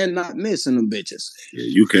 You cannot miss in them bitches. Yeah,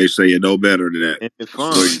 you can't say it no better than that. And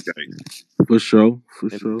Fonz. For sure.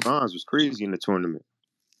 Fonz was crazy in the tournament.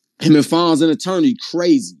 Him and Fonz and Attorney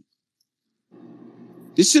crazy.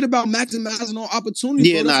 This shit about maximizing on opportunity.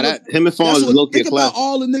 Yeah, him and Fonz is low-key. Think about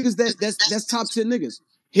all the niggas that's top 10 niggas.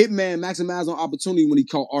 Hitman maximize on opportunity when he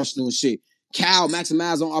called Arsenal and shit. Cal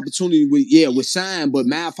maximize on opportunity with Shine, but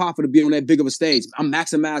Mav Hoffa to be on that big of a stage. I'm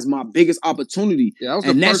maximizing my biggest opportunity. Yeah,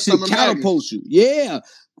 and that shit catapults you. Yeah.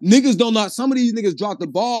 Niggas don't know. Some of these niggas drop the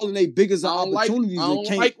ball and they biggest opportunities. I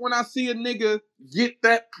don't like when I see a nigga get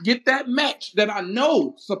that match that I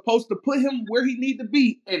know supposed to put him where he need to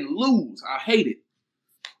be and lose. I hate it.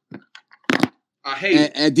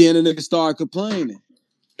 And then the niggas start complaining.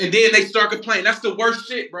 And then they start complaining. That's the worst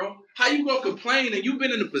shit, bro. How you gonna complain and you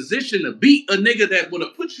been in a position to beat a nigga that would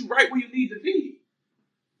have put you right where you need to be?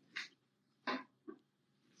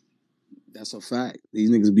 That's a fact. These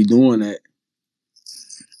niggas be doing that.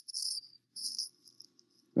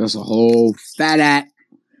 That's a whole fat act.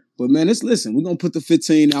 But man, listen, we're gonna put the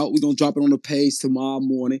 15 out. We're gonna drop it on the page tomorrow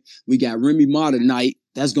morning. We got Remy Ma tonight.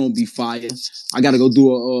 That's gonna be fire. I gotta go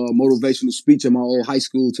do a motivational speech at my old high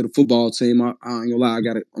school to the football team. I ain't gonna lie, I'm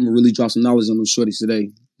gonna really drop some knowledge on those shorties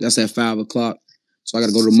today. That's at 5:00. So I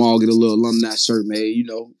gotta go to the mall, get a little alumni shirt made,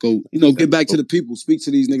 get back to the people, speak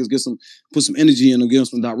to these niggas, put some energy in them, give them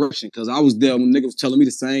some direction. Cause I was there when niggas was telling me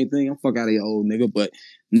the same thing. I'm fuck out of here, old nigga, but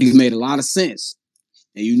niggas made a lot of sense.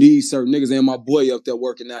 And you need certain niggas and my boy up there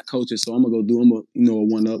working that coaching. So I'm gonna go do him a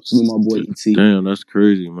 1-up. So my boy ET. Damn, that's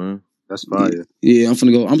crazy, man. That's fire. Yeah, I'm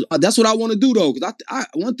finna go. That's what I want to do though. Cause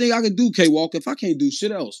one thing I can do, K Walker, if I can't do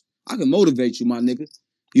shit else, I can motivate you, my nigga.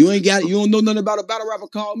 You don't know nothing about a battle rapper.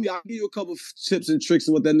 Call me. I'll give you a couple tips and tricks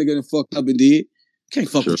of what that nigga done fucked up and did. Can't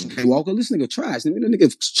fuck with you, K Walker. This nigga trash. Nigga, that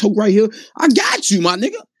nigga choke right here. I got you, my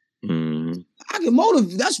nigga. I can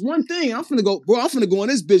motivate. That's one thing. I'm finna go, bro. I'm finna go on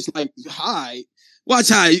this bitch like, hi. Watch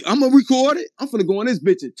how I'm gonna record it. I'm finna go on this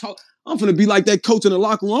bitch and talk. I'm finna be like that coach in the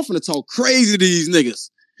locker room. I'm finna talk crazy to these niggas.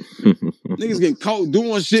 Niggas getting caught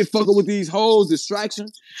doing shit, fucking with these hoes, distraction.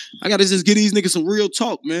 I gotta just get these niggas some real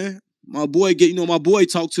talk, man. My boy my boy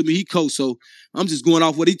talked to me. He coached, so I'm just going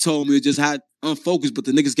off what he told me. It just had unfocused, but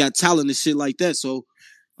the niggas got talent and shit like that. So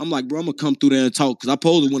I'm like, bro, I'm gonna come through there and talk. Cause I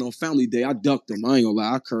supposed to went on family day. I ducked him. I ain't gonna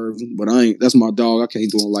lie, I curved him, but I ain't. That's my dog. I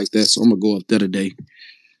can't do him like that. So I'm gonna go up there today.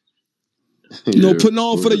 You know, putting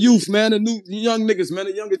on for the youth, man, the young niggas, man,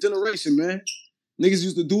 the younger generation, man. Niggas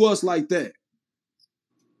used to do us like that.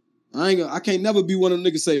 I can't never be one of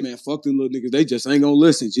them niggas say, man, fuck them little niggas. They just ain't gonna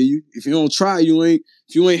listen, G. If you don't try, if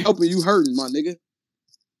you ain't helping, you hurting, my nigga.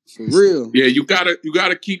 For real. Yeah, you gotta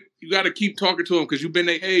keep talking to them because you've been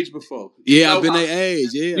their age before. Yeah, I've been their age,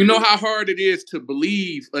 yeah. You know how hard it is to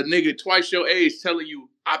believe a nigga twice your age telling you,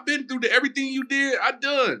 I've been through everything you did, I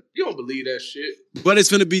done. You don't believe that shit. But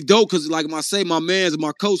it's gonna be dope because like my mans and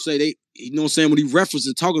my coach say, they, you know what I'm saying, when he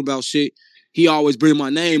references talking about shit, he always bring my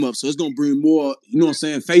name up. So it's gonna bring more, you know what I'm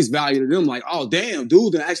saying, face value to them. Like, oh damn,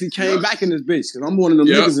 dude that actually came back in this bitch. Cause I'm one of them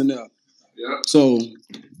niggas in there. Yeah. So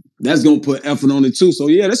that's gonna put effort on it too. So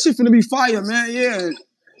yeah, that shit finna be fire, man. Yeah.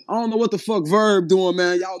 I don't know what the fuck Verb doing,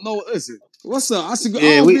 man. Y'all know, listen. What's up? I should go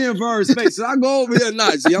be in Verb's space. Should I go over here or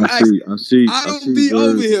not? G? I don't be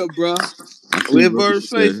over here, bro. Where Verb's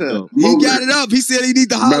face at? He got it up. He said he need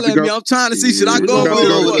to holler at me. I'm trying to see, should I go over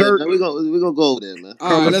there? We're gonna go over there, man.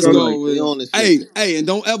 All right, let's go over there. Hey, and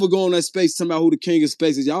don't ever go on that space talking about who the king of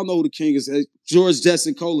space is. Y'all know who the king is. George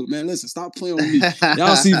Jetson Kohler. Man, listen, stop playing with me.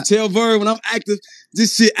 Y'all see, tell Verb when I'm active,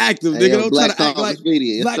 this shit active, nigga. Don't try to act like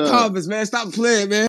Black Compass, man. Stop playing, man.